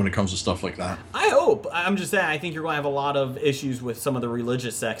friendly when it comes to stuff like that. I hope. I'm just saying. I think you're going to have a lot of issues with some of the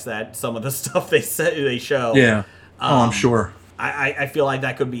religious sects that some of the stuff they show. Yeah. I'm sure. I feel like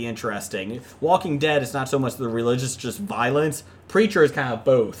that could be interesting. Walking Dead is not so much the religious, just violence. Preacher is kind of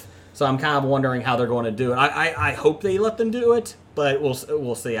both. So I'm kind of wondering how they're going to do it. I hope they let them do it, but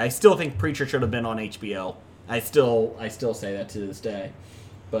we'll see. I still think Preacher should have been on HBO. I still say that to this day,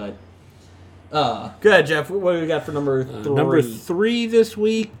 but. Go ahead, Jeff. What do we got for number 3? Number 3 this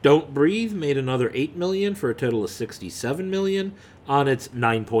week, Don't Breathe, made another $8 million for a total of $67 million on its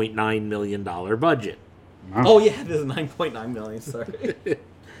 $9.9 million budget. Wow. Oh yeah, it is $9.9 million. Sorry,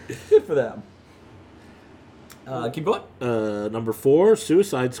 good for them. Keep going. Number 4,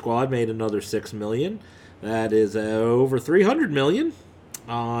 Suicide Squad made another $6 million. That is over $300 million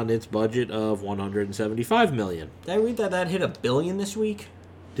on its budget of $175 million. Did I read that hit $1 billion this week?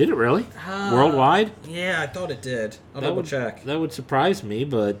 Did it really? Worldwide? Yeah, I thought it did. I'll double check. That would surprise me,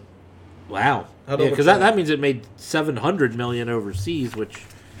 but wow. Because that means it made $700 million overseas, which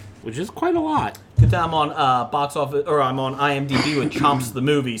which is quite a lot. Good thing I'm on box office, or I'm on IMDb with Chomps the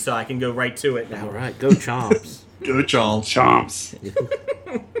movie, so I can go right to it now. All right, go Chomps. Go Chomps. Chomps.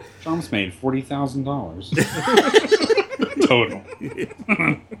 Chomps made $40,000 total.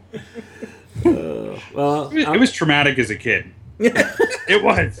 Well, it was traumatic as a kid. It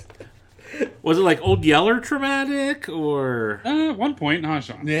was. Was it like Old Yeller traumatic, or At one point, huh,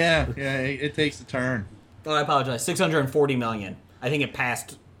 Sean? Yeah, it takes a turn. Oh, I apologize. $640 million. I think it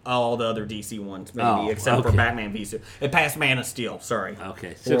passed all the other DC ones, maybe, except for okay. Batman v Superman. It passed Man of Steel. Sorry.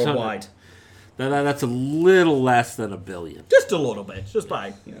 Okay, Worldwide. That's a little less than $1 billion. Just a little bit. Just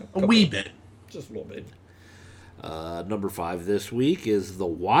by A wee bit. Just a little bit. Number 5 this week is The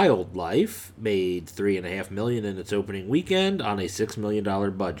Wildlife, made $3.5 million in its opening weekend on a $6 million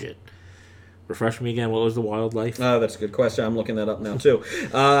budget. Refresh me again. What was The Wildlife? Oh, that's a good question. I'm looking that up now too.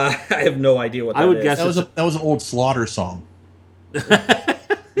 I have no idea what that is. I would guess that was an old Slaughter song.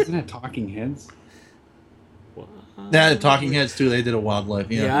 Isn't it Talking Heads? Yeah, the Talking Heads too. They did a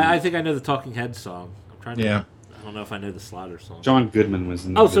Wildlife. Yeah, I think I know the Talking Heads song. I'm trying to. Yeah. I don't know if I know the Slaughter song. John Goodman was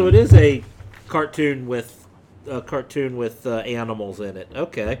in. So it is a cartoon with animals in it.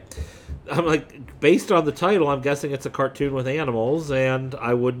 Okay. I'm like, based on the title, I'm guessing it's a cartoon with animals, and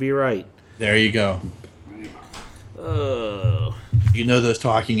I would be right. There you go. Oh. You know those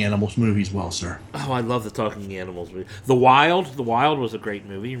Talking Animals movies well, sir. Oh, I love the Talking Animals movie. The Wild was a great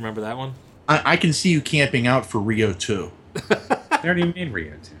movie. You remember that one? I can see you camping out for Rio 2. They already made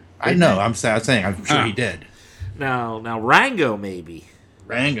Rio 2. I know. I'm saying. I'm sure he did. Now Rango, maybe.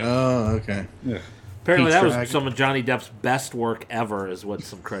 Rango. Oh, okay. Yeah. Apparently, Pete's that Dragon. was some of Johnny Depp's best work ever, is what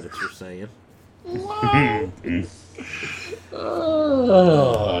some credits are saying.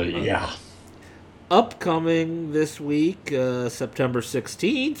 Yeah. Upcoming this week, September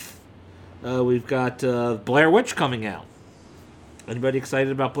 16th, we've got Blair Witch coming out. Anybody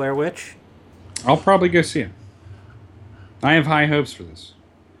excited about Blair Witch? I'll probably go see it. I have high hopes for this.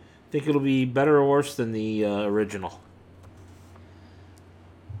 Think it'll be better or worse than the original?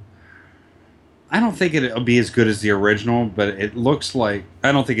 I don't think it'll be as good as the original, but it looks like...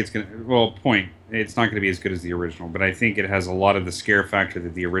 I don't think it's going to... Well, it's not going to be as good as the original, but I think it has a lot of the scare factor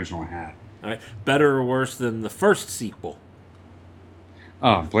that the original had. All right. Better or worse than the first sequel?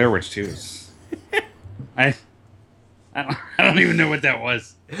 Oh, Blair Witch 2 is... I don't even know what that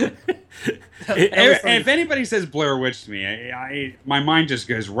was. If anybody says Blair Witch to me, my mind just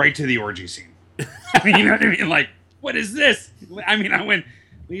goes right to the orgy scene. I mean, you know what I mean? Like, what is this? I mean,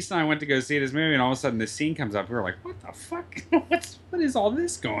 Lisa and I went to go see this movie, and all of a sudden this scene comes up. We were like, what the fuck? What is all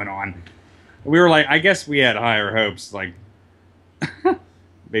this going on? We were like, I guess we had higher hopes, like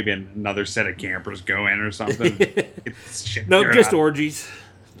maybe another set of campers go in or something. No, just orgies.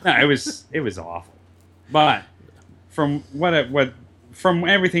 No, it was awful. But from from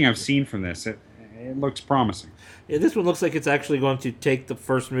everything I've seen from this, it looks promising. Yeah, this one looks like it's actually going to take the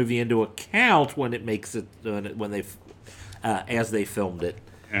first movie into account when it makes it as they filmed it.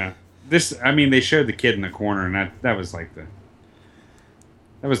 Yeah, they showed the kid in the corner, and that was like the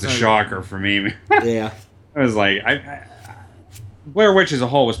shocker for me. Yeah, I was like, Blair Witch as a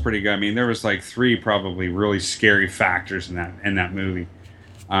whole was pretty good. I mean, there was like 3 probably really scary factors in that movie.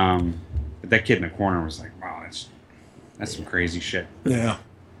 But that kid in the corner was like, wow, that's some crazy shit. Yeah.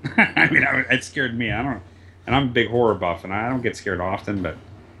 I mean, it scared me. And I'm a big horror buff, and I don't get scared often, but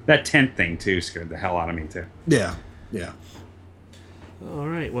that tent thing too scared the hell out of me too. Yeah. Yeah. All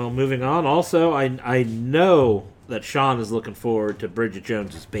right. Well, moving on. Also, I know that Sean is looking forward to Bridget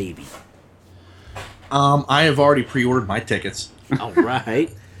Jones's Baby. I have already pre-ordered my tickets. All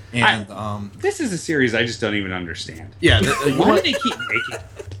right. And this is a series I just don't even understand. Yeah. Why do they keep making it?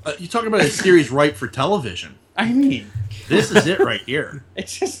 You're talking about a series ripe for television. I mean, this is it right here.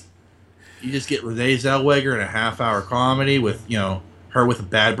 It's just... You just get Renee Zellweger in a half-hour comedy with, her with a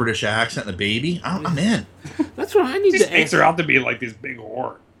bad British accent and the baby. I'm in. That's what I need Just to makes her out to be like this big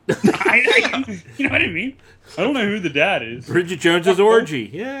whore. You know what I mean? I don't know who the dad is. Bridget Jones's orgy.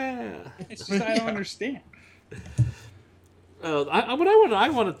 Yeah. It's just I don't understand. I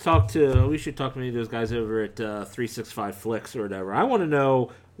want to talk to. We should talk to many of those guys over at 365 Flicks or whatever. I want to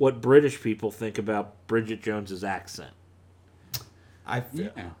know what British people think about Bridget Jones's accent.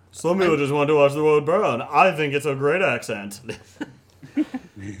 Some people just want to watch the world burn. I think it's a great accent.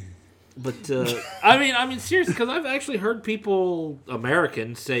 But I mean, seriously, because I've actually heard people,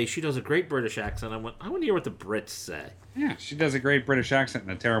 Americans, say she does a great British accent. I want to hear what the Brits say. Yeah, she does a great British accent in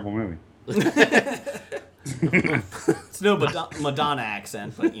a terrible movie. It's no Madonna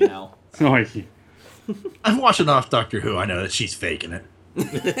accent, but Oh, I've watched enough Doctor Who. I know that she's faking it.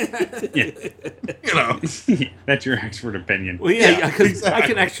 Yeah. That's your expert opinion. Well, yeah, because I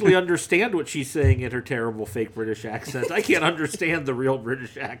can actually understand what she's saying in her terrible fake British accent. I can't understand the real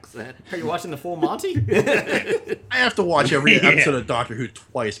British accent. Are you watching the full Monty? I have to watch every episode of Doctor Who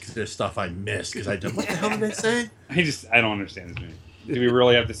twice because there's stuff I missed. Because what the hell did they say? I don't understand this movie. Do we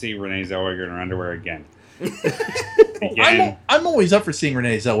really have to see Renee Zellweger in her underwear again? I'm always up for seeing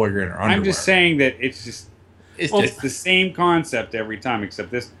Renee Zellweger in her underwear. I'm just saying that it's the same concept every time,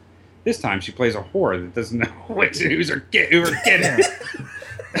 except this time she plays a whore that doesn't know who her kid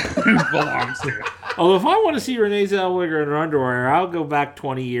belongs to. Although if I want to see Renee Zellweger in her underwear, I'll go back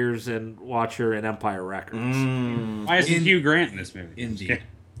 20 years and watch her in Empire Records. Why isn't Hugh Grant in this movie? Indeed.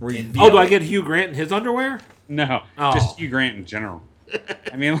 Oh, do I get Hugh Grant in his underwear? No, just Hugh Grant in general.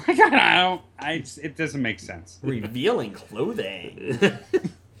 I mean, like, it doesn't make sense. Revealing clothing.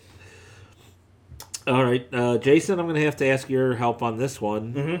 All right, Jason, I'm going to have to ask your help on this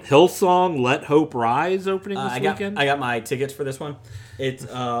one. Mm-hmm. Hillsong Let Hope Rise opening this weekend? I got my tickets for this one. It's,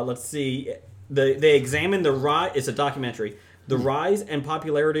 let's see, they examine the rise, it's a documentary, the rise and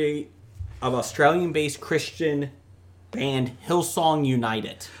popularity of Australian-based Christian band Hillsong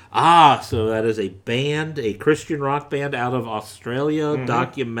United. So that is a band, a Christian rock band out of Australia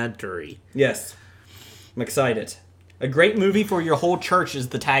documentary. Yes. I'm excited. A great movie for your whole church is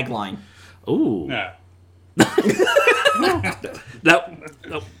the tagline. Ooh. No.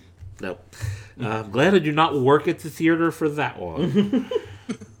 No. I'm glad I do not work at the theater for that one.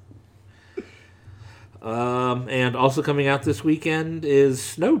 And also coming out this weekend is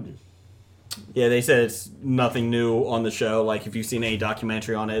Snowden. Yeah, they said it's nothing new on the show. Like, if you've seen any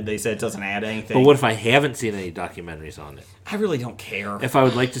documentary on it, they said it doesn't add anything. But what if I haven't seen any documentaries on it? I really don't care. If I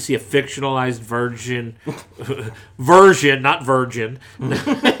would like to see a fictionalized version, not virgin,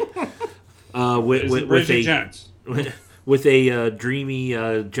 with a dreamy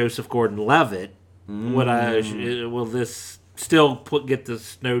Joseph Gordon-Levitt, will this still get the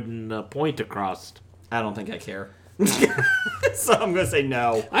Snowden point across? I don't think I care. So I'm going to say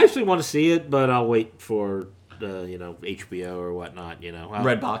no. I actually want to see it, but I'll wait for HBO or whatnot.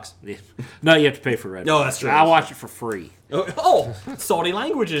 Redbox. No, you have to pay for Redbox. No, that's true. I'll watch it for free. Oh, Salty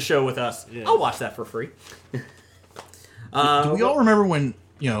Languages show with us. Yeah. I'll watch that for free. Do we all remember when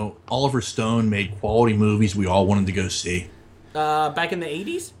Oliver Stone made quality movies we all wanted to go see? Back in the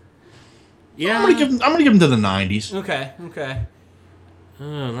 80s? Yeah. I'm gonna give him to the 90s. Okay.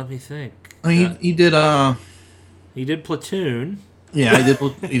 Let me think. He did. He did Platoon. Yeah,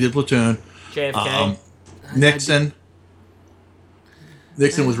 he did Platoon. JFK. Nixon.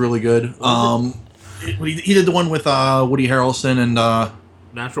 Nixon was really good. He did the one with Woody Harrelson and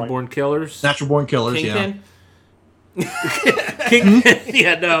Natural Born Killers. Natural Born Killers. Kingpin? Yeah. Kingpin.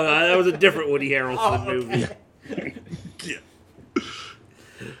 Yeah, no, that was a different Woody Harrelson movie.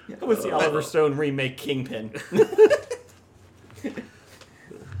 That was the Oliver Stone remake Kingpin.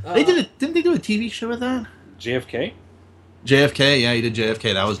 They did it. Didn't they do a TV show with that? JFK? JFK, yeah, he did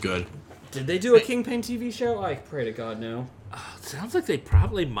JFK. That was good. Did they do a Kingpin TV show? I pray to God, no. Sounds like they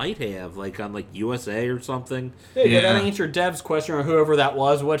probably might have, on USA or something. Hey, that answer Dev's question or whoever that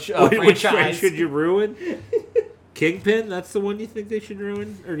was. Which franchise should you ruin? Kingpin? That's the one you think they should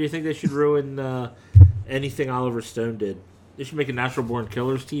ruin? Or do you think they should ruin anything Oliver Stone did? They should make a Natural Born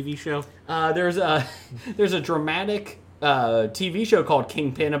Killers TV show. There's a dramatic TV show called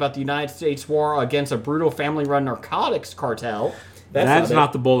Kingpin about the United States war against a brutal family-run narcotics cartel. That's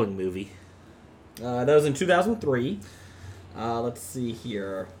not the bowling movie. That was in 2003. Let's see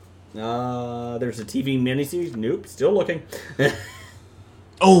here. There's a TV miniseries. Nope, still looking.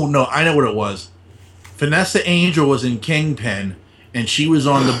 Oh, no, I know what it was. Vanessa Angel was in Kingpin, and she was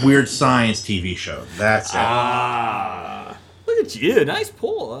on the Weird Science TV show. That's it. Look at you. Nice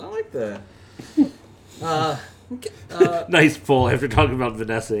pull. I like that. Nice pull after talking about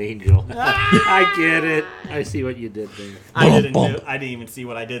Vanessa Angel. I get it. I see what you did there. I didn't even see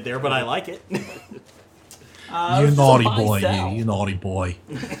what I did there, but I like it. You naughty boy, you naughty boy.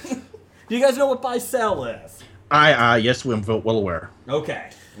 Do you guys know what buy sell is? Yes, we're well aware.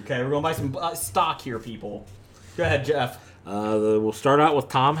 Okay, we're gonna buy some stock here, people. Go ahead, Jeff. We'll start out with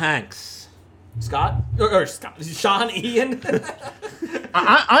Tom Hanks. Scott? Sean Ian?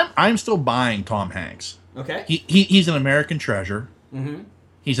 I'm still buying Tom Hanks. Okay. He's an American treasure. Mm-hmm.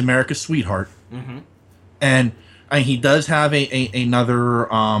 He's America's sweetheart. Mm-hmm. And he does have another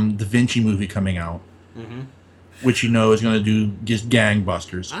Da Vinci movie coming out. Mm-hmm. Which is going to do just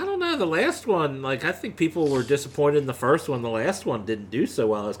gangbusters. I don't know. The last one, I think people were disappointed in the first one. The last one didn't do so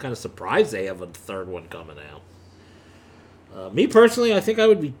well. I was kind of surprised they have a third one coming out. Me personally, I think I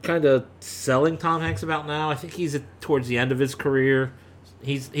would be kind of selling Tom Hanks about now. I think he's towards the end of his career.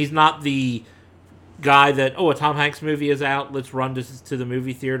 He's not the guy that, a Tom Hanks movie is out, let's run to the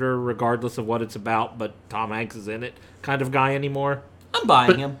movie theater regardless of what it's about, but Tom Hanks is in it kind of guy anymore. I'm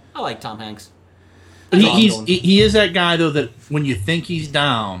buying him. I like Tom Hanks. He is that guy, though, that when you think he's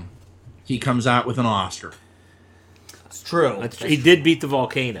down, he comes out with an Oscar. It's true. He did beat the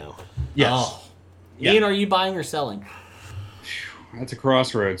volcano. Yes. Oh. Ian, are you buying or selling? That's a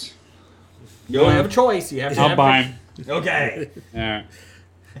crossroads. You don't have a choice. You have to. I'll buy him. Okay. Yeah.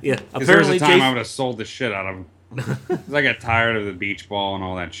 Yeah. Because there was a time I would have sold the shit out of him. 'Cause I got tired of the beach ball and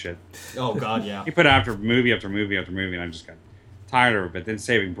all that shit. Oh God, yeah. He put out after movie after movie after movie, and I just got tired of it. But then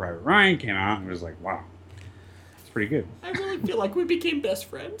Saving Private Ryan came out, and it was like, wow, it's pretty good. I really feel like we became best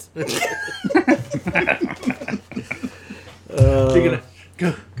friends. You're gonna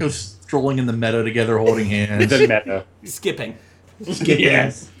go strolling in the meadow together, holding hands. The meadow. Skipping.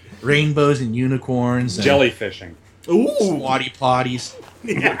 Yes. Rainbows and unicorns. And jellyfishing. Ooh. Squatty potties.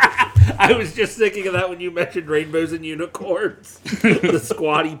 I was just thinking of that when you mentioned rainbows and unicorns. The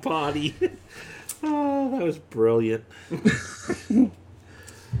squatty potty. Oh, that was brilliant.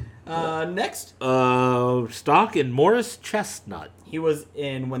 Next. Stock in Morris Chestnut. He was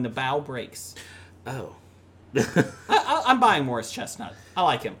in When the Bow Breaks. Oh. I'm buying Morris Chestnut. I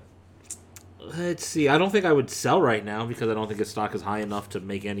like him. Let's see. I don't think I would sell right now because I don't think his stock is high enough to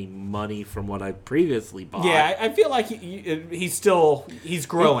make any money from what I previously bought. Yeah, I feel like he's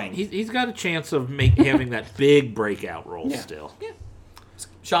growing. He's got a chance of having that big breakout role still. Yeah.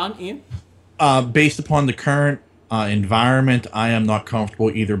 Sean, Ian? Based upon the current environment, I am not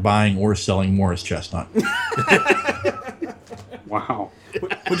comfortable either buying or selling Morris Chestnut. Wow.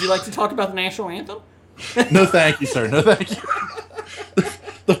 Would you like to talk about the national anthem? No, thank you, sir. No, thank you.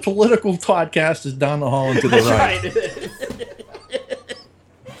 The political podcast is down the hall and to the right.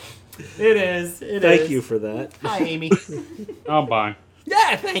 It is. Thank you for that. Hi, Amy. I'll buy.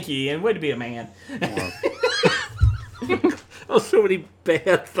 Yeah, thank you, Ian. Way to be a man. Oh, so many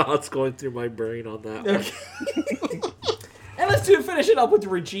bad thoughts going through my brain on that one. And let's finish it up with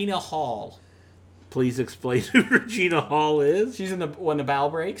Regina Hall. Please explain who Regina Hall is. She's in When the Bow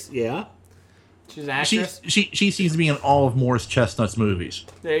Breaks. Yeah. She's an actress. She seems to be in all of Morris Chestnut's movies.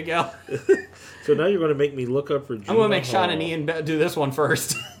 There you go. So now you're going to make me look up Regina I'm going to make Hall. Sean and Ian do this one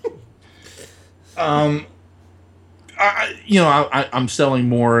first. I'm selling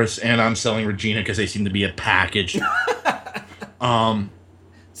Morris and I'm selling Regina because they seem to be a package. So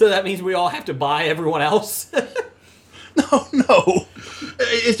that means we all have to buy everyone else? No.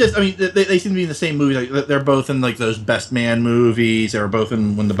 It's just, I mean, they seem to be in the same movie. Like, they're both in like those Best Man movies. They were both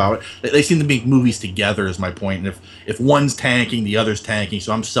in When the Bow. They seem to make movies together. Is my point. And if one's tanking, the other's tanking.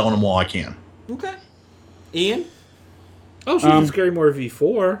 So I'm selling them all I can. Okay. Ian? Oh, she's in Scary Movie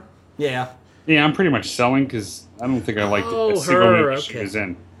 4. Yeah. Yeah, I'm pretty much selling because I don't think I liked a single movie she was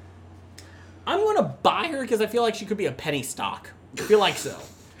in. I'm going to buy her because I feel like she could be a penny stock. I feel like so.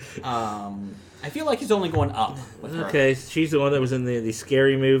 I feel like it's only going up with her. Okay, she's the one that was in the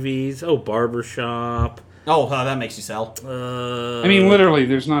scary movies. Oh, Barbershop. Oh, that makes you sell. I mean, literally,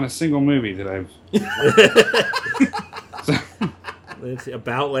 there's not a single movie that I've... Let's see,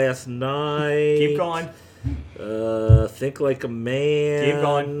 About Last Night. Keep going. Think Like a Man. Keep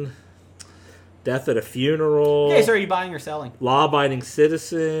going. Death at a Funeral. Okay, so are you buying or selling? Law-Abiding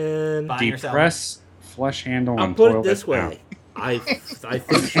Citizen. Buying or selling? Depress, Flesh Handle, I'll and put it Toilet this way. Out. I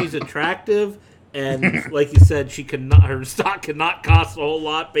think she's attractive, and like you said, her stock cannot cost a whole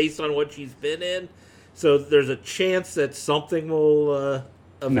lot based on what she's been in. So there's a chance that something will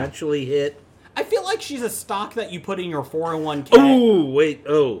eventually hit. I feel like she's a stock that you put in your 401k. Oh, wait.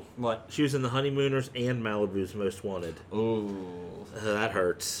 Oh. What? She was in The Honeymooners and Malibu's Most Wanted. Ooh. That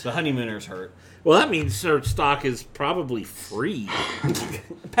hurts. The Honeymooners hurt. Well, that means her stock is probably free.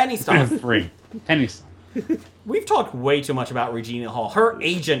 Penny stock. Free. Penny stock. We've talked way too much about Regina Hall. Her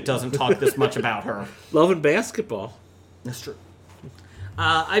agent doesn't talk this much about her. Love and Basketball. That's true.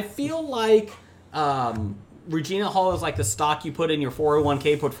 I feel like Regina Hall is like the stock you put in your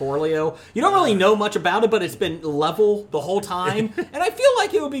 401k portfolio. You don't really know much about it, but it's been level the whole time. And I feel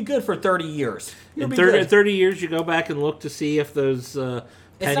like it would be good for 30 years. In 30 years, you go back and look to see if those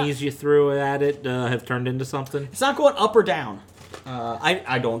pennies you threw at it have turned into something. It's not going up or down.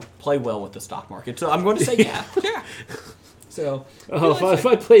 I don't play well with the stock market, so I'm going to say yeah. Yeah. So, if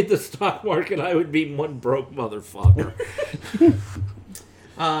I played the stock market, I would be one broke motherfucker.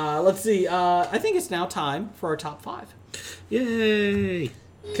 Let's see. I think it's now time for our top 5. Yay!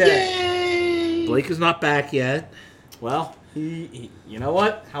 Okay. Blake is not back yet. Well, he you know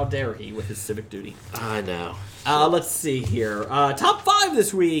what? How dare he with his civic duty? I know. Let's see here. Top 5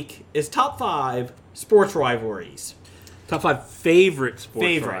 this week is top 5 sports rivalries. Top 5 favorite sports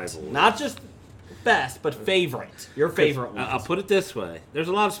Favorite. rivalries. Not just best, but favorite. Your favorite one. I'll put it this way. There's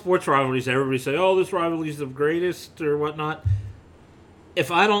a lot of sports rivalries that everybody say, oh, this rivalry is the greatest or whatnot. If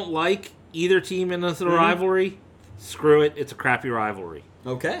I don't like either team in this rivalry, screw it. It's a crappy rivalry.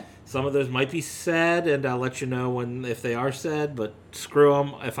 Okay. Some of those might be said, and I'll let you know if they are said, but screw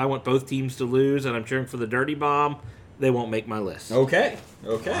them. If I want both teams to lose and I'm cheering for the Dirty Bomb, they won't make my list. Okay.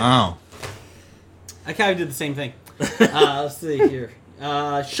 Wow. I kind of did the same thing. Let's see here.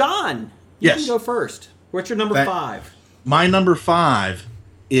 Sean, you Yes. can go first. What's your number 5? My number 5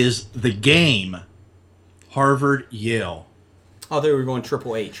 is the game Harvard-Yale. Oh, they were going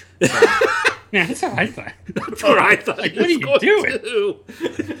Triple H. Yeah, that's what I thought. That's what I thought. Like, what are you doing?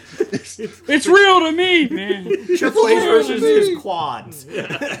 It's real to me, man. Triple H versus his quads.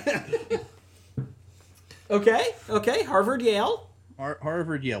 Okay. Harvard, Yale.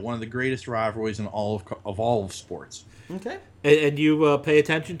 Harvard-Yale, one of the greatest rivalries in all of sports. Okay. And you pay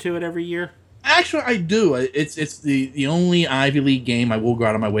attention to it every year? Actually, I do. It's the only Ivy League game I will go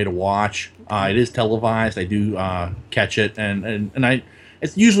out of my way to watch. It is televised. I do catch it, and I.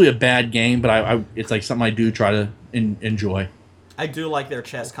 It's usually a bad game, but I it's like something I do try to enjoy. I do like their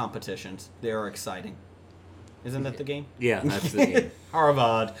chess competitions. They are exciting. Isn't that the game? Yeah, that's the game.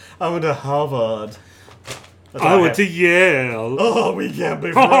 Harvard. I went to Harvard. I went to Yale. Oh, we can't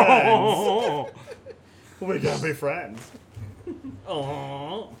be friends. We can't be friends.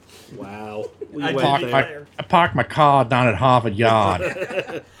 Oh. Wow. I parked my car down at Harvard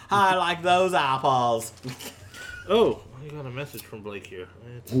Yard. I like those apples. Oh, I got a message from Blake here.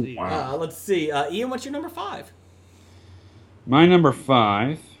 Let's see. Wow. Let's see. Ian, what's your number 5? My number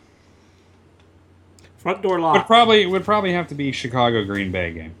 5 Front door would lock. probably have to be Chicago Green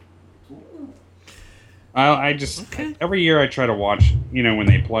Bay game. I just every year I try to watch. When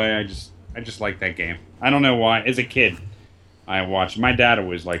they play, I just like that game. I don't know why. As a kid, I watched. My dad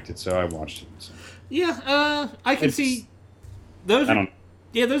always liked it, so I watched it. So. Yeah, I can see those.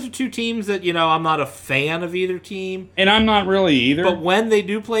 Those are two teams that I'm not a fan of either team, and I'm not really either. But when they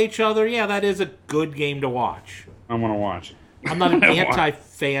do play each other, that is a good game to watch. I want to watch it. I'm not an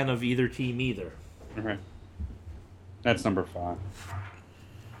anti-fan of either team either. Okay, that's number 5.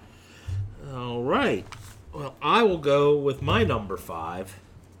 All right. Well, I will go with my number 5.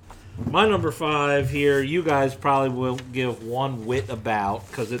 My number 5 here, you guys probably will give one whit about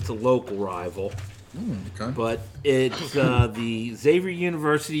because it's a local rival. Okay. But it's the Xavier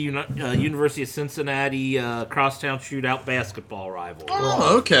University, University of Cincinnati crosstown shootout basketball rival.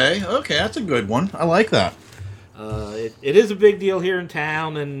 Oh, okay, that's a good one. I like that. It is a big deal here in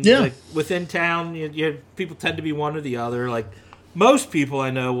town, and Yeah. within town, people tend to be one or the other. Like most people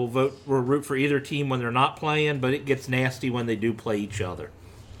I know will root for either team when they're not playing, but it gets nasty when they do play each other.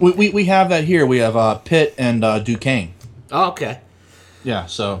 We have that here. We have Pitt and Duquesne. Oh, okay. Yeah,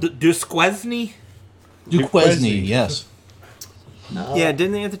 so Duquesne, yes. Yeah,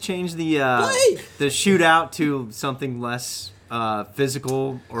 didn't they have to change the shootout to something less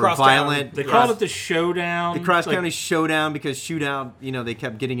physical or violent? They called it the showdown. The cross county showdown because shootout, they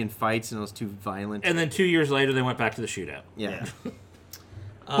kept getting in fights and it was too violent. And then 2 years later, they went back to the shootout. Yeah.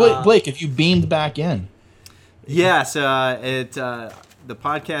 Blake, if you beamed back in. Yes, the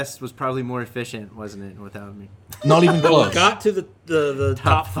podcast was probably more efficient, wasn't it, without me? Not even close. We got to the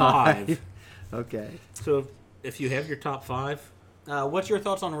top 5. Okay. So if you have your top 5. What's your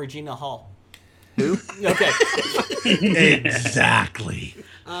thoughts on Regina Hall? Who? Okay. Exactly.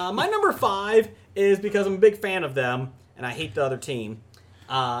 My number 5 is because I'm a big fan of them, and I hate the other team.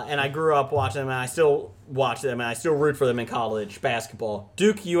 And I grew up watching them, and I still watch them, and I still root for them in college basketball.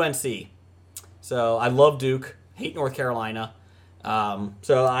 Duke UNC. So I love Duke, hate North Carolina.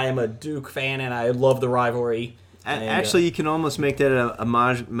 So I am a Duke fan, and I love the rivalry. Actually, you can almost make that a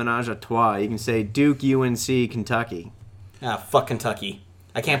menage a trois. You can say Duke, UNC, Kentucky. Fuck Kentucky.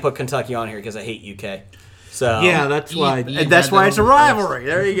 I can't put Kentucky on here because I hate UK. So yeah, that's why. That's why it's a rivalry.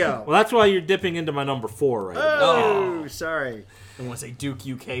 There you go. Well, that's why you're dipping into my number 4 right now. Oh, sorry. I want to say Duke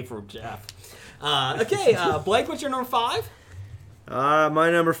UK for Jeff. Okay, Blake, what's your number 5? My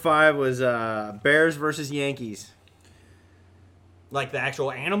number 5 was Bears versus Yankees. Like the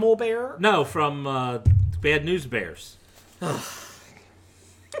actual animal bear? No, from Bad News Bears.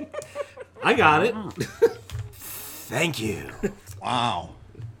 I got it. Thank you. Wow.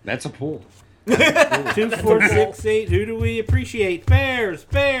 That's a pull. 2, 4, 6, 8. Who do we appreciate? Bears.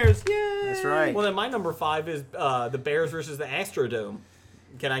 Yay! That's right. Well, then my number 5 is the Bears versus the Astrodome.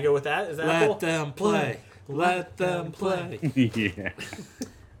 Can I go with that? Is that Let cool? them play. Let them play. Yeah.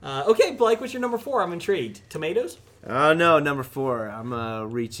 Okay, Blake, what's your number 4? I'm intrigued. Tomatoes? Oh, no, number 4. I'm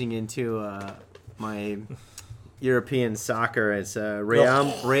reaching into my European soccer. It's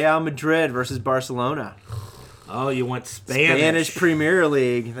Real Madrid versus Barcelona. Oh, you went Spanish. Spanish Premier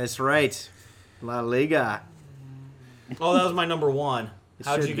League. That's right. La Liga. Oh, that was my number one.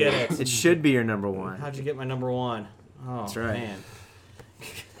 How'd you get it? It should be your number one. How'd you get my number one? Oh, that's right. Man.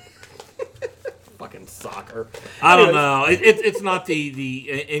 Fucking soccer. I don't know. It's not the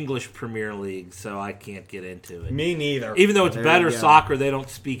English Premier League, so I can't get into it. Me neither. Even though it's better soccer, they don't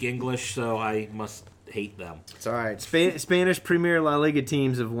speak English, so I must hate them. It's all right. Spanish Premier La Liga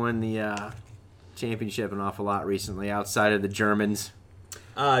teams have won the championship an awful lot recently, outside of the Germans.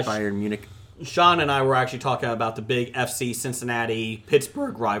 Bayern Munich. Sean and I were actually talking about the big FC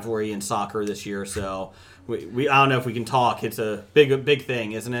Cincinnati-Pittsburgh rivalry in soccer this year, so we I don't know if we can talk. It's a big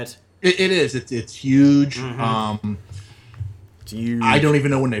thing, isn't it? It is. It's huge. Mm-hmm. It's huge. I don't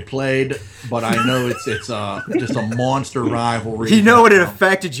even know when they played, but I know it's just a monster rivalry. You know it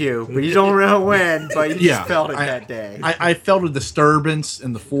affected you, but you don't know when. But you just felt it that day. I felt a disturbance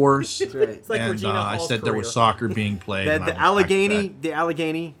in the force, That's right. It's like and Regina I Hall's said there was career. soccer being played. The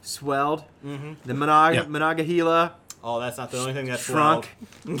Allegheny swelled. Mm-hmm. The Monongahela Oh, that's not the only thing that's shrunk.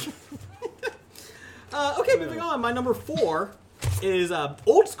 Okay, moving on. My number 4 is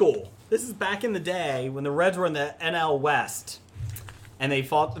old school. This is back in the day when the Reds were in the NL West, and they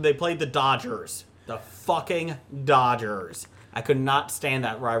played the Dodgers. The fucking Dodgers. I could not stand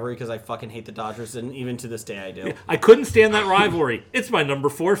that rivalry because I fucking hate the Dodgers, and even to this day I do. I couldn't stand that rivalry. It's my number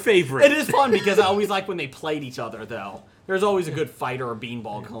 4 favorite. It is fun because I always like when they played each other, though. There's always a good fight or a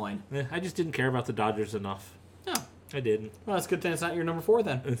beanball going. I just didn't care about the Dodgers enough. No. I didn't. Well, that's a good thing it's not your number 4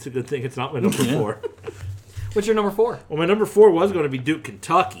 then. It's a good thing it's not my number 4. What's your number 4? Well, my number 4 was going to be Duke,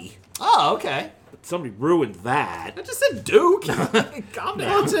 Kentucky. Oh, okay. But somebody ruined that. I just said Duke. Calm down.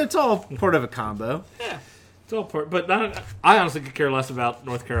 Well, it's all part of a combo. Yeah. It's all part, but I honestly could care less about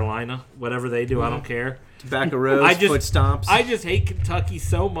North Carolina. Whatever they do, I don't care. Tobacco Rose, foot stomps. I just hate Kentucky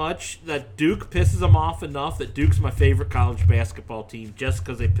so much that Duke pisses them off enough that Duke's my favorite college basketball team just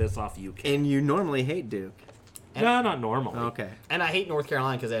because they piss off UK. And you normally hate Duke. No, not normally. Okay. And I hate North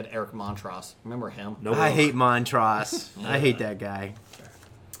Carolina because they had Eric Montross. Remember him? No. I hate Montross. I hate that guy.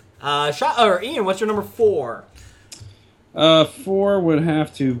 Ian, what's your number 4? 4 would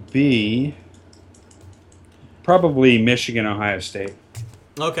have to be probably Michigan, Ohio State.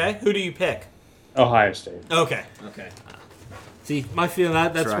 Okay. Who do you pick? Ohio State. Okay. See, my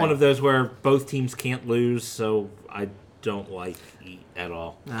feeling that's right. one of those where both teams can't lose, so I don't like it at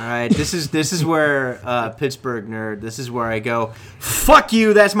all. All right, this is where Pittsburgh nerd. This is where I go. Fuck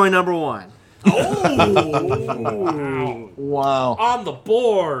you. That's my number 1. Wow. On the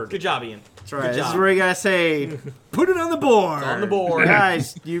board. Good job, Ian. That's right. This is where you gotta say, put it on the board. It's on the board.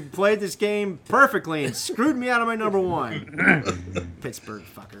 Guys, you played this game perfectly and screwed me out of my number 1. Pittsburgh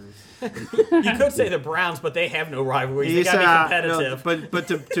fuckers. You could say the Browns, but they have no rivalries. They gotta be competitive. No, but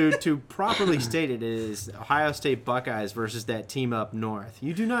to properly state it is Ohio State Buckeyes versus that team up north.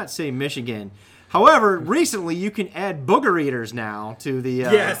 You do not say Michigan. However, recently you can add booger eaters now to the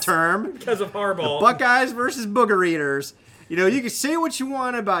term. Because of Harbaugh. Buckeyes versus booger eaters. You know, you can say what you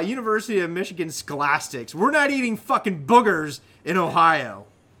want about University of Michigan Scholastics. We're not eating fucking boogers in Ohio.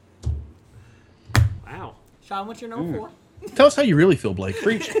 Wow. Sean, what's your number 4? Tell us how you really feel, Blake.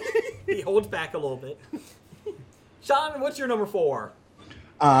 Preach. He holds back a little bit. Sean, what's your number 4?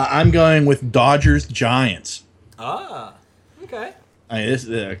 I'm going with Dodgers Giants. Ah, okay. This is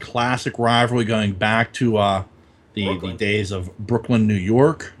a classic rivalry going back to the days of Brooklyn, New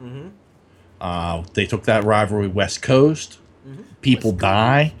York. Mm-hmm. They took that rivalry West Coast. Mm-hmm. People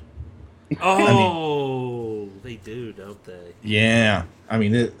die. Oh, they do, don't they? Yeah,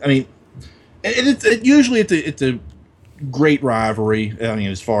 usually it's a great rivalry. I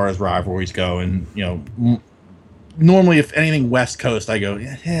mean, as far as rivalries go, and normally if anything West Coast, I go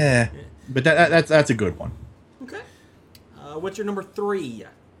yeah, but that's a good one. Okay. What's your number 3?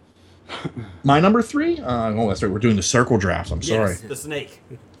 My number 3? Oh, that's right. We're doing the circle drafts. I'm sorry. Yes, the snake.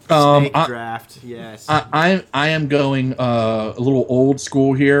 Snake draft. Yes. I am going a little old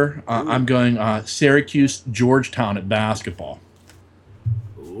school here. I'm going Syracuse Georgetown at basketball.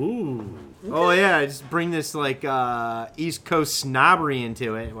 Ooh. Oh yeah, just bring this like East Coast snobbery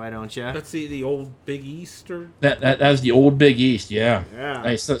into it. Why don't you? That's the old Big East, or That's the old Big East. Yeah.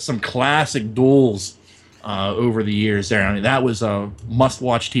 Yeah. Some classic duels over the years there. I mean, that was a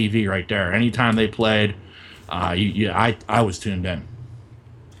must-watch TV right there. Anytime they played, I was tuned in.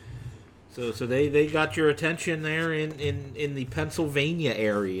 So they got your attention there in the Pennsylvania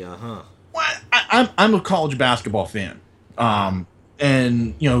area, huh? Well, I'm a college basketball fan,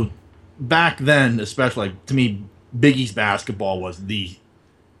 and back then, especially to me, Big East basketball was the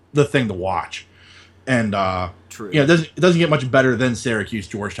thing to watch. And True. it doesn't get much better than Syracuse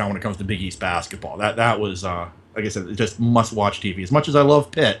Georgetown when it comes to Big East basketball. That was like I said, just must watch TV. As much as I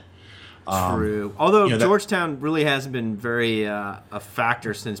love Pitt. True. Although Georgetown really hasn't been very a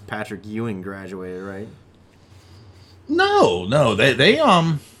factor since Patrick Ewing graduated, right? No, they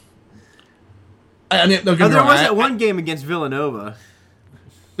I mean, there was that one game against Villanova.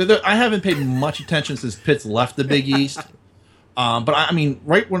 I haven't paid much attention since Pitt's left the Big East. But I mean,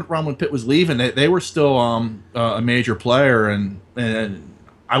 around when Pitt was leaving, they were still a major player, and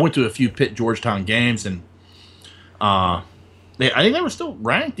I went to a few Pitt Georgetown games, and I think they were still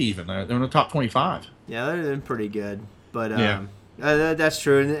ranked even. They were in the top 25. Yeah, they're been pretty good. But that's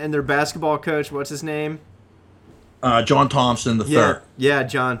true. And their basketball coach, what's his name? John Thompson the third. Yeah,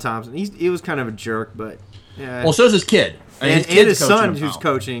 John Thompson. He was kind of a jerk, but yeah. Well, so is his kid. And his son, who's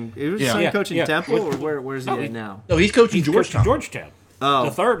coaching. Is his son coaching yeah. Temple, or where's he at now? No, he's coaching Georgetown. Oh.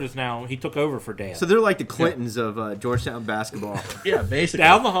 The third is now, he took over for Dan. So they're like the Clintons of Georgetown basketball. Yeah, basically.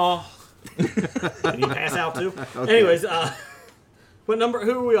 Down the hall. Can you pass out too? Okay. Anyways, what number?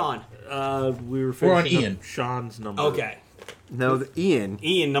 Who are we on? We're on Ian. Sean's number. Okay. No, Ian.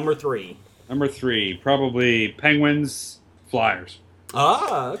 Ian, number 3. Number 3, probably Penguins, Flyers.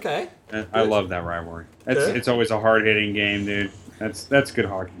 Ah, okay. I love that rivalry. It's always a hard-hitting game, dude. That's good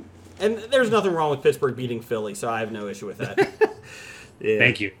hockey. And there's nothing wrong with Pittsburgh beating Philly, so I have no issue with that. Yeah.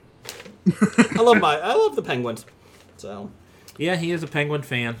 Thank you. I love the Penguins. So yeah, he is a Penguin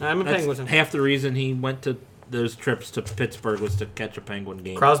fan. I'm a Penguin fan. Half the reason he went to those trips to Pittsburgh was to catch a Penguin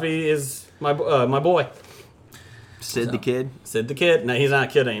game. Crosby is my boy. Sid the kid. Sid the kid. No, he's not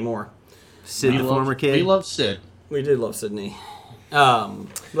a kid anymore. Sid the former kid. We love Sid. We did love Sydney.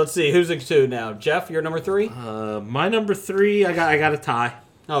 Let's see, who's the 2 now? Jeff, you're number 3? My number 3, I got a tie.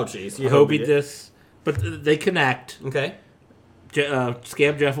 Oh, jeez. You hope he this, but they connect. Okay.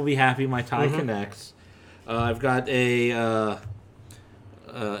 Scab Jeff will be happy. My tie connects. I've got an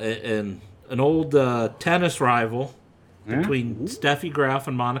old tennis rival between Steffi Graf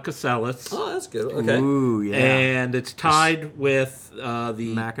and Monica Seles. Oh, that's good. Okay. Ooh, yeah. And it's tied with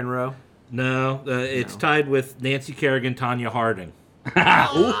the McEnroe. No, it's tied with Nancy Kerrigan, Tanya Harding.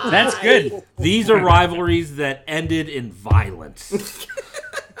 That's good. These are rivalries that ended in violence.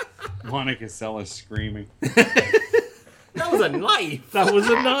 Monica Seles screaming. That was a knife. That was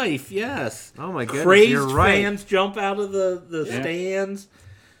a knife, yes. Oh, my goodness. Crazed You're right. fans jump out of the stands.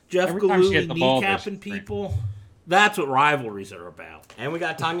 Jeff Every time she Galooly hit the ball, kneecapping there's people. That's what rivalries are about. And we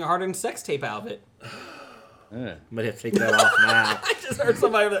got Tanya Harding's sex tape out of it. Might have to take that off now. I just heard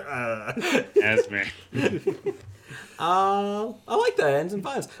somebody there. That's me. I like that. Ends in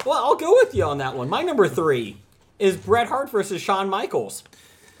violence. Well, I'll go with you on that one. My number 3 is Bret Hart versus Shawn Michaels.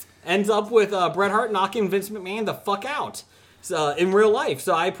 Ends up with Bret Hart knocking Vince McMahon the fuck out in real life.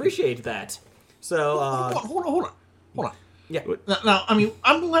 So I appreciate that. So Hold on. Yeah. Now, I mean,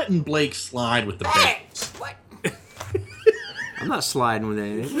 I'm letting Blake slide with the bets. What? I'm not sliding with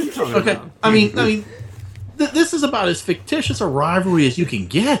anything. What are you talking Okay. about? I mean, this is about as fictitious a rivalry as you can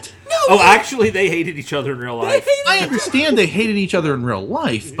get. Oh, actually, they hated each other in real life. I understand they hated each other in real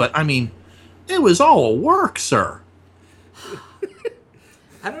life, but I mean, it was all a work, sir.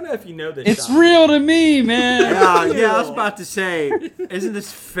 I don't know if you know this. It's Sean. real to me, man. Yeah, I was about to say, isn't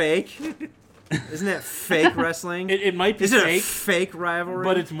this fake? Isn't that fake wrestling? It might be Is it fake, a fake rivalry?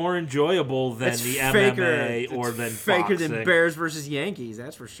 but it's more enjoyable than It's the faker. MMA or It's than faker boxing. than Bears versus Yankees.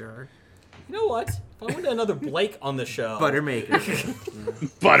 That's for sure. You know what? If I wanted another Blake on the show. Buttermaker.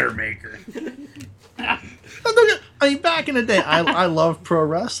 Buttermaker. I mean, back in the day, I loved pro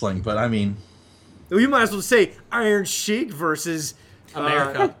wrestling, but I mean, Well, you might as well say Iron Sheik versus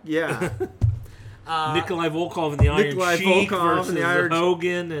America. Yeah. Nikolai Volkov and the Iron Nikolai Sheik Volkov versus and the Iron-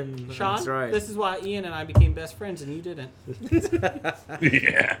 Hogan and Sean, That's right. this is why Ian and I became best friends and you didn't.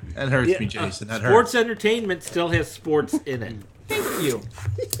 Yeah. that hurts me, Jason. That sports hurts. entertainment still has sports in it. Thank you.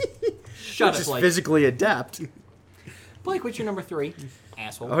 Shut Which it, is Blake. physically adept. Blake, what's your number 3?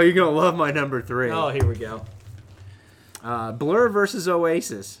 Asshole. Oh, you're going to love my number 3. Oh, here we go. Blur versus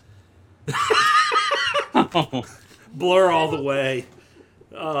Oasis. Blur all the way.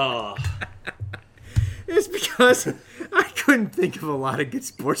 Oh. It's because I couldn't think of a lot of good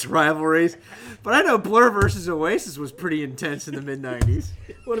sports rivalries, but I know Blur versus Oasis was pretty intense in the mid-90s.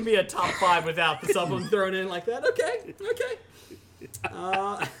 Wouldn't be a top 5 without someone thrown in like that. Okay.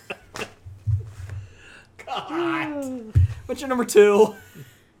 God. What's your number 2?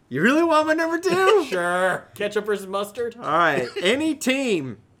 You really want my number 2? Sure. Ketchup versus mustard? All right. Any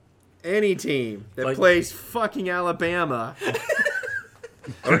team that plays fucking Alabama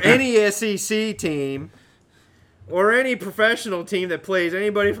or any SEC team or any professional team that plays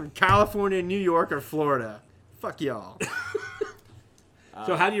anybody from California, New York, or Florida. Fuck y'all.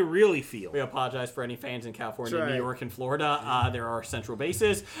 So how do you really feel? We apologize for any fans in California, That's right. New York, and Florida. There are central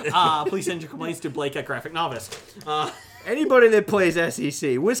bases. Please send your complaints to Blake at Graphic Novice. Anybody that plays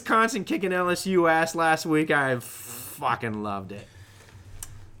SEC. Wisconsin kicking LSU ass last week. I fucking loved it.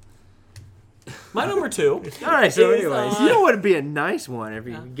 My number 2. All right, so is, anyways, you know what would be a nice one if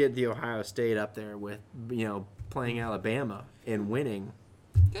you could get the Ohio State up there with, playing Alabama and winning.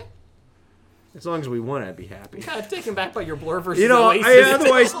 Okay. As long as we won, I'd be happy. Kind of taken back by your Blur versus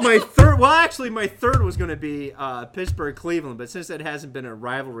Otherwise, Oasis. my third. Well, actually, my third was going to be Pittsburgh-Cleveland, but since that hasn't been a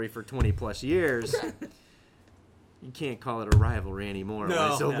rivalry for 20+ years, you can't call it a rivalry anymore.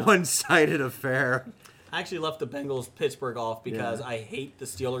 No, It's a no. one-sided affair. I actually left the Bengals Pittsburgh off because I hate the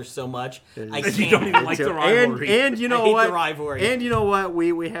Steelers so much. I You can't don't even like the rivalry. And you know I hate what? the rivalry. And you know what?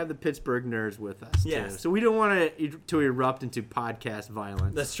 We have the Pittsburgh nerds with us Yes. too, so we don't want to erupt into podcast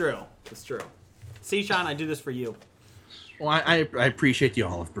violence. That's true. That's true. See, Sean, I do this for you. Well, I appreciate the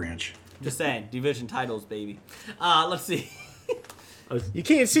olive branch. Just saying, division titles, baby. Let's see. You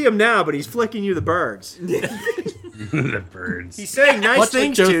can't see him now, but he's flicking you the birds. The birds. He's saying nice Much like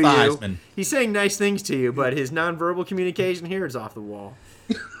things Joe to you. Theismann. He's saying nice things to you, but his nonverbal communication here is off the wall.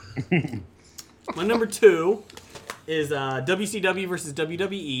 My number 2 is WCW versus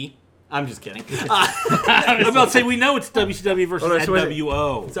WWE. I'm just kidding. I'm about to say, we know it's WCW versus Oh, so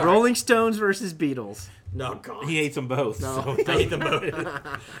NWO. Sorry. Rolling Stones versus Beatles. No, God. He hates them both. So. I hate them both.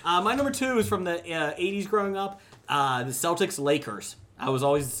 My number 2 is from the 80s growing up. The Celtics-Lakers. I was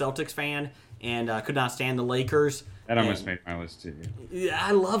always a Celtics fan and could not stand the Lakers. That almost made my list too. Yeah,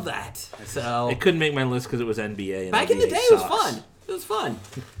 I love that. So It couldn't make my list because it was NBA. And back in the NBA day, it was sucks. fun. It was fun.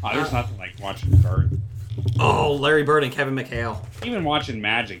 Oh, there's nothing like watching Bird. Oh, Larry Bird and Kevin McHale. Even watching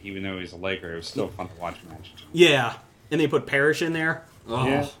Magic, even though he's a Laker, it was still fun to watch Magic. Yeah, and they put Parrish in there. Oh.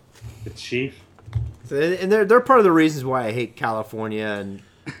 Yeah, the Chief. So, and they're part of the reasons why I hate California and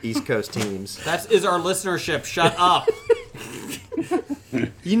East Coast teams. That is our listenership. Shut up.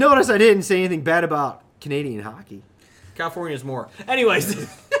 You notice I didn't say anything bad about Canadian hockey. California's more. Anyways,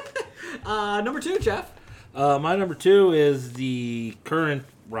 number 2, Jeff. My number 2 is the current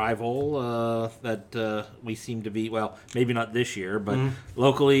rival that we seem to be. Well, maybe not this year, but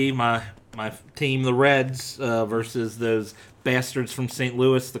locally, my team, the Reds, versus those bastards from St.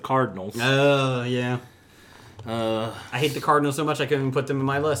 Louis, the Cardinals. Oh, yeah. I hate the Cardinals so much I couldn't even put them in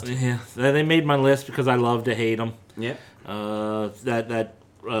my list. Yeah, they made my list because I love to hate them. Yep. That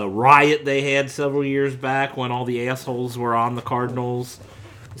riot they had several years back when all the assholes were on the Cardinals,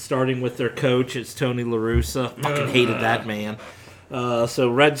 starting with their coach, it's Tony La Russa. Fucking hated that man.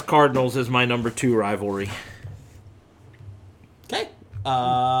 So Reds Cardinals is my number 2 rivalry. Okay.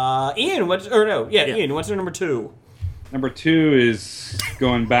 Ian, Ian, what's your number 2? Number 2 is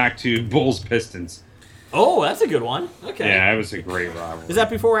going back to Bulls Pistons. Oh, that's a good one. Okay. Yeah, it was a great rivalry. Is that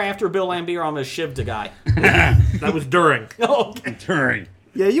before or after Bill Laimbeer almost shivved a guy? That was during. Oh, okay. During.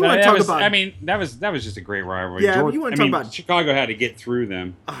 Yeah, you want to talk about... I mean, that was just a great rivalry. Yeah, you want to talk about... Chicago had to get through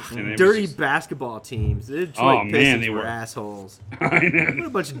them. And dirty basketball teams. The Detroit Pistons were assholes. I know. What a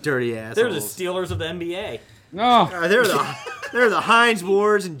bunch of dirty assholes. They're the Steelers of the NBA. No. They're the Hines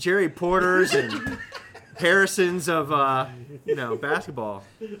Wards and Jerry Porters and Harrisons of basketball.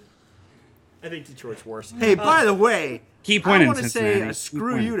 I think Detroit's worse. Hey, by the way, keep winning, I want to say Cincinnati.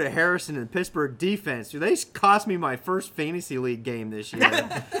 screw you to Harrison and Pittsburgh defense. Dude, they cost me my first fantasy league game this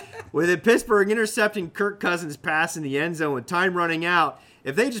year. With Pittsburgh intercepting Kirk Cousins' pass in the end zone with time running out.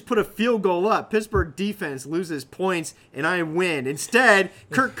 If they just put a field goal up, Pittsburgh defense loses points and I win. Instead,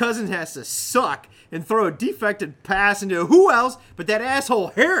 Kirk Cousins has to suck and throw a defected pass into who else but that asshole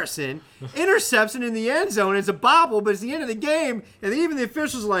Harrison. Intercepts it in the end zone. It's a bobble, but it's the end of the game. And even the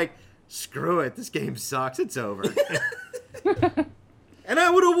officials are like, screw it, this game sucks. It's over. And I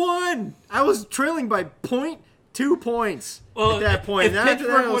would have won. I was trailing by 0.2 points at that point. If And after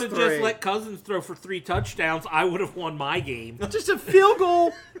that, Pittsburgh it was would have just 3. let Cousins throw for 3 touchdowns, I would have won my game. Just a field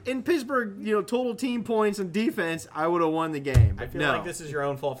goal in Pittsburgh, total team points and defense, I would have won the game. I feel like this is your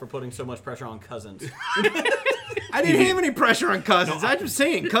own fault for putting so much pressure on Cousins. I didn't have any pressure on Cousins. I'm just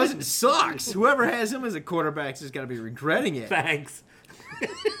saying, Cousins sucks. Whoever has him as a quarterback is going to be regretting it. Thanks.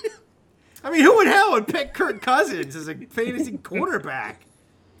 I mean, who in hell would pick Kirk Cousins as a fantasy quarterback?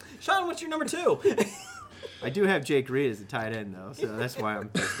 Sean, what's your number 2? I do have Jake Reed as the tight end, though, so that's why I'm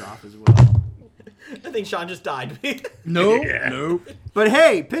pissed off as well. I think Sean just died. Nope. But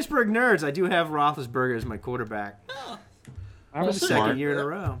hey, Pittsburgh nerds, I do have Roethlisberger as my quarterback. I was For the second year in a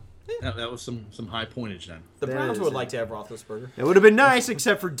row. That was some high pointage then. The Browns would like to have Roethlisberger. It would have been nice,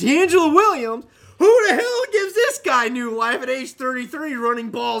 except for D'Angelo Williams. Who the hell gives this guy new life at age 33 running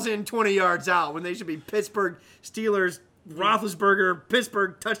balls in 20 yards out when they should be Pittsburgh Steelers, Roethlisberger,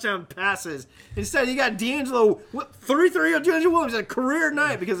 Pittsburgh touchdown passes? Instead, you got D'Angelo, 33-year-old D'Angelo Williams, a career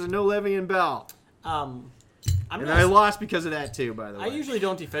night because of no Le'Veon Bell. I lost because of that, too, by the way. I usually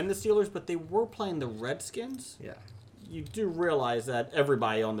don't defend the Steelers, but they were playing the Redskins. Yeah. You do realize that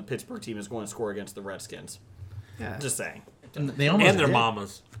everybody on the Pittsburgh team is going to score against the Redskins. Yeah. Just saying. And they almost And their did.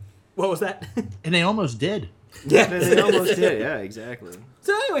 mamas. What was that? And they almost did. Yeah. They almost did. Yeah, exactly.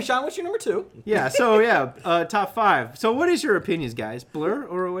 So anyway, Sean, what's your number 2? Yeah, so top 5. So what is your opinions, guys? Blur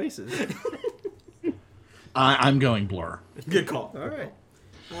or Oasis? I'm going Blur. Good call. All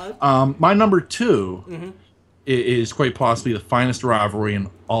right. My number 2 is quite possibly the finest rivalry in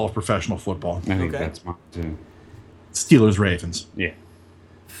all of professional football. I think that's mine too. Steelers-Ravens. Yeah.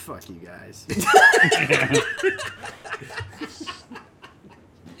 Fuck you guys.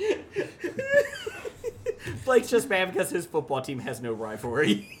 Blake's just mad because his football team has no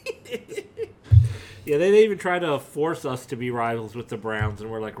rivalry. Yeah, they even try to force us to be rivals with the Browns,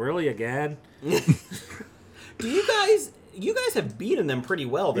 and we're like, really, again? Do you guys have beaten them pretty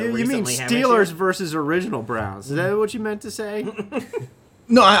well, though, You mean recently, haven't you? Steelers versus original Browns? Is that what you meant to say?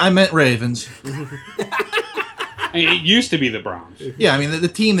 No, I meant Ravens. I mean, it used to be the Browns. Yeah, I mean, the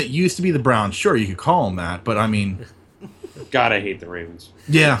team that used to be the Browns, sure, you could call them that, but I mean... God, I hate the Ravens.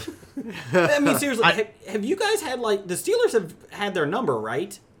 Yeah. I mean, seriously, have you guys had, like... The Steelers have had their number,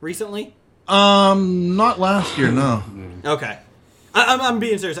 right? Recently? Not last year, no. Okay. I'm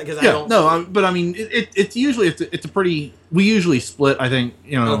being serious because I Yeah, don't... no, but I mean, it's usually, it's a pretty... We usually split, I think,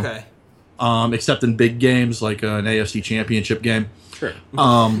 you know... Okay. Except in big games, like an AFC championship game. Sure.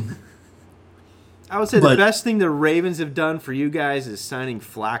 I would say the best thing the Ravens have done for you guys is signing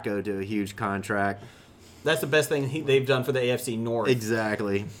Flacco to a huge contract. That's the best thing they've done for the AFC North.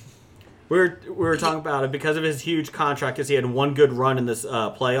 Exactly. We were talking about it because of his huge contract, because he had one good run in this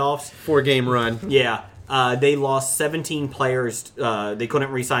playoffs. 4-game run. Yeah. They lost 17 players. They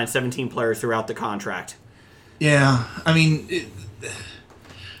couldn't re-sign 17 players throughout the contract. Yeah, I mean,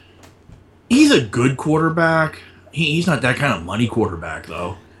 he's a good quarterback. He's not that kind of money quarterback,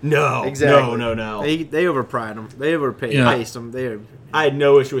 though. No. Exactly. No. They overpriced him. They overpaid Yeah. him. I had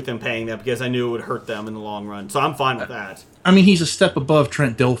no issue with them paying that because I knew it would hurt them in the long run. So I'm fine with that. I mean, he's a step above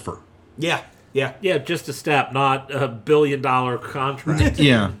Trent Dilfer. Yeah. Yeah, just a step, not a $1 billion contract.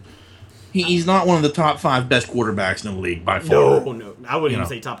 Yeah. He's not one of the top 5 best quarterbacks in the league by far. No. I wouldn't even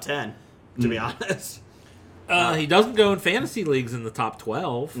say top 10, to be honest. He doesn't go in fantasy leagues in the top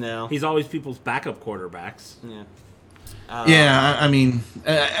 12. No. He's always people's backup quarterbacks. Yeah. Yeah, I mean,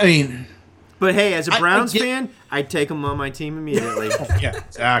 But hey, as a Browns fan, I'd take him on my team immediately. yeah,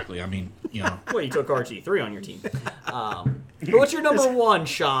 exactly. I mean, you know. Well, you took RG3 on your team. But what's your number 1,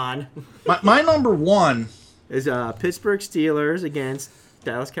 Sean? My number 1 is Pittsburgh Steelers against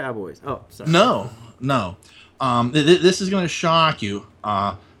Dallas Cowboys. Oh, sorry. No. This is going to shock you,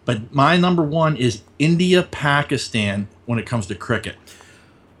 but my number 1 is India, Pakistan when it comes to cricket.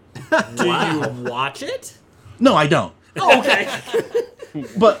 Do you watch it? No, I don't. Oh, okay.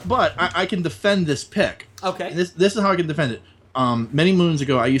 But I can defend this pick. Okay. This is how I can defend it. Many moons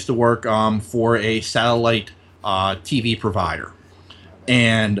ago, I used to work for a satellite TV provider,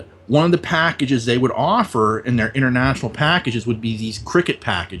 and one of the packages they would offer in their international packages would be these cricket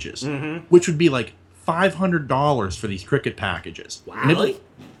packages, which would be like $500 for these cricket packages. Wow. Really?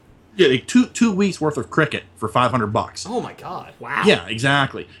 Yeah, like two weeks worth of cricket for $500. Oh my God! Wow. Yeah,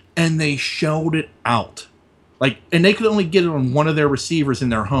 exactly. And they showed it out. And they could only get it on one of their receivers in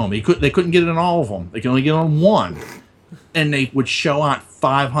their home. They couldn't get it on all of them. They could only get it on one. And they would show out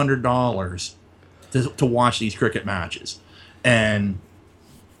 $500 to watch these cricket matches. And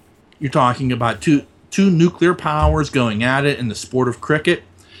you're talking about two nuclear powers going at it in the sport of cricket.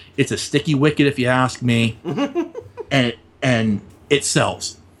 It's a sticky wicket, if you ask me. and it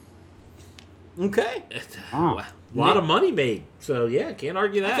sells. Okay. A lot of money made. So, yeah, can't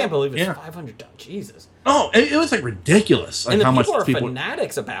argue that. I can't believe it's $500. Jesus. Oh, it was like ridiculous. Like and how much people are people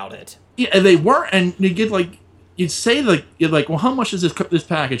fanatics about it. Yeah, they were, and you get you'd say well, how much does this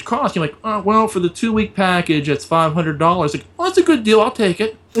package cost? You're like, oh, well, for the 2-week package, it's $500. Like, well, that's a good deal. I'll take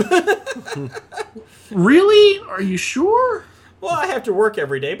it. Really? Are you sure? Well, I have to work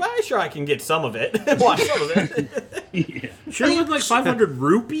every day, but I'm sure I can get some of it. Watch some of it. Yeah. Sure, with like 500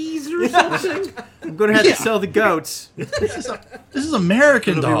 rupees or something. I'm gonna have to sell the goats. This is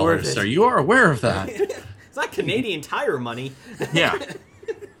American It'll be worth dollars, it. sir. You are aware of that. It's not Canadian Tire money. Yeah.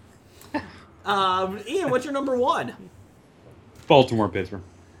 Ian, what's your number 1? Baltimore, Pittsburgh.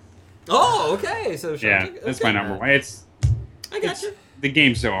 Oh, okay. So Yeah, that's my number one. I got you. The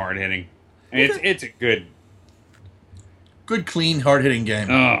game's so hard hitting. It's a good, clean, hard hitting game.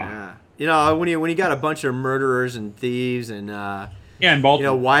 Yeah. You know, when you got a bunch of murderers and thieves and and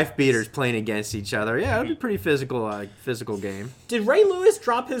Baltimore, wife beaters playing against each other, it'd be pretty physical game. Did Ray Lewis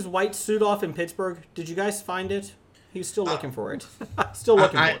drop his white suit off in Pittsburgh? Did you guys find it? He's still looking for it. Still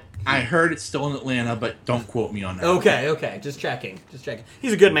looking for it. I heard it's still in Atlanta, but don't quote me on that. Okay. Just checking.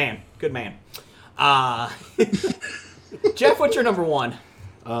 He's a good man. Jeff, what's your number one?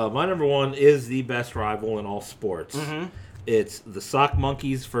 My number one is the best rival in all sports. Mm-hmm. It's the Sock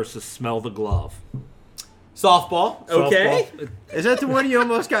Monkeys versus Smell the Glove. Softball. Okay. Is that the one you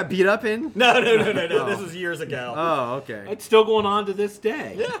almost got beat up in? No. This was years ago. Oh, okay. It's still going on to this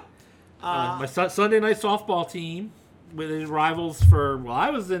day. Yeah. My Sunday night softball team with his rivals for, I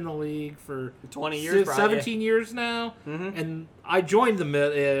was in the league for 20 years, 17 years now, and I joined the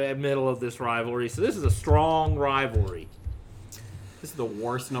middle of this rivalry, so this is a strong rivalry. This is the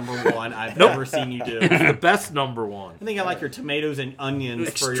worst number one I've ever seen you do. It's the best number one. I think I like your tomatoes and onions.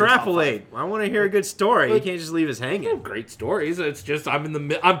 Extrapolate. I want to hear a good story. You can't just leave us hanging. Great stories. It's just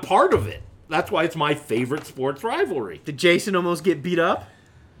I'm part of it. That's why it's my favorite sports rivalry. Did Jason almost get beat up?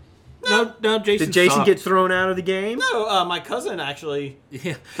 No, Jason. Did Jason sucked. get thrown out of the game? No, my cousin actually.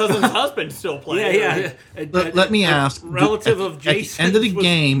 Cousin's husband still playing. Yeah. Let me ask. Relative of Jason. At the end of the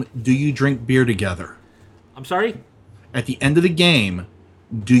game, do you drink beer together? I'm sorry? At the end of the game,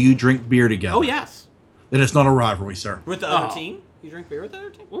 do you drink beer together? Oh, yes. Then it's not a rivalry, sir. With the other team? You drink beer with the other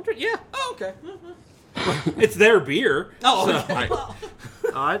team? We'll drink, yeah. Oh, okay. It's their beer. Oh, so. okay.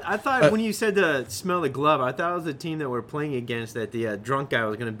 I thought when you said the smell the glove, I thought it was the team that we're playing against that the drunk guy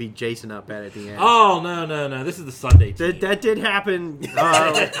was going to beat Jason up at the end. Oh, no. This is the Sunday team. That did happen.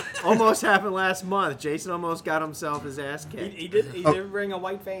 Almost happened last month. Jason almost got himself his ass kicked. He did bring a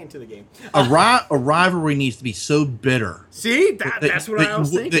white fan to the game. A rivalry needs to be so bitter. See? That's what I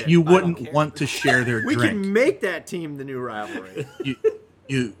was thinking. That you wouldn't want to share their we drink. We can make that team the new rivalry.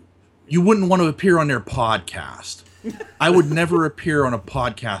 You wouldn't want to appear on their podcast. I would never appear on a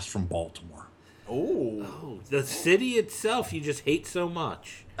podcast from Baltimore. Oh, the city itself you just hate so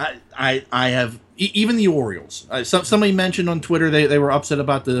much. I have even the Orioles. Somebody mentioned on Twitter they were upset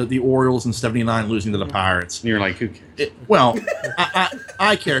about the Orioles in '79 losing to the Pirates. And you're like, who cares?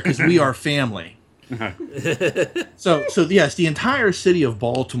 I care because we are family. So yes, the entire city of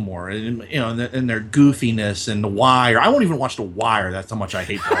Baltimore, and and their goofiness and The Wire. I won't even watch The Wire. That's how much I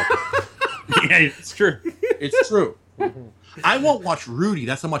hate Baltimore. Yeah, it's true. It's true. I won't watch Rudy.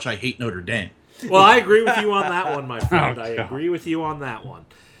 That's how much I hate Notre Dame. Well, I agree with you on that one, my friend. I agree with you on that one.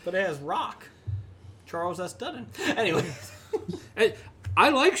 But it has Rock. Charles S. Dutton. Anyway. I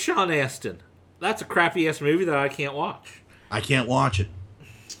like Sean Astin. That's a crappy-ass movie that I can't watch. I can't watch it.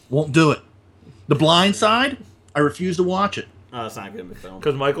 Won't do it. The Blind Side, I refuse to watch it. Oh, that's not a good film.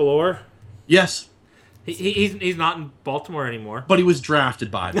 Because Michael Orr? Yes. He's not in Baltimore anymore. But he was drafted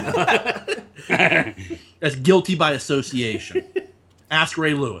by them. That's guilty by association. Ask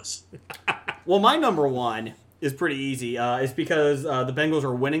Ray Lewis. Well, my number one is pretty easy. It's because the Bengals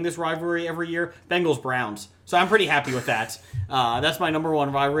are winning this rivalry every year. Bengals-Browns. So I'm pretty happy with that. That's my number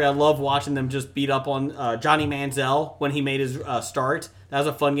one rivalry. I love watching them just beat up on Johnny Manziel when he made his start. That was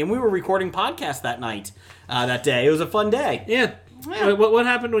a fun game. We were recording podcasts that night, that day. It was a fun day. Yeah. What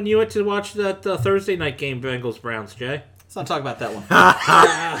happened when you went to watch that Thursday night game, Bengals-Browns, Jay? Let's not talk about that one.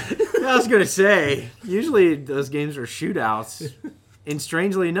 I was going to say, usually those games are shootouts. And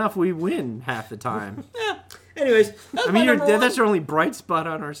strangely enough, we win half the time. Yeah. Anyways, that's our only bright spot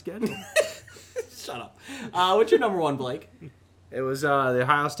on our schedule. Shut up. What's your number one, Blake? It was the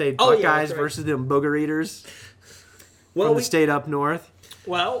Ohio State Buckeyes versus them booger eaters from the state up north.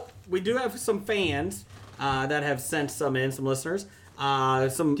 Well, we do have some fans that have sent some listeners.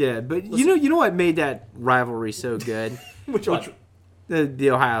 But you know what made that rivalry so good? Which one?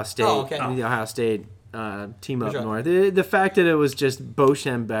 The Ohio State. Oh, okay. The Ohio State team up north. The fact that it was just Bo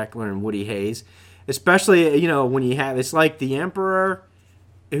Schembechler and Woody Hayes, especially when you have it's like the Emperor,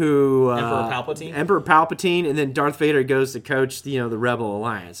 Emperor Palpatine, and then Darth Vader goes to coach the Rebel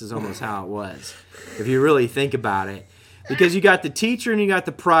Alliance is almost how it was, if you really think about it. Because you got the teacher and you got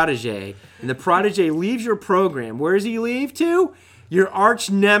the protege, and the protege leaves your program. Where does he leave to? Your arch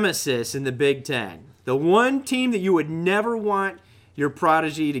nemesis in the Big Ten. The one team that you would never want your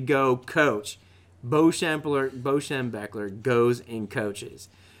protege to go coach. Bo Schembechler goes and coaches.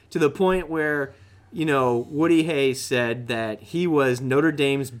 To the point where, Woody Hayes said that he was Notre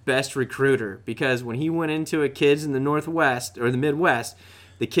Dame's best recruiter because when he went into a kid's in the Northwest or the Midwest,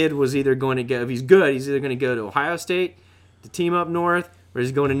 the kid was either going to go, if he's good, he's either going to go to Ohio State, the team up north, where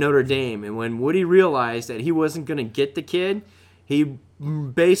he's going to Notre Dame. And when Woody realized that he wasn't going to get the kid, he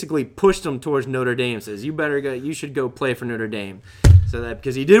basically pushed him towards Notre Dame. Says, you should go play for Notre Dame. So that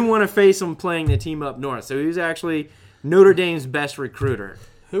because he didn't want to face him playing the team up north. So he was actually Notre Dame's best recruiter.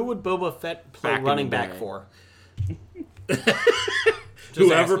 Who would Boba Fett play running back for?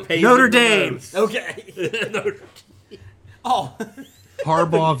 Whoever pays Notre Dame. Okay. Oh.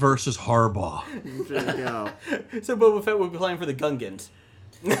 Harbaugh versus Harbaugh. There you go. So Boba Fett would be playing for the Gungans.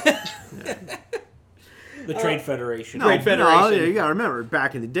 The Trade Federation. No, you got to remember,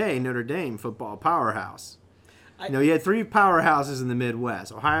 back in the day, Notre Dame, football powerhouse. You had 3 powerhouses in the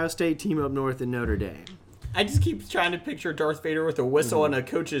Midwest. Ohio State, team up north, and Notre Dame. I just keep trying to picture Darth Vader with a whistle and a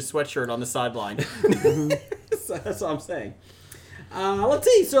coach's sweatshirt on the sideline. So that's what I'm saying. Let's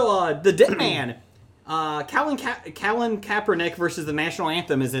see. So the Dead Man, Colin Kaepernick versus the national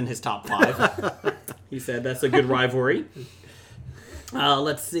anthem is in his top 5. He said that's a good rivalry.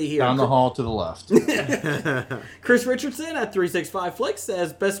 Let's see here. Down the hall to the left. Chris Richardson at 365 Flicks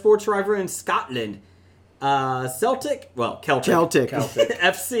says best sports rivalry in Scotland. Celtic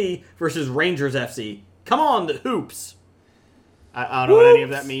FC versus Rangers FC. Come on, the Hoops. I don't know what any of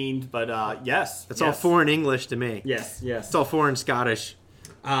that means, but yes. That's all foreign English to me. Yes. It's all foreign Scottish.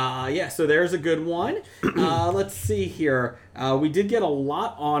 So there's a good one. Let's see here. We did get a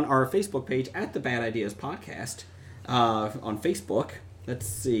lot on our Facebook page at the Bad Ideas Podcast on Facebook. Let's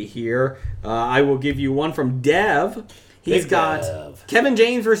see here. I will give you one from Dev. He's got Kevin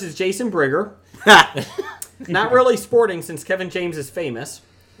James versus Jason Brigger. Not really sporting since Kevin James is famous.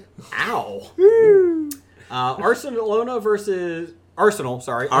 Ow. Arsenal versus Arsenal.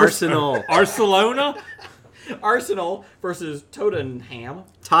 Arsenal versus Tottenham.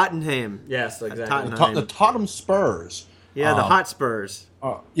 Yes, exactly. The Tottenham Spurs. Yeah, the Hotspurs.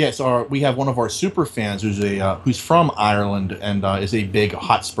 Yes, we have one of our super fans who's from Ireland and is a big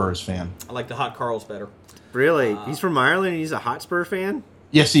Hotspurs fan. I like the Hot Carls better. Really? He's from Ireland and he's a Hotspur fan?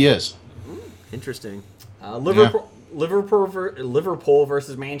 Yes, he is. Interesting. Liverpool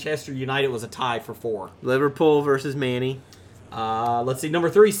versus Manchester United was a tie for 4. Liverpool versus Manny. Let's see. Number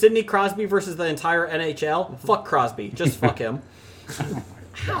 3, Sidney Crosby versus the entire NHL. Fuck Crosby. Just fuck him.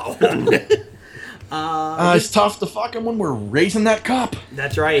 How? It's tough to fuck him when we're raising that cup.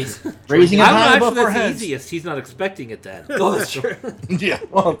 That's right. Raising it high above our that's heads. easiest. He's not expecting it then. Oh, that's true. Yeah.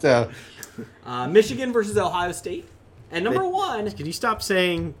 Well, Michigan versus Ohio State. And number 1. Can you stop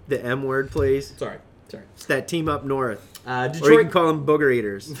saying the M word, please? Sorry. It's that team up north. Detroit, or you can call them booger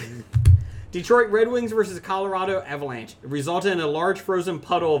eaters. Detroit Red Wings versus Colorado Avalanche. It resulted in a large frozen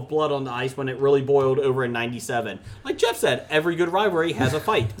puddle of blood on the ice when it really boiled over in '97. Like Jeff said, every good rivalry has a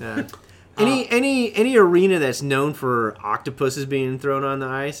fight. Yeah. Any arena that's known for octopuses being thrown on the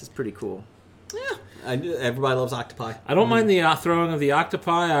ice is pretty cool. Yeah. Everybody loves octopi. I don't mind the throwing of the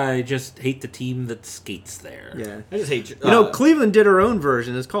octopi. I just hate the team that skates there. Yeah. I just hate you. Cleveland did her own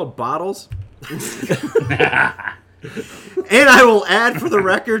version. It's called Bottles. And I will add for the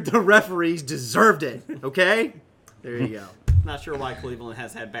record, the referees deserved it. Okay? There you go. Not sure why Cleveland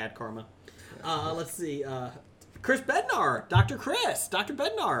has had bad karma. Let's see. Chris Bednar. Dr.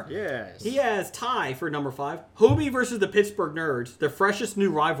 Bednar. Yes. He has tie for number 5. Hobie versus the Pittsburgh Nerds. The freshest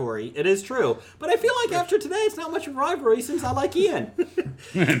new rivalry. It is true. But I feel like after today, it's not much of a rivalry since I like Ian.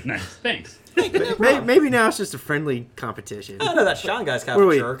 Nice. Thanks. Maybe now it's just a friendly competition. I know that Sean guy's kind of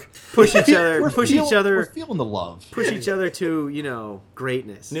a jerk. Push each other. We're feeling the love. Push each other to,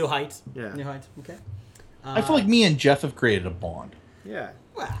 greatness. New heights. Yeah. New heights. Okay. I feel like me and Jeff have created a bond. Yeah.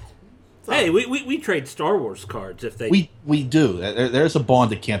 Wow. Hey, we trade Star Wars cards if they. We do. There's a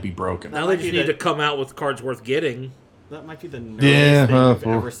bond that can't be broken. Now they just need to come out with cards worth getting. That might be the nerdiest thing you've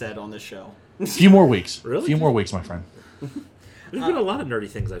ever said on this show. A few more weeks. Really? A few more weeks, my friend. There's been a lot of nerdy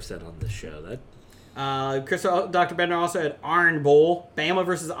things I've said on this show. Dr. Bednar also had Iron Bowl. Bama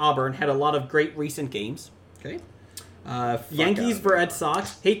versus Auburn had a lot of great recent games. Okay. Yankees for Red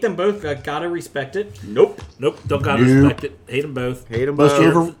Sox. Hate them both. Gotta respect it. Nope. Don't gotta respect it. Hate them both.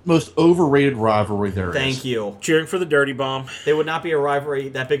 Most overrated rivalry there is. Thank you. Cheering for the Dirty Bomb. They would not be a rivalry,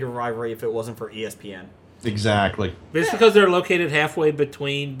 that big of a rivalry, if it wasn't for ESPN. Exactly. It's because they're located halfway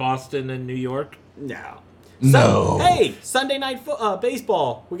between Boston and New York. No. Hey, Sunday night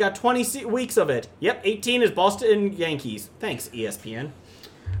baseball. We got 20 weeks of it. Yep, 18 is Boston Yankees. Thanks, ESPN.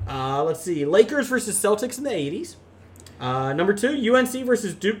 Let's see. Lakers versus Celtics in the 80s. Number 2, UNC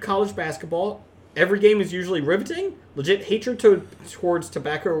versus Duke College basketball. Every game is usually riveting. Legit hatred towards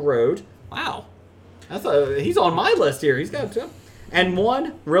Tobacco Road. Wow. He's on my list here. He's got 2. And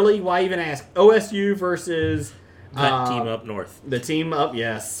 1, really, why even ask? OSU versus... That team up north. The team up,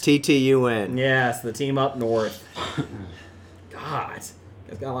 yes. TTUN. Yes, the team up north. God.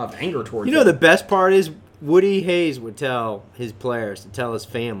 He's got a lot of anger towards You know, the best part is Woody Hayes would tell his players to tell his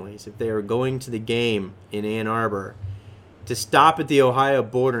families if they were going to the game in Ann Arbor to stop at the Ohio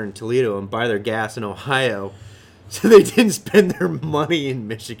border in Toledo and buy their gas in Ohio so they didn't spend their money in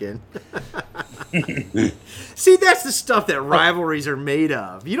Michigan. See, that's the stuff that rivalries are made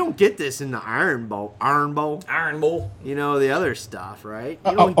of. You don't get this in the Iron Bowl. You know, the other stuff, right?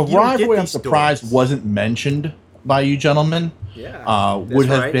 You A don't get rivalry I'm these surprised stories. wasn't mentioned by you gentlemen. Yeah, would that's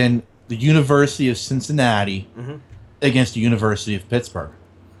have right. been the University of Cincinnati against the University of Pittsburgh.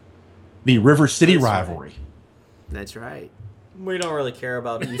 The River City That's right. rivalry. That's right. We don't really care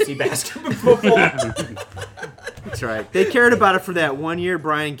about UC basketball football. That's right. They cared about it for that 1 year.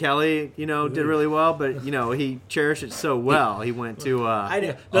 Brian Kelly, did really well, but he cherished it so well. He went to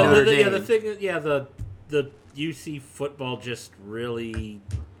Notre Dame. The UC football just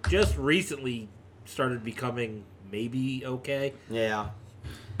recently started becoming maybe okay. Yeah.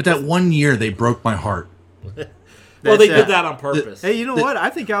 But that 1 year, they broke my heart. Well, they did that on purpose. Hey, you know what?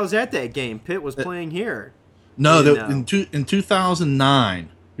 I think I was at that game. Pitt was playing here. No, in 2009.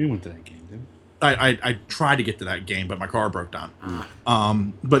 We went to that game, didn't I tried to get to that game, but my car broke down.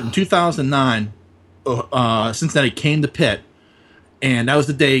 But in 2009, Cincinnati came to Pitt, and that was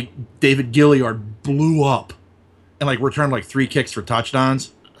the day David Gilliard blew up and returned 3 kicks for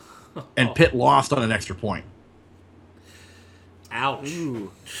touchdowns, and Pitt lost on an extra point. Ouch.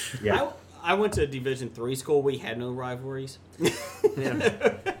 Ooh. Yeah. I went to a Division III school. We had no rivalries.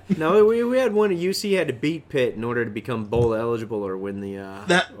 No, we had one at UC had to beat Pitt in order to become bowl eligible or win the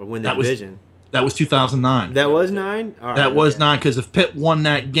division. That was 2009. That was 9? All right, That was 9 because if Pitt won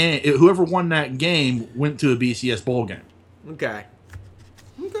that game, whoever won that game went to a BCS bowl game. Okay.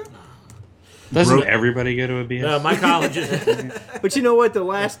 Doesn't everybody go to a BS? No, my college is. But you know what? The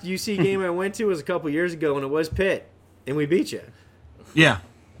last UC game I went to was a couple years ago, and it was Pitt, and we beat you. Yeah.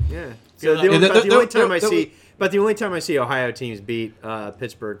 Yeah. So the only time I see Ohio teams beat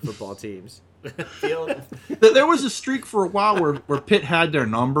Pittsburgh football teams. There was a streak for a while where Pitt had their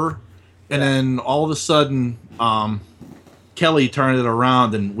number, and then all of a sudden, Kelly turned it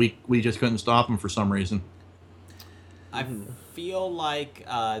around, and we just couldn't stop him for some reason. I feel like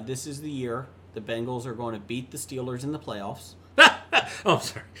this is the year the Bengals are going to beat the Steelers in the playoffs. Oh,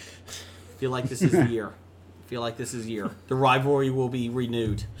 sorry. I feel like this is the year. The rivalry will be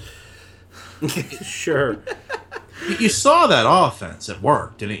renewed. Sure. You saw that offense at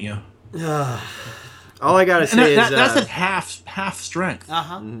work, didn't you? All I gotta say is that's at half strength.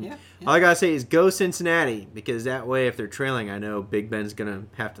 Yeah. All I gotta say is go Cincinnati, because that way, if they're trailing, I know Big Ben's gonna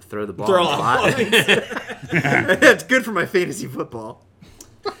have to throw the ball a lot. That's good for my fantasy football.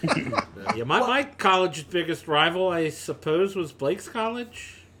 Yeah, my college's biggest rival, I suppose, was Blake's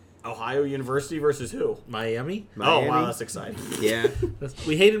college. Ohio University versus who? Miami. Oh, wow, that's exciting. Yeah.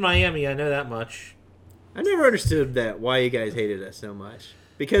 We hated Miami, I know that much. I never understood why you guys hated us so much.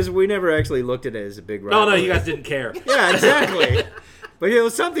 Because we never actually looked at it as a big rival. No, you guys didn't care. Yeah, exactly. But it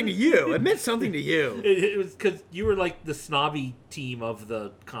was something to you. It meant something to you. It was because you were like the snobby team of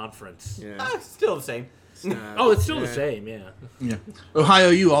the conference. Yeah. Still the same. Oh, it's still the same, yeah. Yeah. Ohio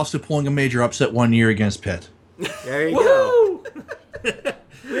U also pulling a major upset 1 year against Pitt. There you go.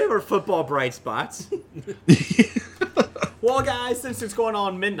 We have our football bright spots. Well, guys, since it's going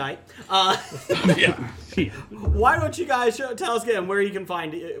on midnight, why don't you guys tell us again where we can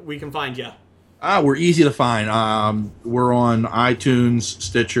find you? We're easy to find. We're on iTunes,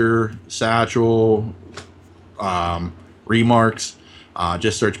 Stitcher, Satchel, Remarks.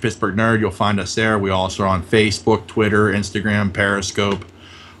 Just search Pittsburgh Nerd. You'll find us there. We also are on Facebook, Twitter, Instagram, Periscope.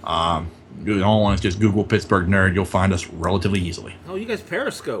 All on is just Google Pittsburgh Nerd. You'll find us relatively easily. Oh, you guys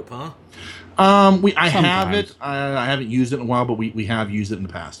Periscope, huh? I have it. I haven't used it in a while, but we have used it in the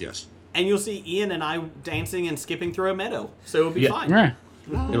past. Yes. And you'll see Ian and I dancing and skipping through a meadow, so it'll be fine. Right.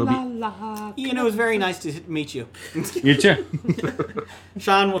 It'll be. Ian, it was very nice to meet you. You too.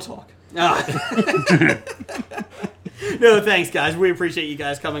 Sean, we'll talk. No, thanks, guys. We appreciate you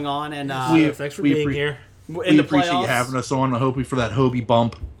guys coming on, and thanks for being here. In the appreciate playoffs. you having us on. I hope for that Hobie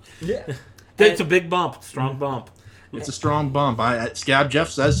bump. Yeah. It's a big bump, strong bump. It's a strong bump. Scab Jeff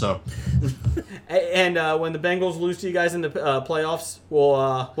says so. And when the Bengals lose to you guys in the playoffs,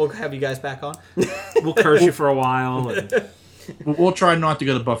 we'll have you guys back on. We'll curse you for a while. And... We'll try not to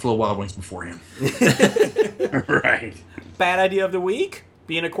go to Buffalo Wild Wings beforehand. Right. Bad idea of the week: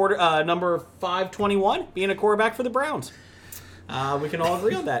 being a number 521, being a quarterback for the Browns. We can all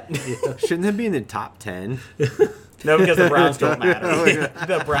agree on that. Shouldn't that be in the top 10? No, because the Browns don't matter.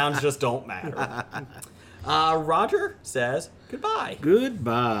 The Browns just don't matter. Roger says goodbye.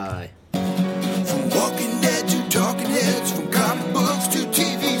 Goodbye. From Walking Dead to Talking Heads, from comic books to TV.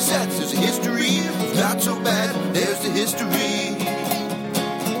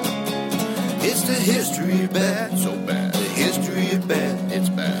 the history of bad, so bad. The history of bad.